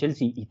Liverpool,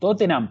 Chelsea y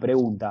Tottenham.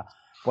 Pregunta: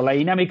 por la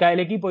dinámica del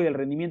equipo y el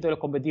rendimiento de los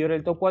competidores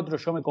del top 4,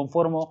 yo me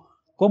conformo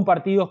con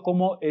partidos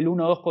como el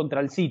 1-2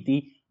 contra el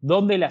City,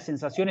 donde las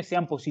sensaciones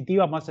sean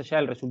positivas más allá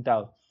del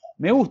resultado.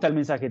 Me gusta el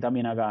mensaje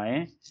también acá,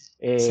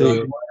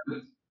 sí.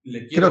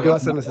 Creo que va a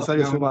ser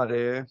necesario sumar,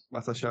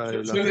 más allá de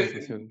la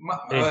sensación.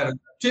 A ver,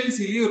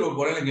 Chelsea y Liverpool,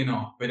 ponele que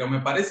no, pero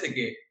me parece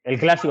que el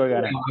clásico hay que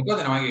ganar. A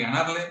Tottenham hay que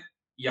ganarle,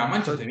 y a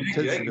Manchester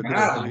United hay que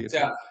ganarle. O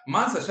sea,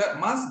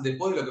 más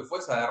después de lo que fue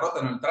esa derrota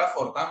en el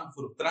Trafford tan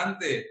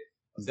frustrante,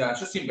 o sea,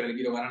 yo siempre le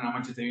quiero ganar a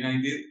Manchester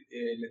United,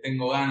 le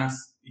tengo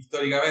ganas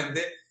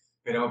históricamente,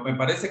 pero me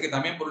parece que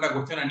también por una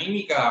cuestión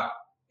anímica,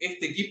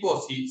 este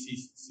equipo,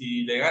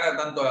 si le gana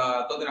tanto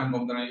a Tottenham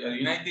contra el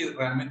United,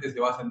 realmente se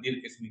va a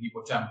sentir que es un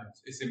equipo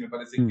Champions. Ese me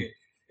parece que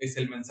es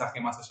el mensaje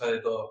más allá de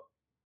todo.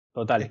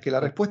 Total. Es que la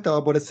respuesta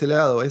va por ese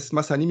lado, es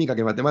más anímica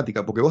que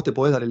matemática, porque vos te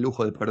podés dar el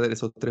lujo de perder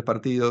esos 3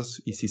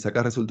 partidos y si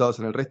sacás resultados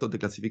en el resto te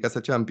clasificás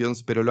a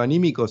Champions, pero lo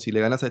anímico, si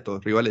le ganás a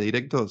estos rivales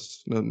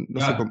directos,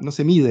 no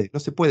se mide, no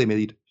se puede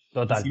medir.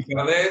 Total. Si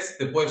perdés,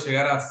 te puede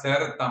llegar a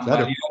ser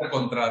tambalear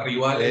contra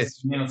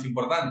rivales menos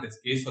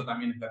importantes, que eso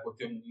también es la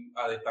cuestión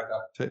a destacar.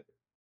 Sí.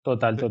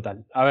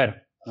 Total. A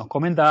ver, nos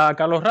comenta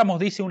Carlos Ramos,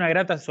 dice: una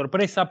grata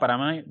sorpresa para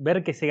mí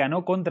ver que se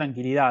ganó con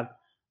tranquilidad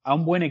a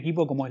un buen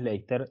equipo como es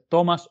Leicester.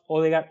 Thomas,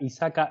 Odegaard y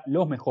Saka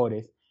los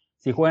mejores.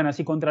 Si juegan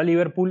así contra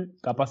Liverpool,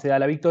 capaz se da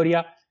la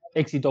victoria.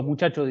 Éxitos,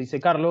 muchachos, dice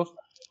Carlos.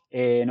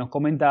 Nos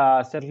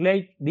comenta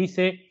Serley,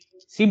 dice: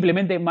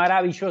 simplemente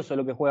maravilloso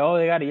lo que juega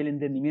Odegaard, y el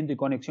entendimiento y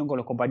conexión con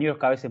los compañeros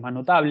cada vez es más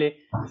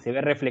notable. Se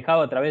ve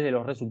reflejado a través de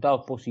los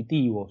resultados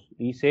positivos.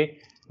 Dice,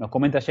 nos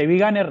comenta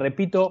JB Gunner: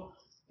 repito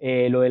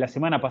lo de la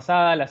semana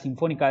pasada, la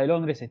Sinfónica de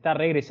Londres está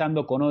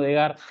regresando con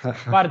Odegaard.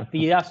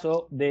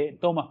 Partidazo de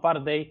Thomas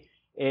Partey.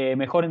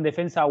 Mejor en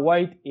defensa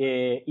White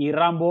y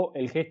Rambo,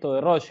 el gesto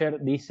de Roger,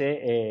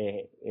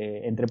 dice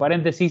entre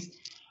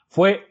paréntesis: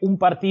 fue un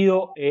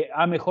partido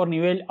a mejor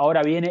nivel,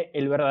 ahora viene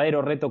el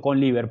verdadero reto con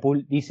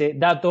Liverpool. Dice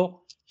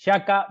dato: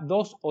 Xhaka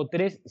 2 o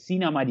 3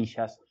 sin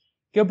amarillas.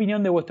 ¿Qué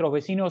opinión de vuestros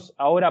vecinos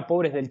ahora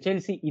pobres del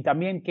Chelsea? Y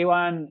también que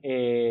van,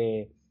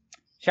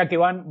 ya que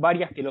van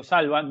varias que lo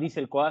salvan, dice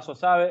el codazo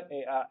a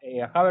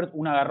Havertz,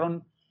 un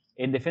agarrón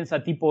en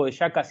defensa tipo de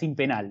Xhaka sin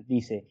penal,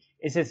 dice.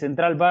 Ese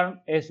central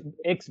Barn es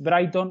ex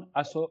Brighton,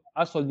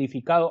 ha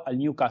solidificado al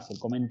Newcastle,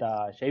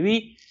 comenta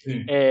JB.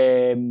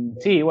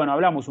 Sí, bueno,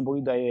 hablamos un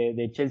poquito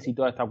de Chelsea y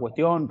toda esta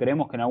cuestión.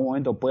 Creemos que en algún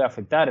momento puede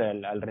afectar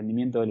al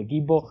rendimiento del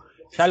equipo.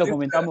 Ya lo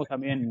comentamos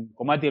también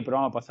con Mati el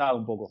programa pasado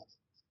un poco.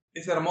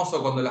 Es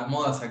hermoso cuando las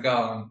modas se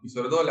acaban, y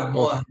sobre todo las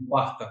modas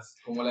nefastas,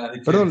 como las de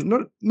Chelsea.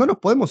 Perdón, no nos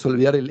podemos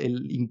olvidar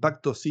el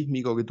impacto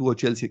sísmico que tuvo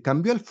Chelsea.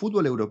 Cambió al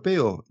fútbol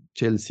europeo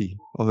Chelsea.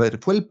 A ver,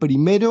 fue el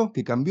primero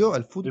que cambió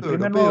al fútbol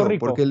europeo.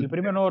 El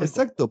primer nuevo rico.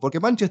 Exacto, porque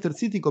Manchester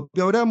City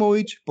copió a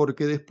Abramovich,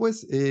 porque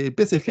después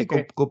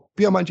PSG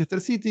copió a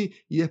Manchester City,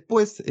 y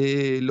después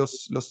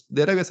los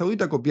de Arabia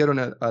Saudita copiaron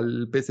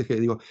al PSG.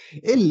 Digo,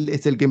 él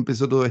es el que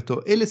empezó todo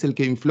esto. Él es el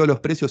que infló los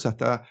precios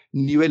hasta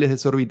niveles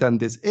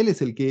desorbitantes. Él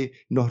es el que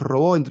nos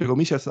robó, entre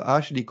comillas, a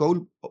Ashley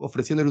Cole,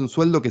 ofreciéndole un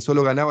sueldo que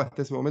solo ganaba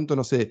hasta ese momento,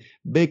 no sé,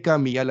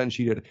 Beckham y Alan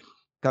Shearer.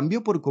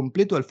 Cambió por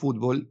completo al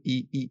fútbol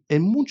y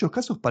en muchos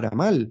casos para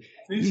mal.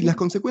 Y las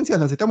consecuencias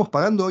las estamos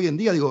pagando hoy en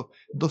día. Digo,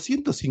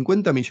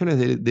 250 millones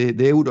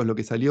de euros lo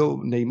que salió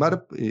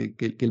Neymar,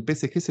 que el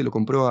PSG se lo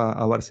compró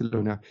a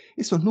Barcelona.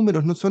 Esos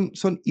números no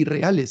son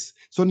irreales,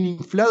 son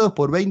inflados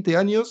por 20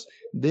 años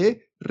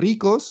de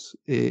ricos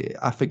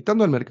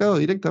afectando al mercado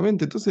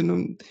directamente. Entonces,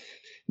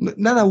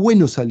 nada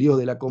bueno salió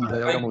de la compra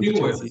de Abramovich.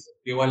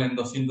 Que valen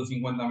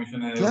 250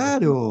 millones de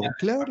euros.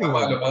 Claro.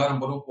 Lo pagaron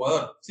por un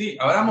jugador. Sí,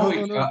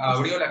 Abramovich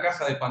abrió la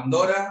caja de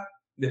Pandora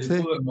del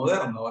fútbol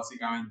moderno,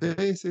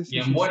 básicamente. Sí, y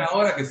en buena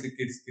hora que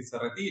se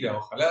retira.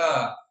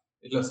 Ojalá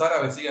los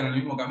árabes sigan el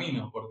mismo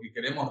camino, porque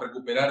queremos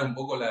recuperar un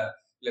poco la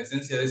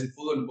esencia de ese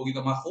fútbol un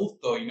poquito más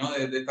justo y no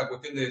de esta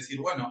cuestión de decir,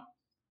 bueno,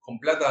 con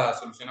plata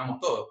solucionamos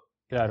todo.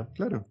 Claro.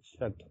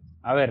 Exacto.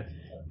 A ver,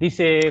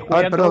 dice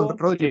Julián. Perdón,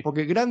 Rodri,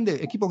 porque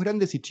equipos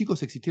grandes y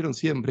chicos existieron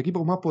siempre,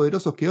 equipos más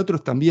poderosos que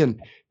otros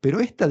también, pero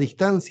esta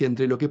distancia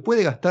entre lo que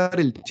puede gastar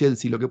el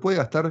Chelsea, lo que puede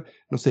gastar,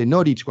 no sé,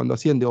 Norwich cuando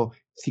asciende, o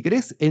si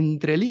querés,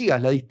 entre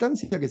ligas, la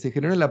distancia que se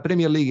generó en la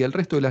Premier League y el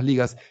resto de las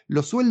ligas,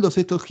 los sueldos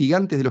estos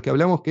gigantes de los que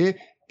hablamos que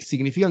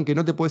significan que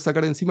no te puedes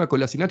sacar de encima con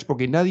la Sinach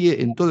porque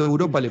nadie en toda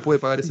Europa le puede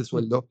pagar ese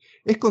sueldo,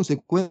 es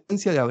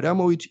consecuencia de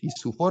Abramovich y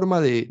su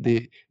forma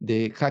de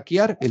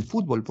hackear el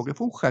fútbol, porque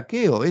fue un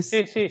hackeo, es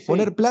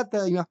poner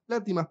plata y más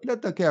plata y más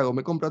plata. ¿Qué hago?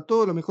 Me compro a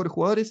todos los mejores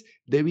jugadores,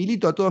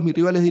 debilito a todos mis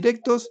rivales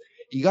directos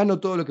y gano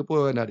todo lo que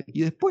puedo ganar.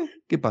 ¿Y después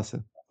qué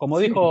pasa? Como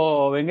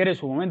dijo Wenger en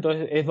su momento,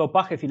 es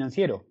dopaje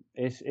financiero.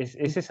 Es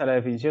esa la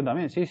definición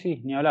también.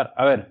 Sí, ni hablar.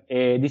 A ver,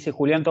 dice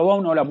Julián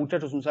Tobón, hola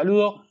muchachos, un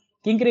saludo.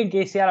 ¿Quién creen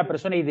que sea la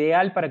persona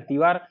ideal para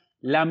activar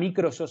la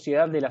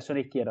microsociedad de la zona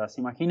izquierda? ¿Se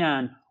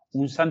imaginan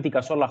un Santi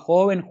Cazorla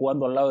joven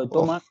jugando al lado de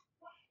Thomas?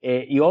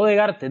 Y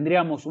Odegaard,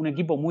 tendríamos un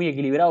equipo muy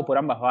equilibrado por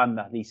ambas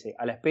bandas, dice.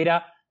 A la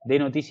espera de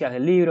noticias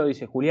del libro,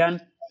 dice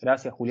Julián.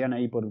 Gracias, Julián,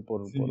 ahí por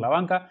la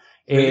banca.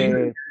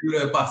 El libro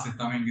de pases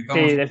también, que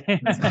estamos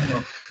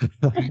pensando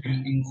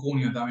en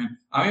junio también.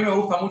 A mí me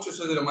gusta mucho,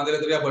 yo te lo mandé el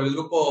otro día por el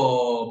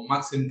grupo,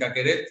 Maxim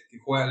Caqueret, que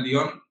juega en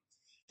Lyon.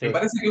 Sí. Me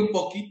parece que un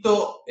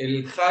poquito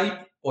el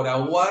hype por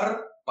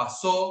Aouar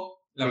pasó.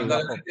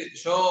 Lamentablemente,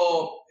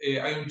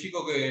 hay un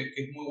chico que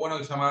es muy bueno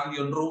que se llama Andy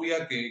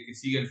Onrubia, que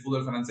sigue el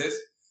fútbol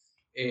francés.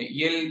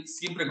 Y él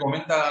siempre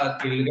comenta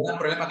que el gran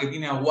problema que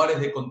tiene Aouar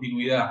es de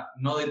continuidad,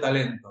 no de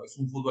talento. Es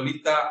un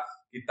futbolista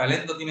que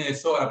talento tiene de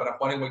sobra para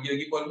jugar en cualquier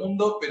equipo del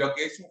mundo, pero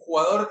que es un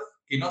jugador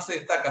que no se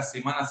destaca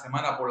semana a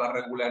semana por la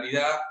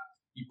regularidad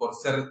y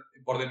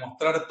por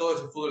demostrar todo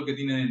ese fútbol que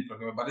tiene dentro,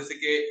 que me parece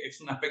que es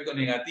un aspecto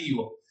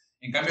negativo.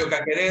 En cambio,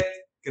 Caqueret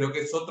creo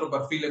que es otro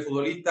perfil de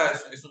futbolista,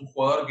 es un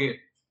jugador que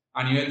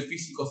a nivel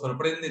físico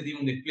sorprende, tiene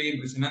un despliegue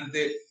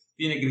impresionante,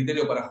 tiene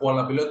criterio para jugar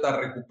la pelota,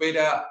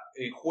 recupera,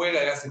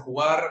 juega y hace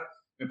jugar.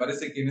 Me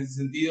parece que en ese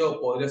sentido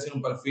podría ser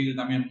un perfil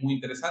también muy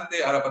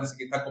interesante. Ahora parece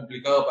que está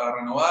complicado para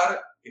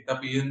renovar, que está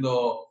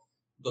pidiendo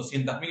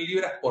 200.000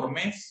 libras por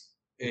mes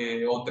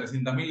o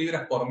 300.000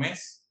 libras por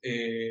mes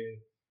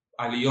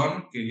a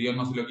Lyon, que Lyon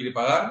no se lo quiere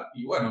pagar.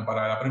 Y bueno,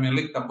 para la Premier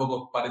League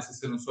tampoco parece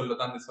ser un sueldo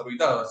tan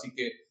desorbitado. Así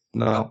que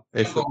con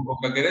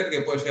Caqueret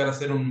que puede llegar a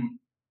ser un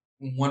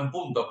buen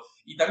punto.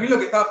 Y también lo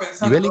que estaba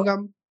pensando... ¿Y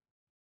Bellingham?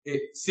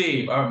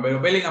 Sí,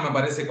 pero Bellingham me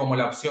parece como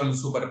la opción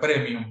super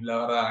premium, la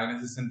verdad, en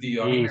ese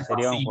sentido. Sí,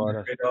 sería un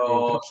jugador.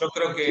 Pero yo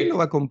creo que... ¿Quién lo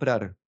va a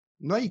comprar?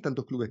 No hay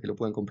tantos clubes que lo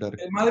puedan comprar.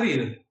 El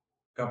Madrid,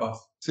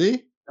 capaz.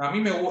 ¿Sí? A mí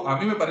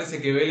me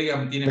parece que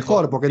Bellingham tiene...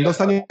 Mejor, porque en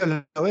 2 años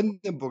lo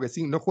venden, porque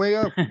si no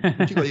juega,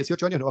 un chico de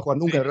 18 años no va a jugar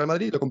nunca en el Real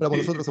Madrid y lo compramos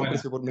nosotros a un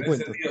precio por mi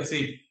cuenta. En ese sentido,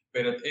 sí,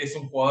 pero es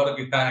un jugador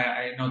que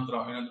está en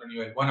otro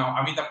nivel. Bueno,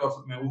 a mí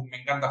tampoco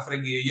me encanta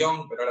Frenkie de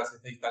Jong, pero ahora se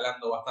está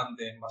instalando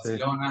bastante en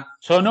Barcelona.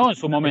 Sonó en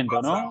su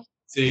momento, ¿no?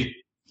 Sí.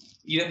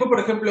 Y después, por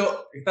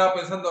ejemplo, estaba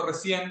pensando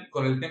recién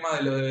con el tema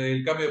de lo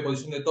del cambio de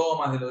posición de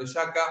Thomas, de lo de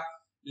Xhaka.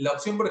 La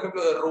opción, por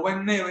ejemplo, de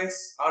Rubén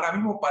Neves, ahora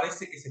mismo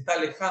parece que se está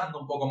alejando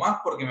un poco más,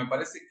 porque me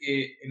parece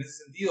que en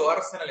ese sentido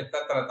Arsenal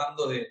está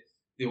tratando de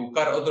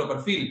buscar otro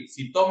perfil.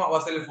 Si Thomas va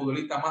a ser el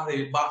futbolista más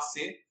de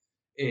base,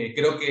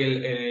 creo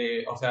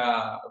que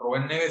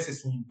Rubén Neves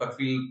es un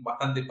perfil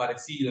bastante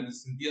parecido en ese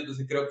sentido,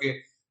 entonces creo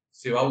que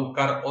se va a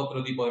buscar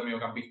otro tipo de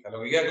mediocampista.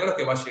 Lo que queda claro es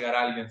que va a llegar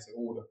alguien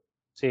seguro.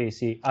 Sí,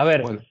 sí. A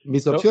ver. Bueno,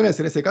 mis opciones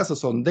en ese caso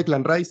son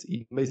Declan Rice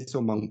y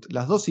Mason Mount.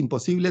 Las dos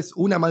imposibles,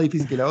 una más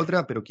difícil que la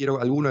otra, pero quiero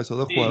alguno de esos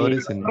dos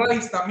jugadores.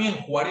 Rice también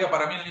jugaría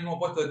para mí en el mismo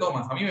puesto de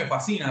Thomas. A mí me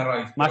fascina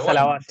Rice. Más a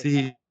la base.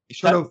 Sí,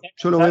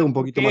 yo lo veo un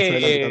poquito más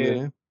adelante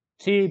también, ¿eh?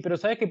 Sí, pero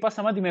 ¿sabés qué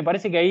pasa, Mati? Me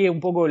parece que ahí un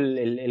poco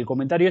el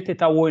comentario este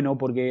está bueno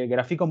porque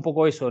grafica un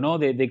poco eso, ¿no?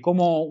 De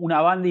cómo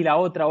una banda y la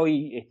otra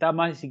hoy está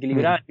más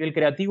desequilibrada a nivel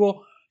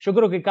creativo. Yo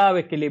creo que cada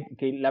vez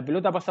que la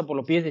pelota pasa por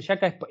los pies de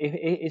Xhaka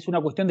es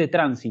una cuestión de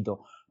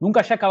tránsito.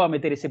 Nunca Xhaka va a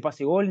meter ese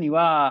pase gol ni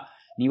va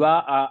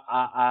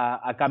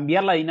a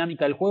cambiar la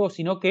dinámica del juego,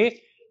 sino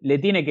que le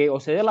tiene que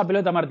o ceder la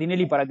pelota a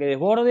Martinelli para que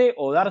desborde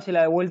o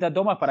dársela de vuelta a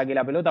Thomas para que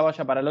la pelota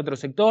vaya para el otro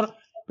sector.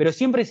 Pero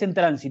siempre es en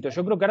tránsito.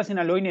 Yo creo que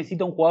Arsenal hoy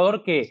necesita un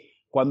jugador que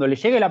cuando le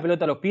llegue la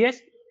pelota a los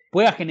pies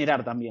pueda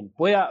generar también,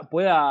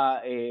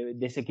 pueda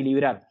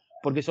desequilibrar.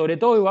 Porque sobre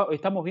todo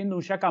estamos viendo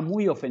un Xhaka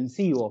muy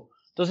ofensivo.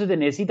 Entonces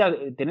necesita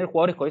tener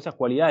jugadores con esas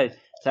cualidades.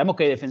 Sabemos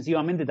que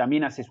defensivamente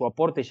también hace su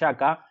aporte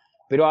Xhaka,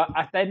 pero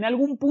hasta en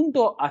algún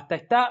punto hasta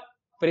está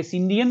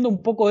prescindiendo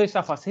un poco de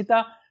esa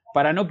faceta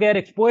para no quedar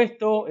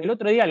expuesto. El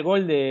otro día el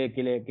gol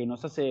que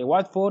nos hace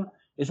Watford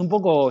es un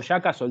poco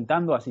Xhaka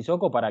soltando a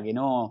Sissoko para que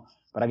no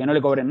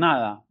le cobren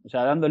nada. O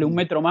sea, dándole un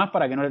metro más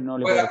para que no le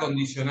cobren. Juega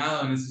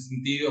condicionado en ese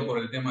sentido por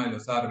el tema de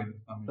los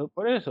árbitros también.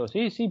 Por eso,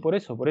 sí, por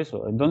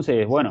eso.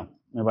 Entonces, bueno,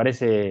 me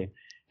parece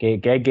que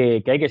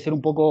hay que ser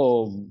un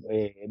poco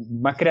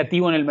más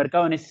creativo en el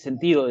mercado en ese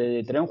sentido,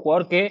 de tener un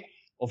jugador que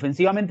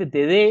ofensivamente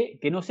te dé,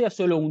 que no sea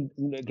solo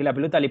que la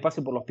pelota le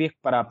pase por los pies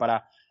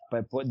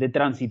de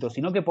tránsito,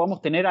 sino que podamos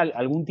tener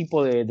algún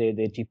tipo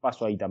de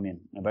chispazo ahí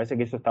también. Me parece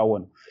que eso está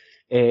bueno.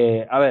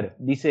 A ver,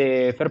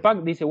 dice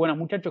Ferpac, dice, buenas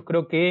muchachos,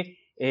 creo que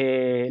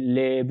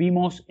le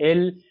vimos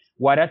el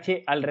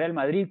guarache al Real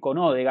Madrid con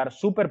Odegaard,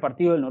 super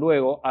partido del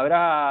noruego,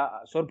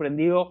 habrá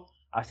sorprendido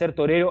a ser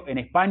torero en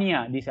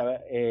España, dice,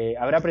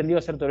 habrá aprendido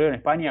a ser torero en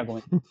España,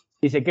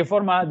 dice, ¿qué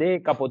forma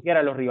de capotear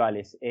a los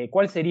rivales?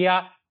 ¿Cuál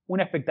sería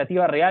una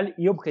expectativa real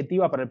y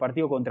objetiva para el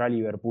partido contra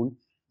Liverpool?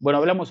 Bueno,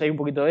 hablamos ahí un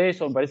poquito de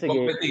eso, me parece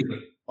competir,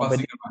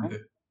 básicamente.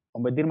 ¿no?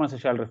 Competir más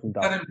allá del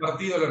resultado. Estar en el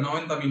partido los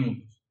 90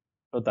 minutos.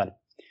 Total.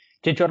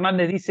 Checho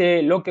Hernández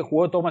dice, lo que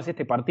jugó Thomas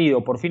este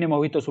partido, por fin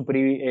hemos visto su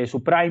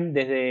prime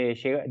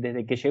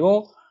desde que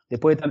llegó,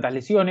 después de tantas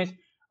lesiones.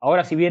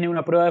 Ahora si viene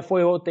una prueba de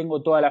fuego,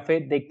 tengo toda la fe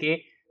de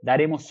que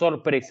daremos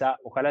sorpresa.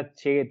 Ojalá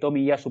llegue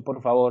Tommy Yasu,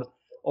 por favor,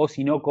 o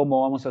si no,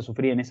 ¿cómo vamos a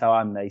sufrir en esa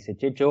banda? Dice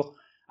Checho.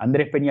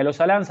 Andrés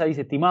Peñalosa Lanza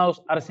dice,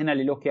 estimados,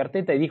 Arsenal elogia a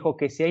Arteta y dijo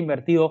que se ha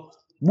invertido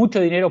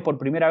mucho dinero por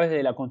primera vez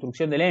desde la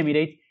construcción del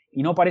Emirates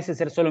y no parece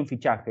ser solo en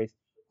fichajes.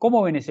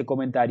 ¿Cómo ven ese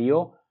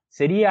comentario?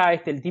 ¿Sería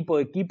este el tipo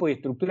de equipo y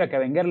estructura que a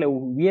Wenger le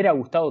hubiera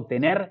gustado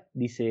tener?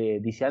 Dice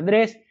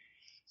Andrés.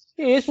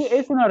 Es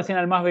un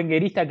Arsenal más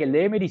wengerista que el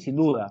de Emery, sin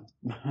duda.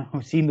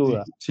 Sin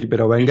duda. Sí,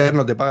 pero Wenger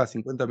no te paga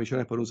 50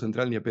 millones por un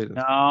central ni a pelos.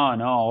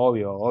 No,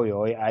 obvio.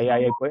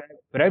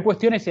 Pero hay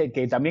cuestiones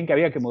que también que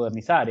había que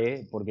modernizar,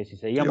 porque si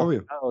seguíamos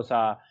pegados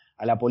a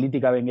la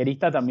política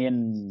wengerista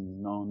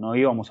también no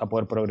íbamos a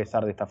poder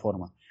progresar de esta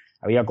forma.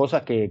 Había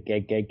cosas que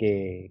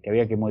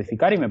había que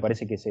modificar y me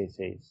parece que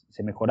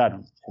se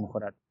mejoraron.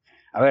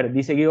 A ver,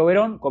 dice Guido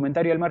Verón,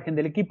 comentario al margen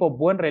del equipo,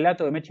 buen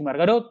relato de Mechi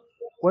Margarot.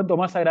 Cuánto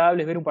más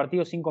agradable es ver un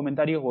partido sin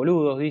comentarios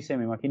boludos, dice,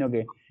 me imagino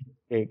que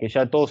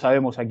ya todos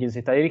sabemos a quién se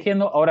está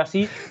dirigiendo. Ahora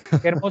sí,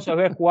 qué hermoso es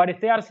ver jugar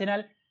este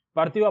Arsenal.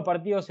 Partido a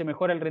partido se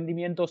mejora el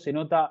rendimiento, se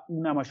nota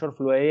una mayor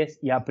fluidez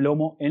y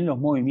aplomo en los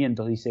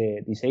movimientos,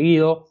 dice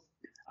Guido.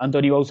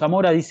 Anthony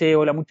Bausamora dice,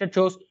 hola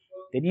muchachos,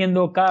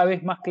 teniendo cada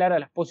vez más claras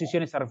las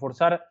posiciones a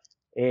reforzar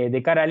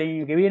de cara al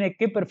año que viene,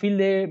 ¿qué perfil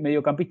de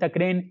mediocampista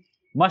creen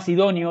más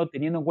idóneo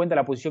teniendo en cuenta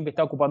la posición que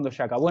está ocupando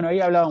Xhaka? Bueno, ahí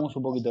hablábamos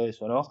un poquito de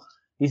eso, ¿no?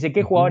 Dice,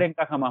 ¿qué jugador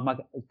encaja más?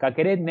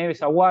 Caqueret,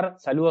 Neves, Aguar,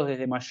 saludos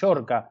desde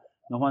Mallorca.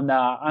 Nos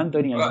manda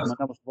Anthony, le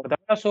mandamos un fuerte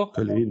abrazo.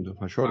 Qué lindo,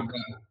 Mallorca.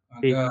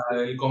 Acá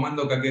el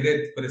comando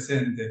Caqueret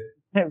presente.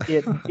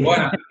 Bien.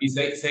 Bueno, y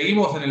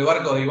seguimos en el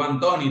barco de Iván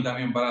Toney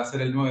también para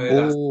hacer el 9 de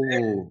la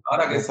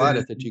ahora que se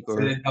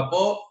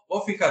destapó,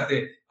 vos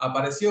fíjate,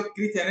 apareció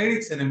Christian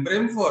Eriksen en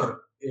Brentford,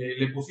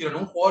 le pusieron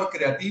un jugador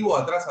creativo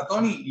atrás a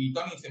Toney y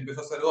Toney se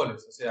empezó a hacer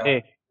goles. O sea,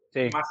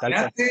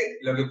 imagínate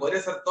lo que podría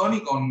hacer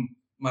Toney con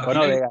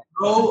Martinelli,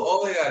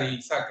 Odegaard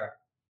y Saka.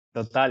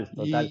 Total.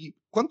 ¿Y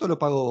cuánto lo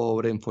pagó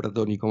Brentford a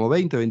Toney? ¿Como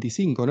 20,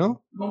 25,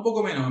 no? Un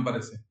poco menos, me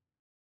parece.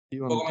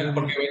 Un poco menos,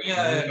 porque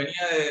venía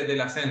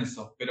del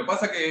ascenso. Pero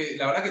pasa que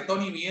la verdad que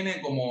Toney viene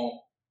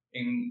como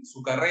en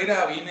su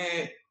carrera,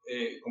 viene,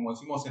 como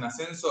decimos, en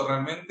ascenso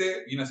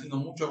realmente, viene haciendo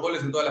muchos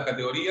goles en todas las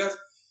categorías.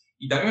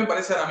 Y también me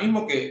parece ahora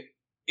mismo que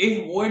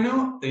es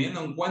bueno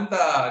teniendo en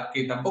cuenta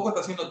que tampoco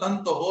está haciendo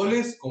tantos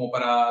goles como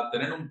para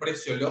tener un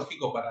precio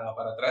lógico para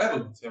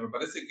traerlo. O sea, me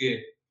parece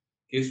que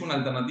es una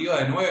alternativa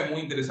de 9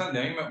 muy interesante.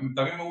 A mí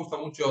también me gusta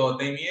mucho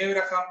Tammy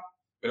Abraham,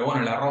 pero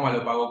bueno, la Roma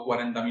lo pagó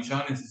 40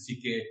 millones,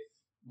 así que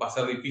va a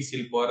ser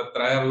difícil poder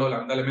traerlo.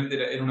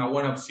 Lamentablemente era una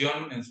buena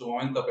opción en su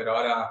momento, pero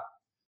ahora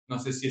no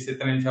sé si ese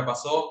tren ya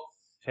pasó.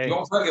 Sí. Y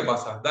vamos a ver qué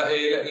pasa.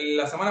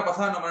 La semana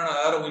pasada nombraron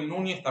a Darwin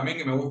Núñez también,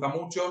 que me gusta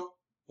mucho.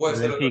 Puede El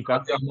ser otra Benfica.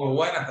 partida muy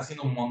buena, está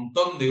haciendo un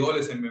montón de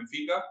goles en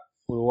Benfica.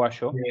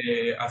 Uruguayo.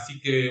 Así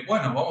que,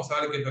 bueno, vamos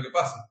a ver qué es lo que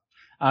pasa.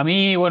 A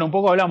mí, bueno, un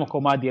poco hablamos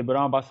con Mati el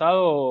programa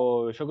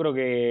pasado. Yo creo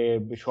que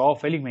Joao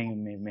Félix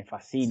me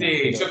fascina.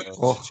 Sí,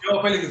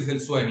 Joao Félix es el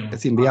sueño.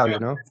 Es inviable,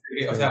 ¿no?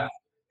 O sea,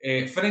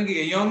 Frenkie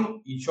de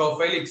Jong y Joao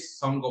Félix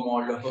son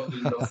como los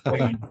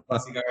sueños,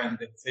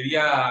 básicamente.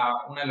 Sería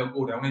una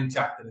locura, un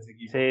enchastre ese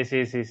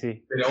equipo.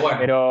 Sí. Pero bueno.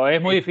 Pero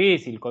es muy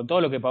difícil, con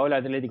todo lo que pagó el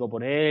Atlético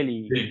por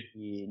él.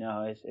 Sí.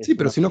 No, sí,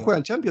 pero si no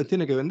juegan Champions,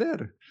 tiene que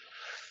vender.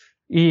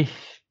 Y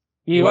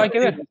igual, hay que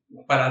ver.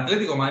 Para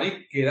Atlético de Madrid,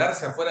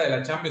 quedarse afuera de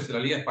la Champions en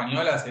la Liga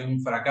Española sería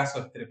un fracaso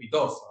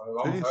estrepitoso.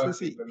 Vamos a ver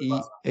qué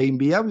pasa. E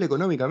inviable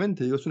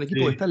económicamente. Digo, es un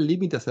equipo que está al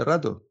límite hace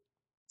rato.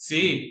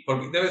 Sí,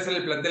 porque debe ser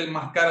el plantel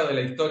más caro de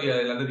la historia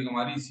del Atlético de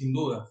Madrid, sin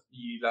duda.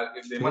 Y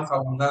de más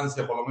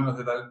abundancia, por lo menos,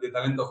 de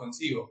talento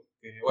ofensivo.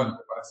 Que bueno,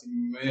 que para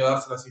medio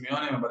dársela a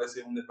Simeone me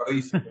parece un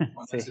desperdicio.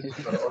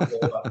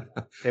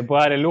 Se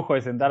puede dar el lujo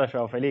de sentar a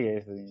Joao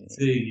Félix.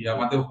 Sí, y a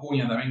Mateus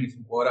Cunha también, que es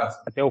un jugadorazo.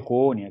 Mateus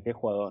Cunha, qué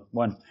jugador.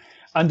 Bueno,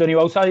 Anthony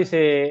Bauzá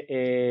dice,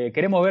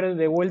 queremos ver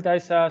de vuelta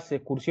esas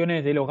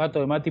excursiones de los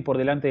gatos de Mati por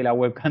delante de la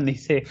webcam,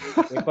 dice.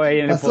 Ahí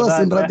en pasó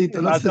hace un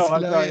ratito, no sé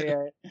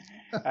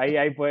si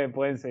ahí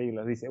pueden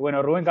seguirlos, dice.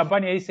 Bueno, Rubén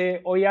Campaña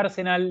dice, hoy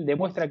Arsenal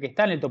demuestra que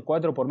está en el top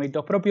 4 por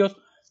méritos propios.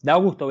 Da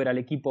gusto ver al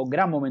equipo,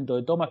 gran momento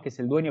de Thomas, que es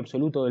el dueño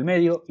absoluto del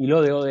medio, y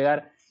lo de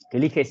Odegaard, que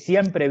elige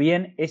siempre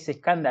bien, es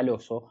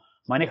escandaloso.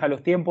 Maneja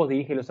los tiempos,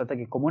 dirige los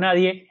ataques como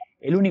nadie.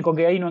 El único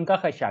que ahí no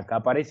encaja es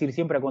Xhaka, parece ir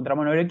siempre a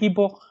contramano del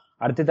equipo.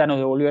 Arteta nos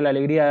devolvió la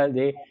alegría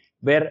de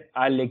ver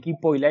al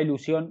equipo y la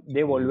ilusión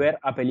de volver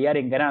a pelear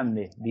en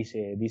grande,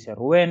 dice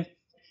Rubén.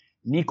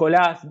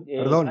 Nicolás...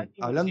 Perdón,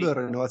 hablando de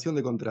renovación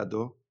de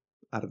contrato,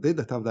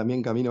 Arteta está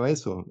también camino a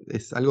eso.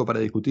 Es algo para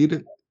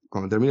discutir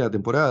cuando termine la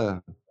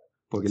temporada.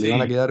 Porque le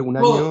van a quedar un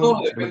año...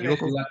 Todo depende de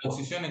la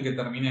posición en que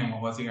terminemos,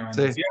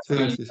 básicamente. Si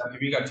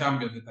clasifica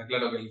Champions, está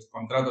claro que el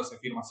contrato se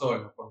firma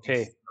solo,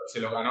 porque se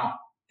lo ganó.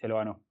 Se lo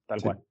ganó,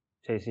 tal cual.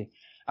 Sí.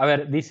 A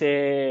ver,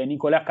 dice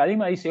Nicolás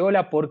Cadima, dice,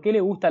 hola, ¿por qué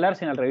le gusta al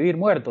Arsenal revivir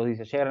muertos?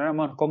 Dice, ya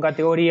ganamos con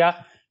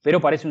categoría, pero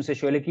parece un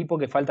sello del equipo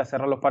que falta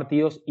cerrar los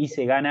partidos y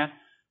se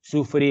gana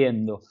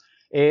sufriendo.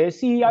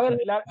 Sí, a ver...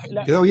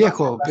 quedó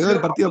viejo, quedó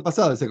el partido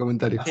pasado ese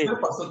comentario. Ayer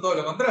pasó todo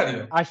lo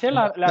contrario. Ayer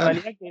la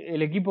realidad es que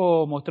el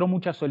equipo mostró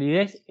mucha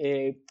solidez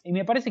y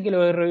me parece que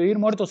lo de revivir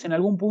muertos en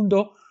algún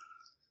punto,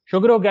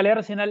 yo creo que al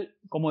Arsenal,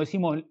 como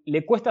decimos,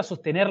 le cuesta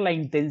sostener la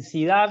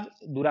intensidad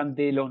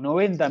durante los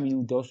 90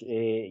 minutos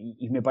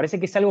y me parece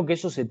que es algo que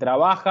eso se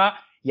trabaja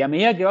y a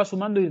medida que va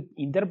sumando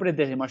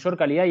intérpretes de mayor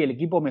calidad y el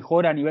equipo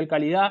mejora a nivel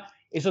calidad,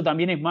 eso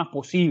también es más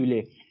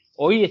posible.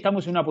 Hoy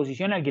estamos en una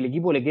posición en la que el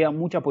equipo le quedan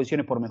muchas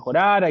posiciones por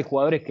mejorar, hay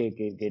jugadores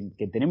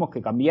que tenemos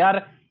que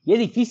cambiar y es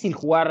difícil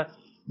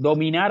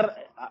dominar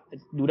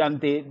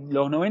durante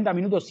los 90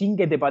 minutos sin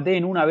que te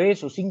pateen una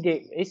vez o sin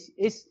que...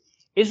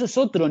 Eso es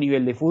otro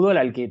nivel de fútbol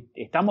al que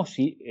estamos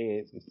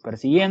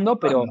persiguiendo,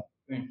 pero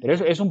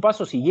eso es un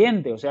paso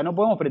siguiente. O sea, no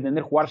podemos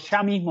pretender jugar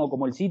ya mismo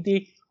como el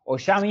City o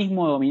ya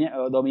mismo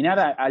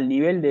dominar al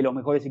nivel de los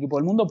mejores equipos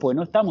del mundo, porque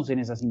no estamos en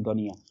esa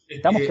sintonía.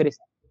 Estamos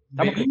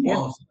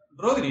creciendo.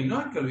 Rodri, no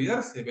hay que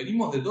olvidarse,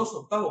 venimos de 2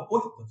 octavos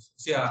puestos. O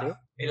sea,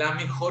 la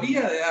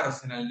mejoría de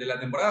Arsenal de la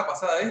temporada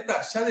pasada a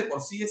esta ya de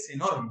por sí es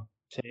enorme.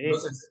 Sí.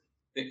 Entonces,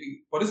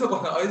 por eso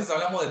cuando a veces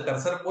hablamos del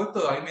tercer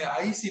puesto,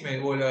 ahí sí me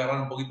vuelve a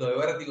agarrar un poquito de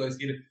vértigo,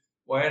 decir,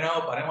 bueno,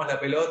 paremos la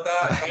pelota,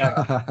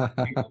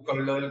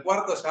 con lo del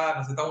cuarto ya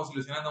nos estamos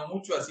ilusionando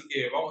mucho, así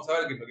que vamos a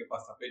ver qué es lo que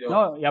pasa. Pero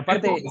no, y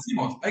aparte,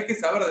 decimos, hay que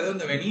saber de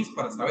dónde venís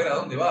para saber a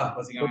dónde vas,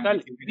 básicamente.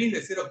 Total. Si venís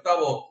de ser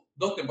octavo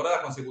 2 temporadas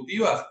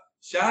consecutivas,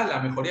 ya la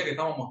mejoría que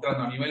estamos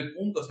mostrando a nivel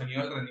puntos, a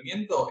nivel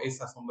rendimiento,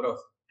 es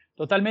asombrosa.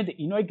 Totalmente,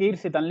 y no hay que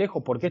irse tan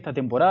lejos porque esta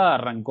temporada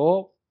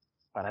arrancó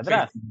para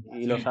atrás,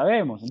 y lo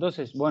sabemos.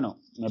 Entonces, bueno,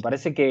 me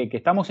parece que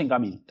estamos en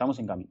camino,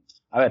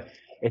 A ver,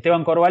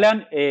 Esteban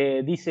Corbalán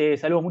dice,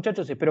 saludos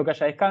muchachos, espero que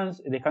haya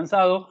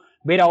descansado.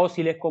 Ver a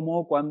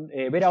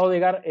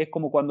Odegaard es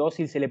como cuando a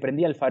Özil se le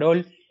prendía el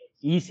farol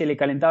y se le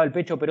calentaba el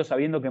pecho, pero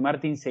sabiendo que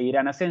Martin seguirá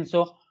en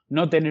ascenso.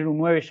 No tener un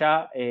 9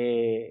 ya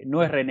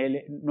no es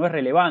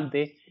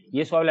relevante,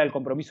 y eso habla del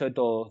compromiso de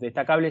todos.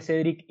 Destacable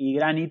Cedric y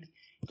Granit,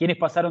 quienes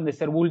pasaron de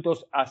ser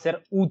bultos a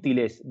ser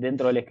útiles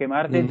dentro del esquema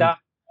de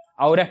Arteta.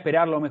 Ahora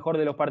esperar lo mejor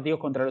de los partidos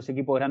contra los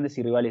equipos grandes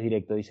y rivales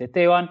directos, dice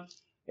Esteban.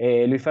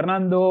 Luis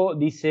Fernando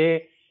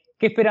dice,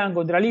 ¿qué esperan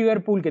contra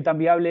Liverpool? ¿Qué tan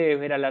viable es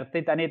ver al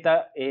Arteta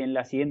neta en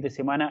la siguiente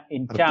semana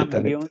en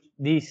Champions?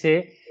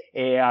 Dice,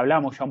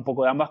 hablamos ya un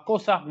poco de ambas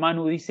cosas.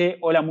 Manu dice,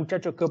 hola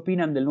muchachos, ¿qué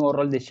opinan del nuevo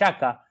rol de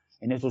Xhaka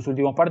en estos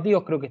últimos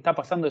partidos? Creo que está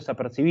pasando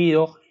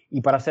desapercibido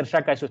y para ser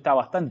Xhaka eso está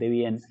bastante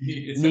bien.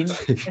 Sí.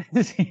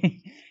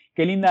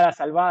 Qué linda la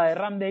salvada de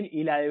Ramsdale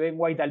y la de Ben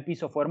White al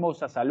piso fue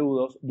hermosa.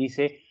 Saludos,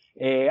 dice.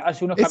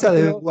 Hace unos Esa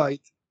de Ben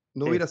White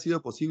no hubiera sido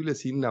posible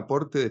sin un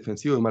aporte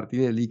defensivo de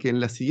Martinelli, que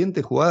en la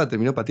siguiente jugada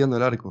terminó pateando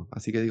el arco.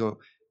 Así que digo,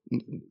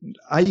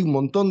 hay un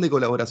montón de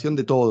colaboración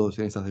de todos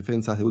en esas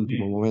defensas de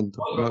último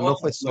momento. No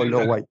fue solo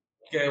White.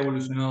 Que ha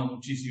evolucionado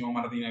muchísimo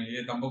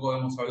Martinelli. Tampoco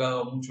hemos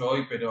hablado mucho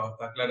hoy, pero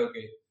está claro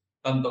que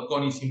tanto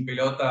con y sin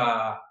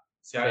pelota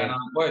se ha ganado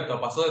el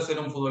puesto. Pasó de ser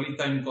un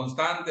futbolista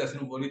inconstante a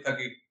ser un futbolista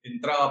que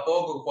entraba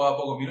poco, jugaba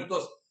pocos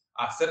minutos,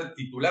 a ser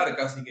titular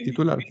casi que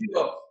titular.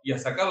 Y a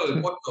sacarle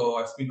el puesto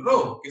a Smith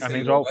Rowe, que es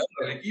el jugador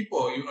del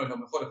equipo y uno de los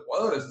mejores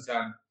jugadores. O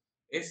sea,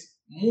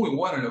 es muy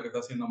bueno lo que está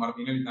haciendo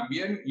Martinelli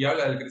también, y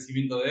habla del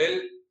crecimiento de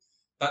él,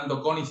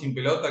 tanto con y sin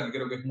pelota, que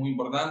creo que es muy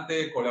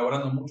importante,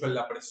 colaborando mucho en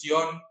la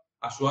presión,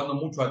 ayudando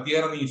mucho a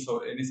Tierney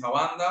en esa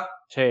banda.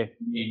 Sí.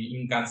 Y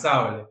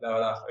incansable, la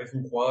verdad. Es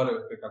un jugador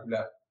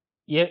espectacular.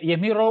 Y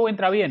Smith Rowe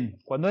entra bien.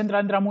 Cuando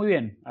entra muy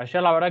bien.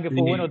 Ayer la verdad que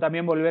fue bueno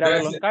también volver a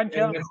verlo en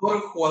cancha. El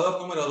mejor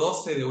jugador número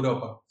 12 de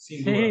Europa,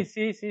 sin duda.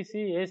 Sí.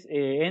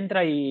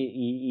 Entra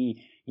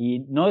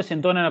y no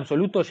desentona en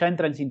absoluto. Ya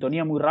entra en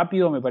sintonía muy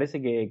rápido. Me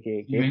parece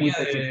que y venía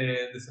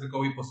de ser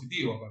COVID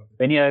positivo. Aparte.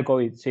 Venía de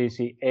COVID,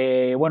 sí.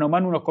 Bueno,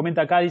 Manu nos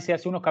comenta acá, dice,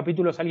 hace unos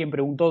capítulos alguien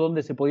preguntó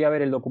dónde se podía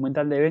ver el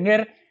documental de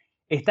Wenger.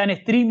 Está en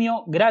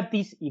Streamio,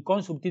 gratis y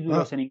con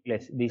subtítulos en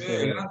inglés,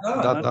 dice.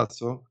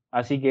 Datazo.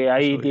 Así que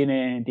ahí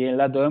tiene el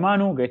dato de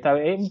Manu, que está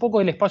un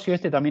poco el espacio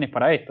también es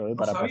para esto.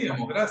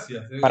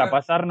 Gracias. Para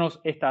pasarnos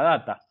esta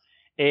data.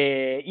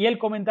 Y el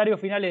comentario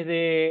final es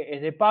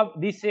de Pab,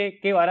 dice,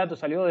 qué barato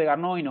salió de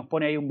Garnó, y nos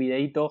pone ahí un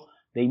videito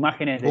de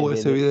imágenes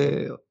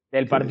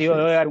del partido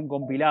de Odegaard, un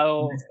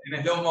compilado.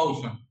 En slow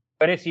motion.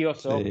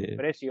 Precioso.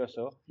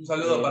 Un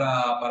saludo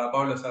para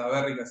Pablo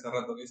Salaverry, que hace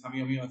rato, que es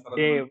amigo mío hace rato.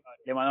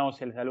 Le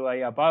mandamos el saludo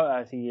ahí a Pablo.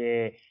 Así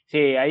que,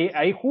 sí,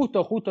 ahí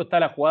justo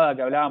está la jugada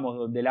que hablábamos,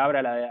 donde la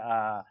abre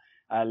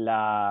a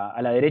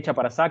la derecha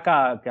para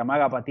Saka, que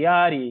amaga a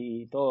patear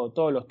y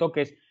todos los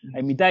toques.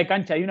 En mitad de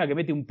cancha hay una que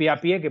mete un pie a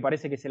pie que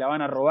parece que se la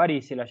van a robar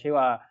y se la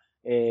lleva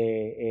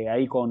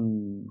ahí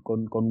con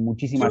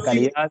muchísima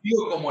calidad.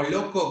 Sigo como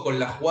loco con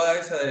la jugada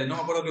esa de no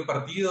me acuerdo qué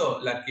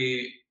partido, la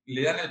que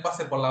le dan el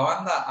pase por la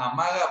banda,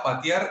 amaga a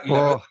patear y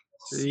la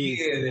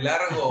sigue de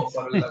largo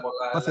por la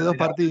hace 2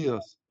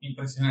 partidos.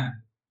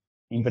 Impresionante.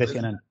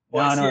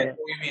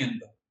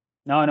 Movimiento.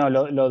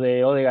 Lo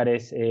de Odegaard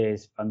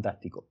es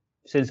fantástico.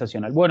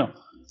 Sensacional. Bueno,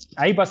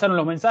 ahí pasaron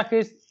los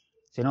mensajes.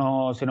 Se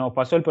nos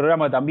pasó el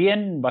programa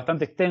también,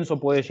 bastante extenso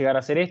puede llegar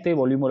a ser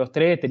volvimos los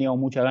 3, teníamos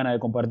muchas ganas de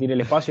compartir el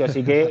espacio,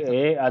 así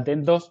que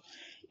atentos.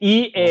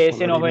 Y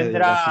se nos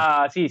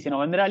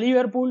vendrá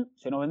Liverpool,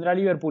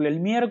 el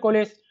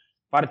miércoles.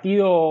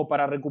 Partido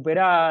para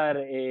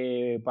recuperar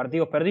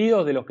partidos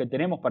perdidos, de los que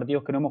tenemos,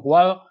 partidos que no hemos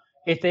jugado.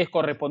 Este es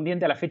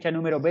correspondiente a la fecha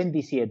número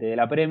 27 de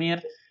la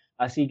Premier,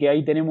 así que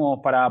ahí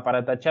tenemos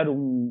para tachar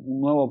un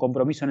nuevo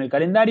compromiso en el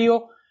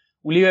calendario.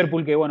 Un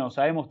Liverpool que, bueno,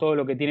 sabemos todo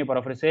lo que tiene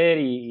para ofrecer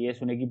y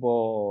es un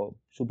equipo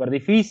súper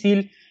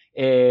difícil.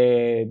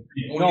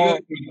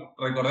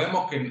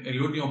 Recordemos que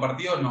el último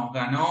partido nos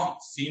ganó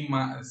sin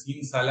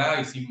Salah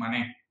y sin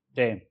Mané.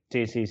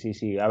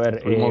 Sí. A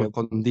ver,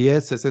 con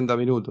 60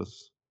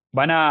 minutos.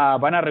 Van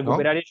a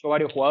recuperar ellos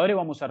varios jugadores,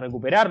 vamos a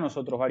recuperar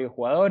nosotros varios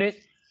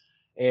jugadores.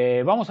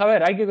 Vamos a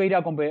ver, hay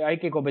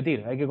que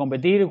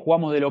competir,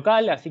 jugamos de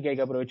local, así que hay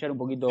que aprovechar un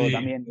poquito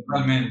también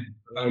totalmente.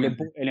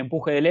 El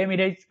empuje del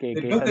Emirates.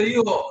 Yo te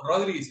digo,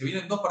 Rodri, se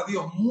vienen 2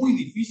 partidos muy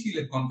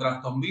difíciles contra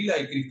Aston Villa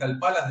y Crystal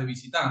Palace de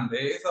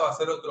visitante. Esa va a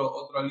ser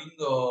otro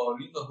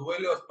lindos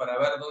duelos para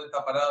ver dónde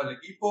está parado el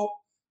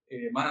equipo.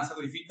 Van a ser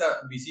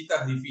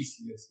visitas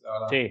difíciles, la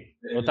verdad. Sí,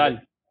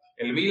 total.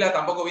 El Villa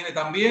tampoco viene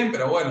tan bien,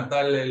 pero bueno,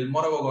 está el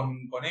morbo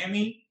con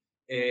Emi.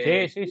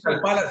 Crystal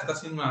Palace está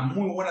haciendo una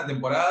muy buena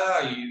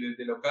temporada y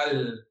desde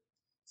local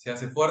se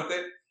hace fuerte.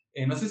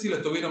 No sé si lo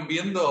estuvieron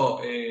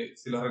viendo,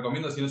 se los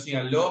recomiendo, si no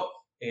síganlo.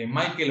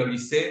 Michael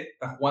Olise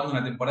está jugando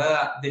una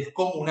temporada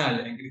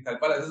descomunal en Crystal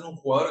Palace. Es un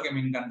jugador que me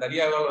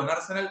encantaría verlo en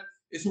Arsenal.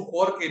 Es un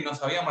jugador que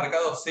nos había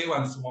marcado Seba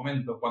en su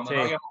momento, cuando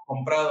no habíamos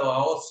comprado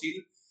a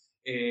Ozil.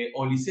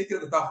 Olise creo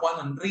que estaba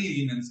jugando en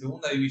Reading, en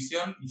segunda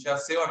división, y ya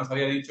Seba nos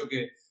había dicho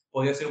que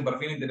podía ser un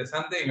perfil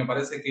interesante, y me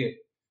parece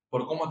que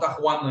por cómo está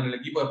jugando en el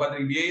equipo de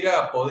Patrick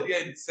Vieira, podría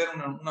ser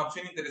una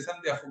opción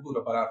interesante a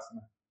futuro para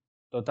Arsenal.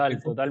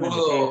 Totalmente,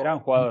 sí,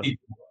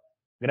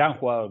 gran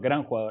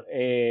jugador.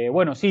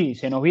 Bueno, sí,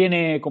 se nos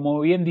viene, como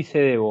bien dice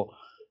Debo,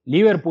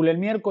 Liverpool el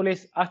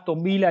miércoles,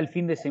 Aston Villa el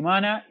fin de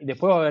semana, y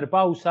después va a haber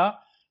pausa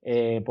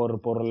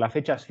por las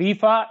fechas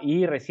FIFA,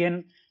 y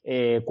recién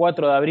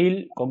 4 de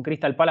abril con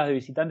Crystal Palace de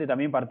visitante,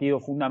 también partido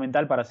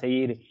fundamental para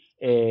seguir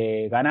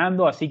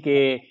ganando, así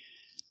que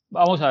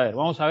vamos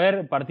a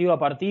ver partido a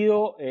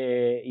partido,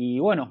 y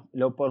bueno,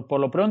 por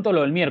lo pronto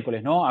lo del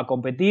miércoles, ¿no? A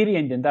competir y a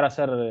intentar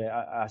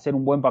hacer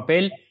un buen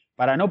papel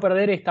para no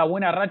perder esta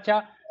buena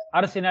racha.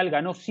 Arsenal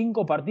ganó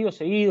 5 partidos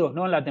seguidos,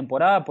 ¿no? En la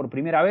temporada por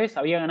primera vez,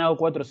 había ganado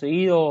 4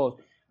 seguidos,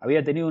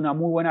 había tenido una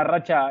muy buena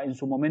racha en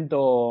su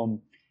momento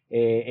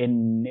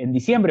en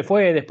diciembre,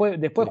 fue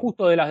después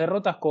justo de las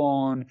derrotas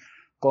con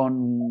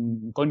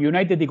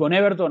United y con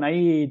Everton,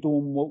 ahí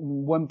tuvo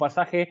un buen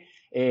pasaje.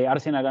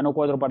 Arsenal ganó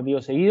 4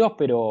 partidos seguidos,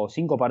 pero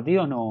 5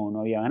 partidos no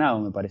había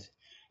ganado, me parece.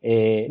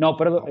 No,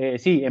 perdón,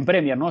 sí, en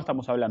Premier, ¿no?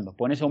 Estamos hablando.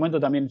 Pues en ese momento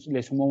también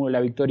le sumó la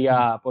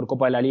victoria por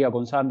Copa de la Liga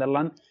con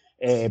Sunderland.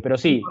 Pero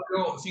sí.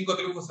 5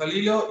 triunfos al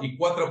hilo y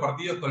 4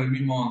 partidos con el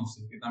mismo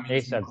 11, que también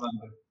es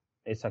importante.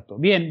 Exacto.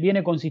 Bien,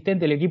 viene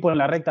consistente el equipo en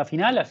la recta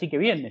final, así que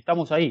bien,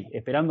 estamos ahí,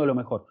 esperando lo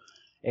mejor.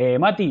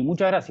 Mati,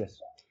 muchas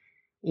gracias.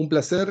 Un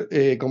placer.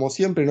 Como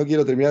siempre, no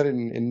quiero terminar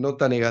en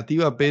nota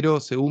negativa, pero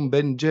según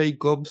Ben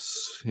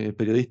Jacobs,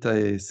 periodista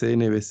de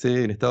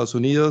CNBC en Estados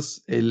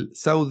Unidos, el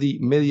Saudi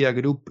Media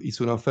Group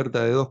hizo una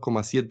oferta de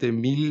 2,7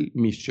 mil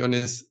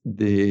millones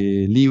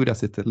de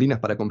libras esterlinas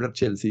para comprar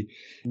Chelsea.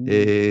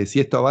 Si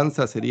esto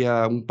avanza,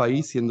 sería un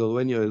país siendo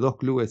dueño de 2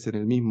 clubes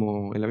en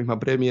la misma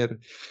Premier.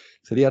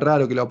 Sería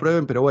raro que lo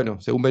aprueben, pero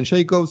bueno, según Ben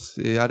Jacobs,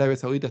 Arabia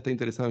Saudita está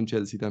interesado en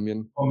Chelsea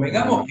también.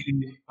 Convengamos que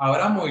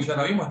Abramovich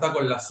ya mismo está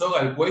con la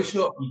soga al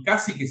cuello y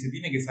casi que se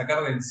tiene que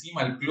sacar de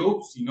encima el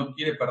club si no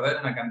quiere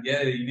perder una cantidad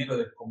de dinero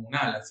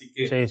descomunal. Así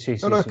que es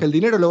que el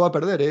dinero lo va a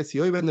perder.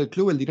 Si hoy vende el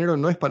club, el dinero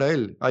no es para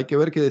él. Hay que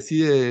ver qué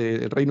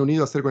decide el Reino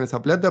Unido hacer con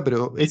esa plata,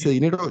 pero ese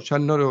dinero ya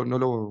no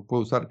lo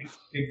puede usar.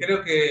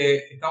 Creo que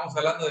estamos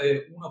hablando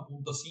de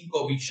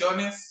 1.5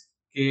 billones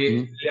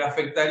que le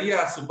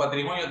afectaría a su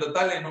patrimonio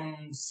total en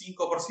un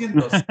 5%,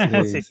 más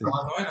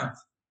o menos.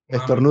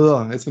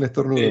 Estornudo, es un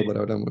estornudo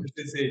para Abramovich.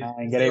 Sí.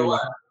 Increíble.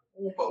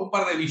 Un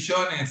par de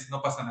billones,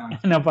 no pasa nada.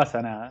 No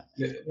pasa nada.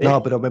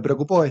 No, pero me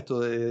preocupó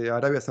esto de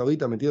Arabia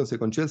Saudita metiéndose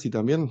con Chelsea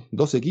también.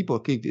 2 equipos,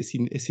 que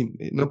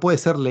no puede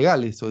ser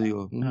legal eso,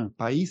 digo. Un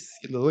país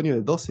siendo dueño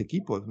de 2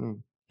 equipos.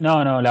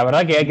 No, la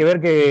verdad que hay que ver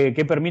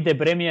qué permite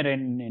Premier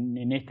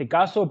en este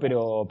caso,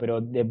 pero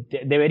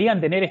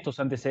deberían tener estos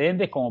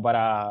antecedentes como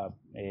para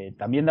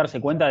también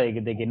darse cuenta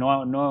de que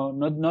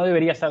no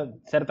debería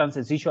ser tan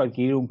sencillo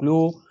adquirir un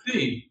club.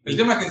 Sí, el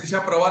tema es que si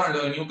ya probaron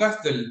lo de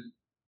Newcastle,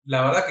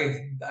 la verdad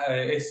que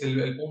es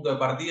el punto de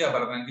partida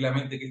para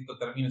tranquilamente que esto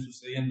termine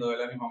sucediendo de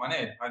la misma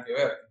manera. Hay que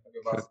ver qué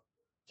pasa.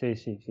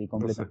 Sí,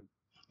 completamente.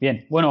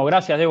 Bien, bueno,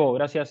 gracias Debo,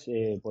 gracias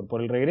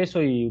por el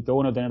regreso y qué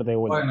bueno tenerte de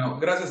vuelta. Bueno,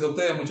 gracias a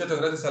ustedes muchachos,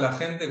 gracias a la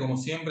gente como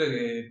siempre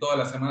que todas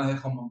las semanas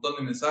deja un montón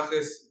de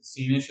mensajes,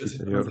 sin ellos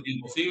esto no sería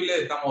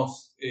imposible,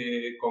 estamos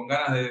con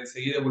ganas de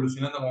seguir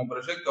evolucionando como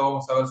proyecto,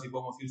 vamos a ver si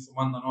podemos ir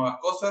sumando nuevas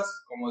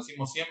cosas, como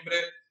decimos siempre,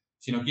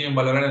 si nos quieren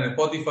valorar en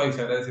Spotify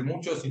se agradece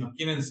mucho, si nos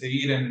quieren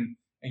seguir en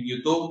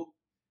YouTube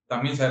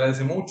también se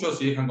agradece mucho,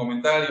 si dejan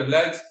comentarios,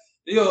 likes.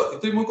 Digo,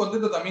 estoy muy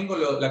contento también con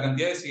la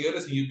cantidad de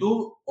seguidores en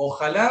YouTube.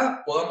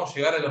 Ojalá podamos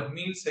llegar a los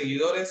 1000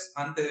 seguidores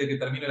antes de que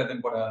termine la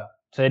temporada.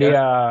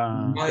 Sería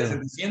más de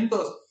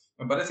 700.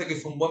 Me parece que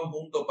es un buen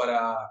punto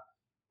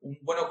un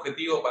buen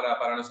objetivo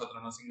para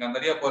nosotros. Nos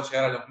encantaría poder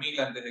llegar a los 1000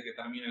 antes de que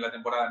termine la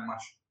temporada en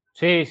mayo.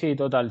 Sí,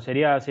 total.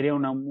 Sería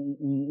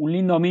un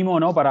lindo mimo,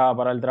 ¿no?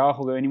 Para el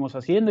trabajo que venimos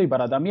haciendo y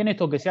para también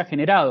esto que se ha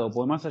generado,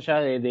 porque más allá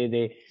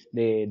de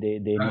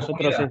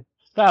nosotros.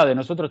 Claro, de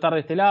nosotros estar de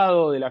este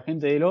lado, de la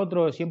gente del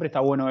otro, siempre está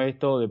bueno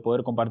esto de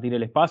poder compartir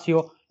el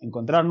espacio,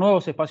 encontrar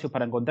nuevos espacios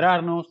para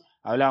encontrarnos.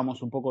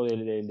 Hablábamos un poco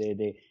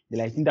de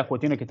las distintas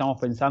cuestiones que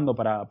estamos pensando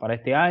para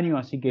este año,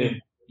 así que... Sí.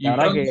 Y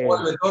pronto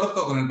vuelve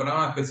Torto con el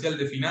programa especial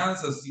de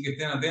finanzas, así que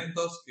estén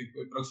atentos, que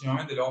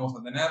próximamente lo vamos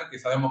a tener, que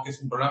sabemos que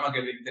es un programa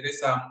que le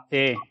interesa a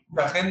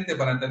mucha gente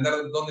para entender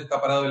dónde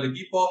está parado el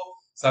equipo.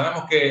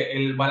 Sabemos que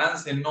el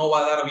balance no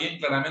va a dar bien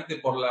claramente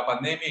por la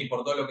pandemia y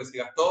por todo lo que se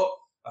gastó.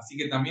 Así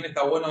que también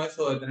está bueno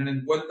eso de tener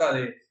en cuenta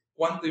de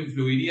cuánto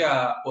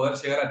influiría poder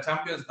llegar a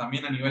Champions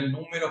también a nivel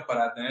números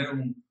para tener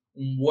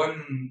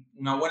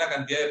una buena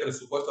cantidad de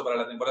presupuesto para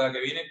la temporada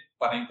que viene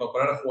para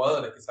incorporar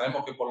jugadores, que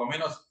sabemos que por lo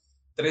menos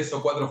 3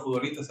 o 4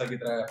 futbolistas hay que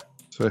traer.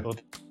 Sí.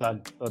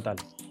 Total.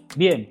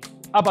 Bien,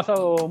 ha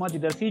pasado Mati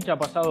Tercich, ha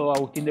pasado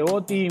Agustín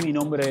Devotti, mi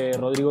nombre es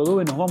Rodrigo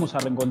Dube, nos vamos a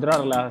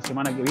reencontrar la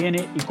semana que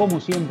viene y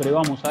como siempre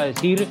vamos a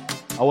decir,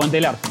 aguante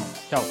el Arsenal.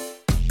 Chao.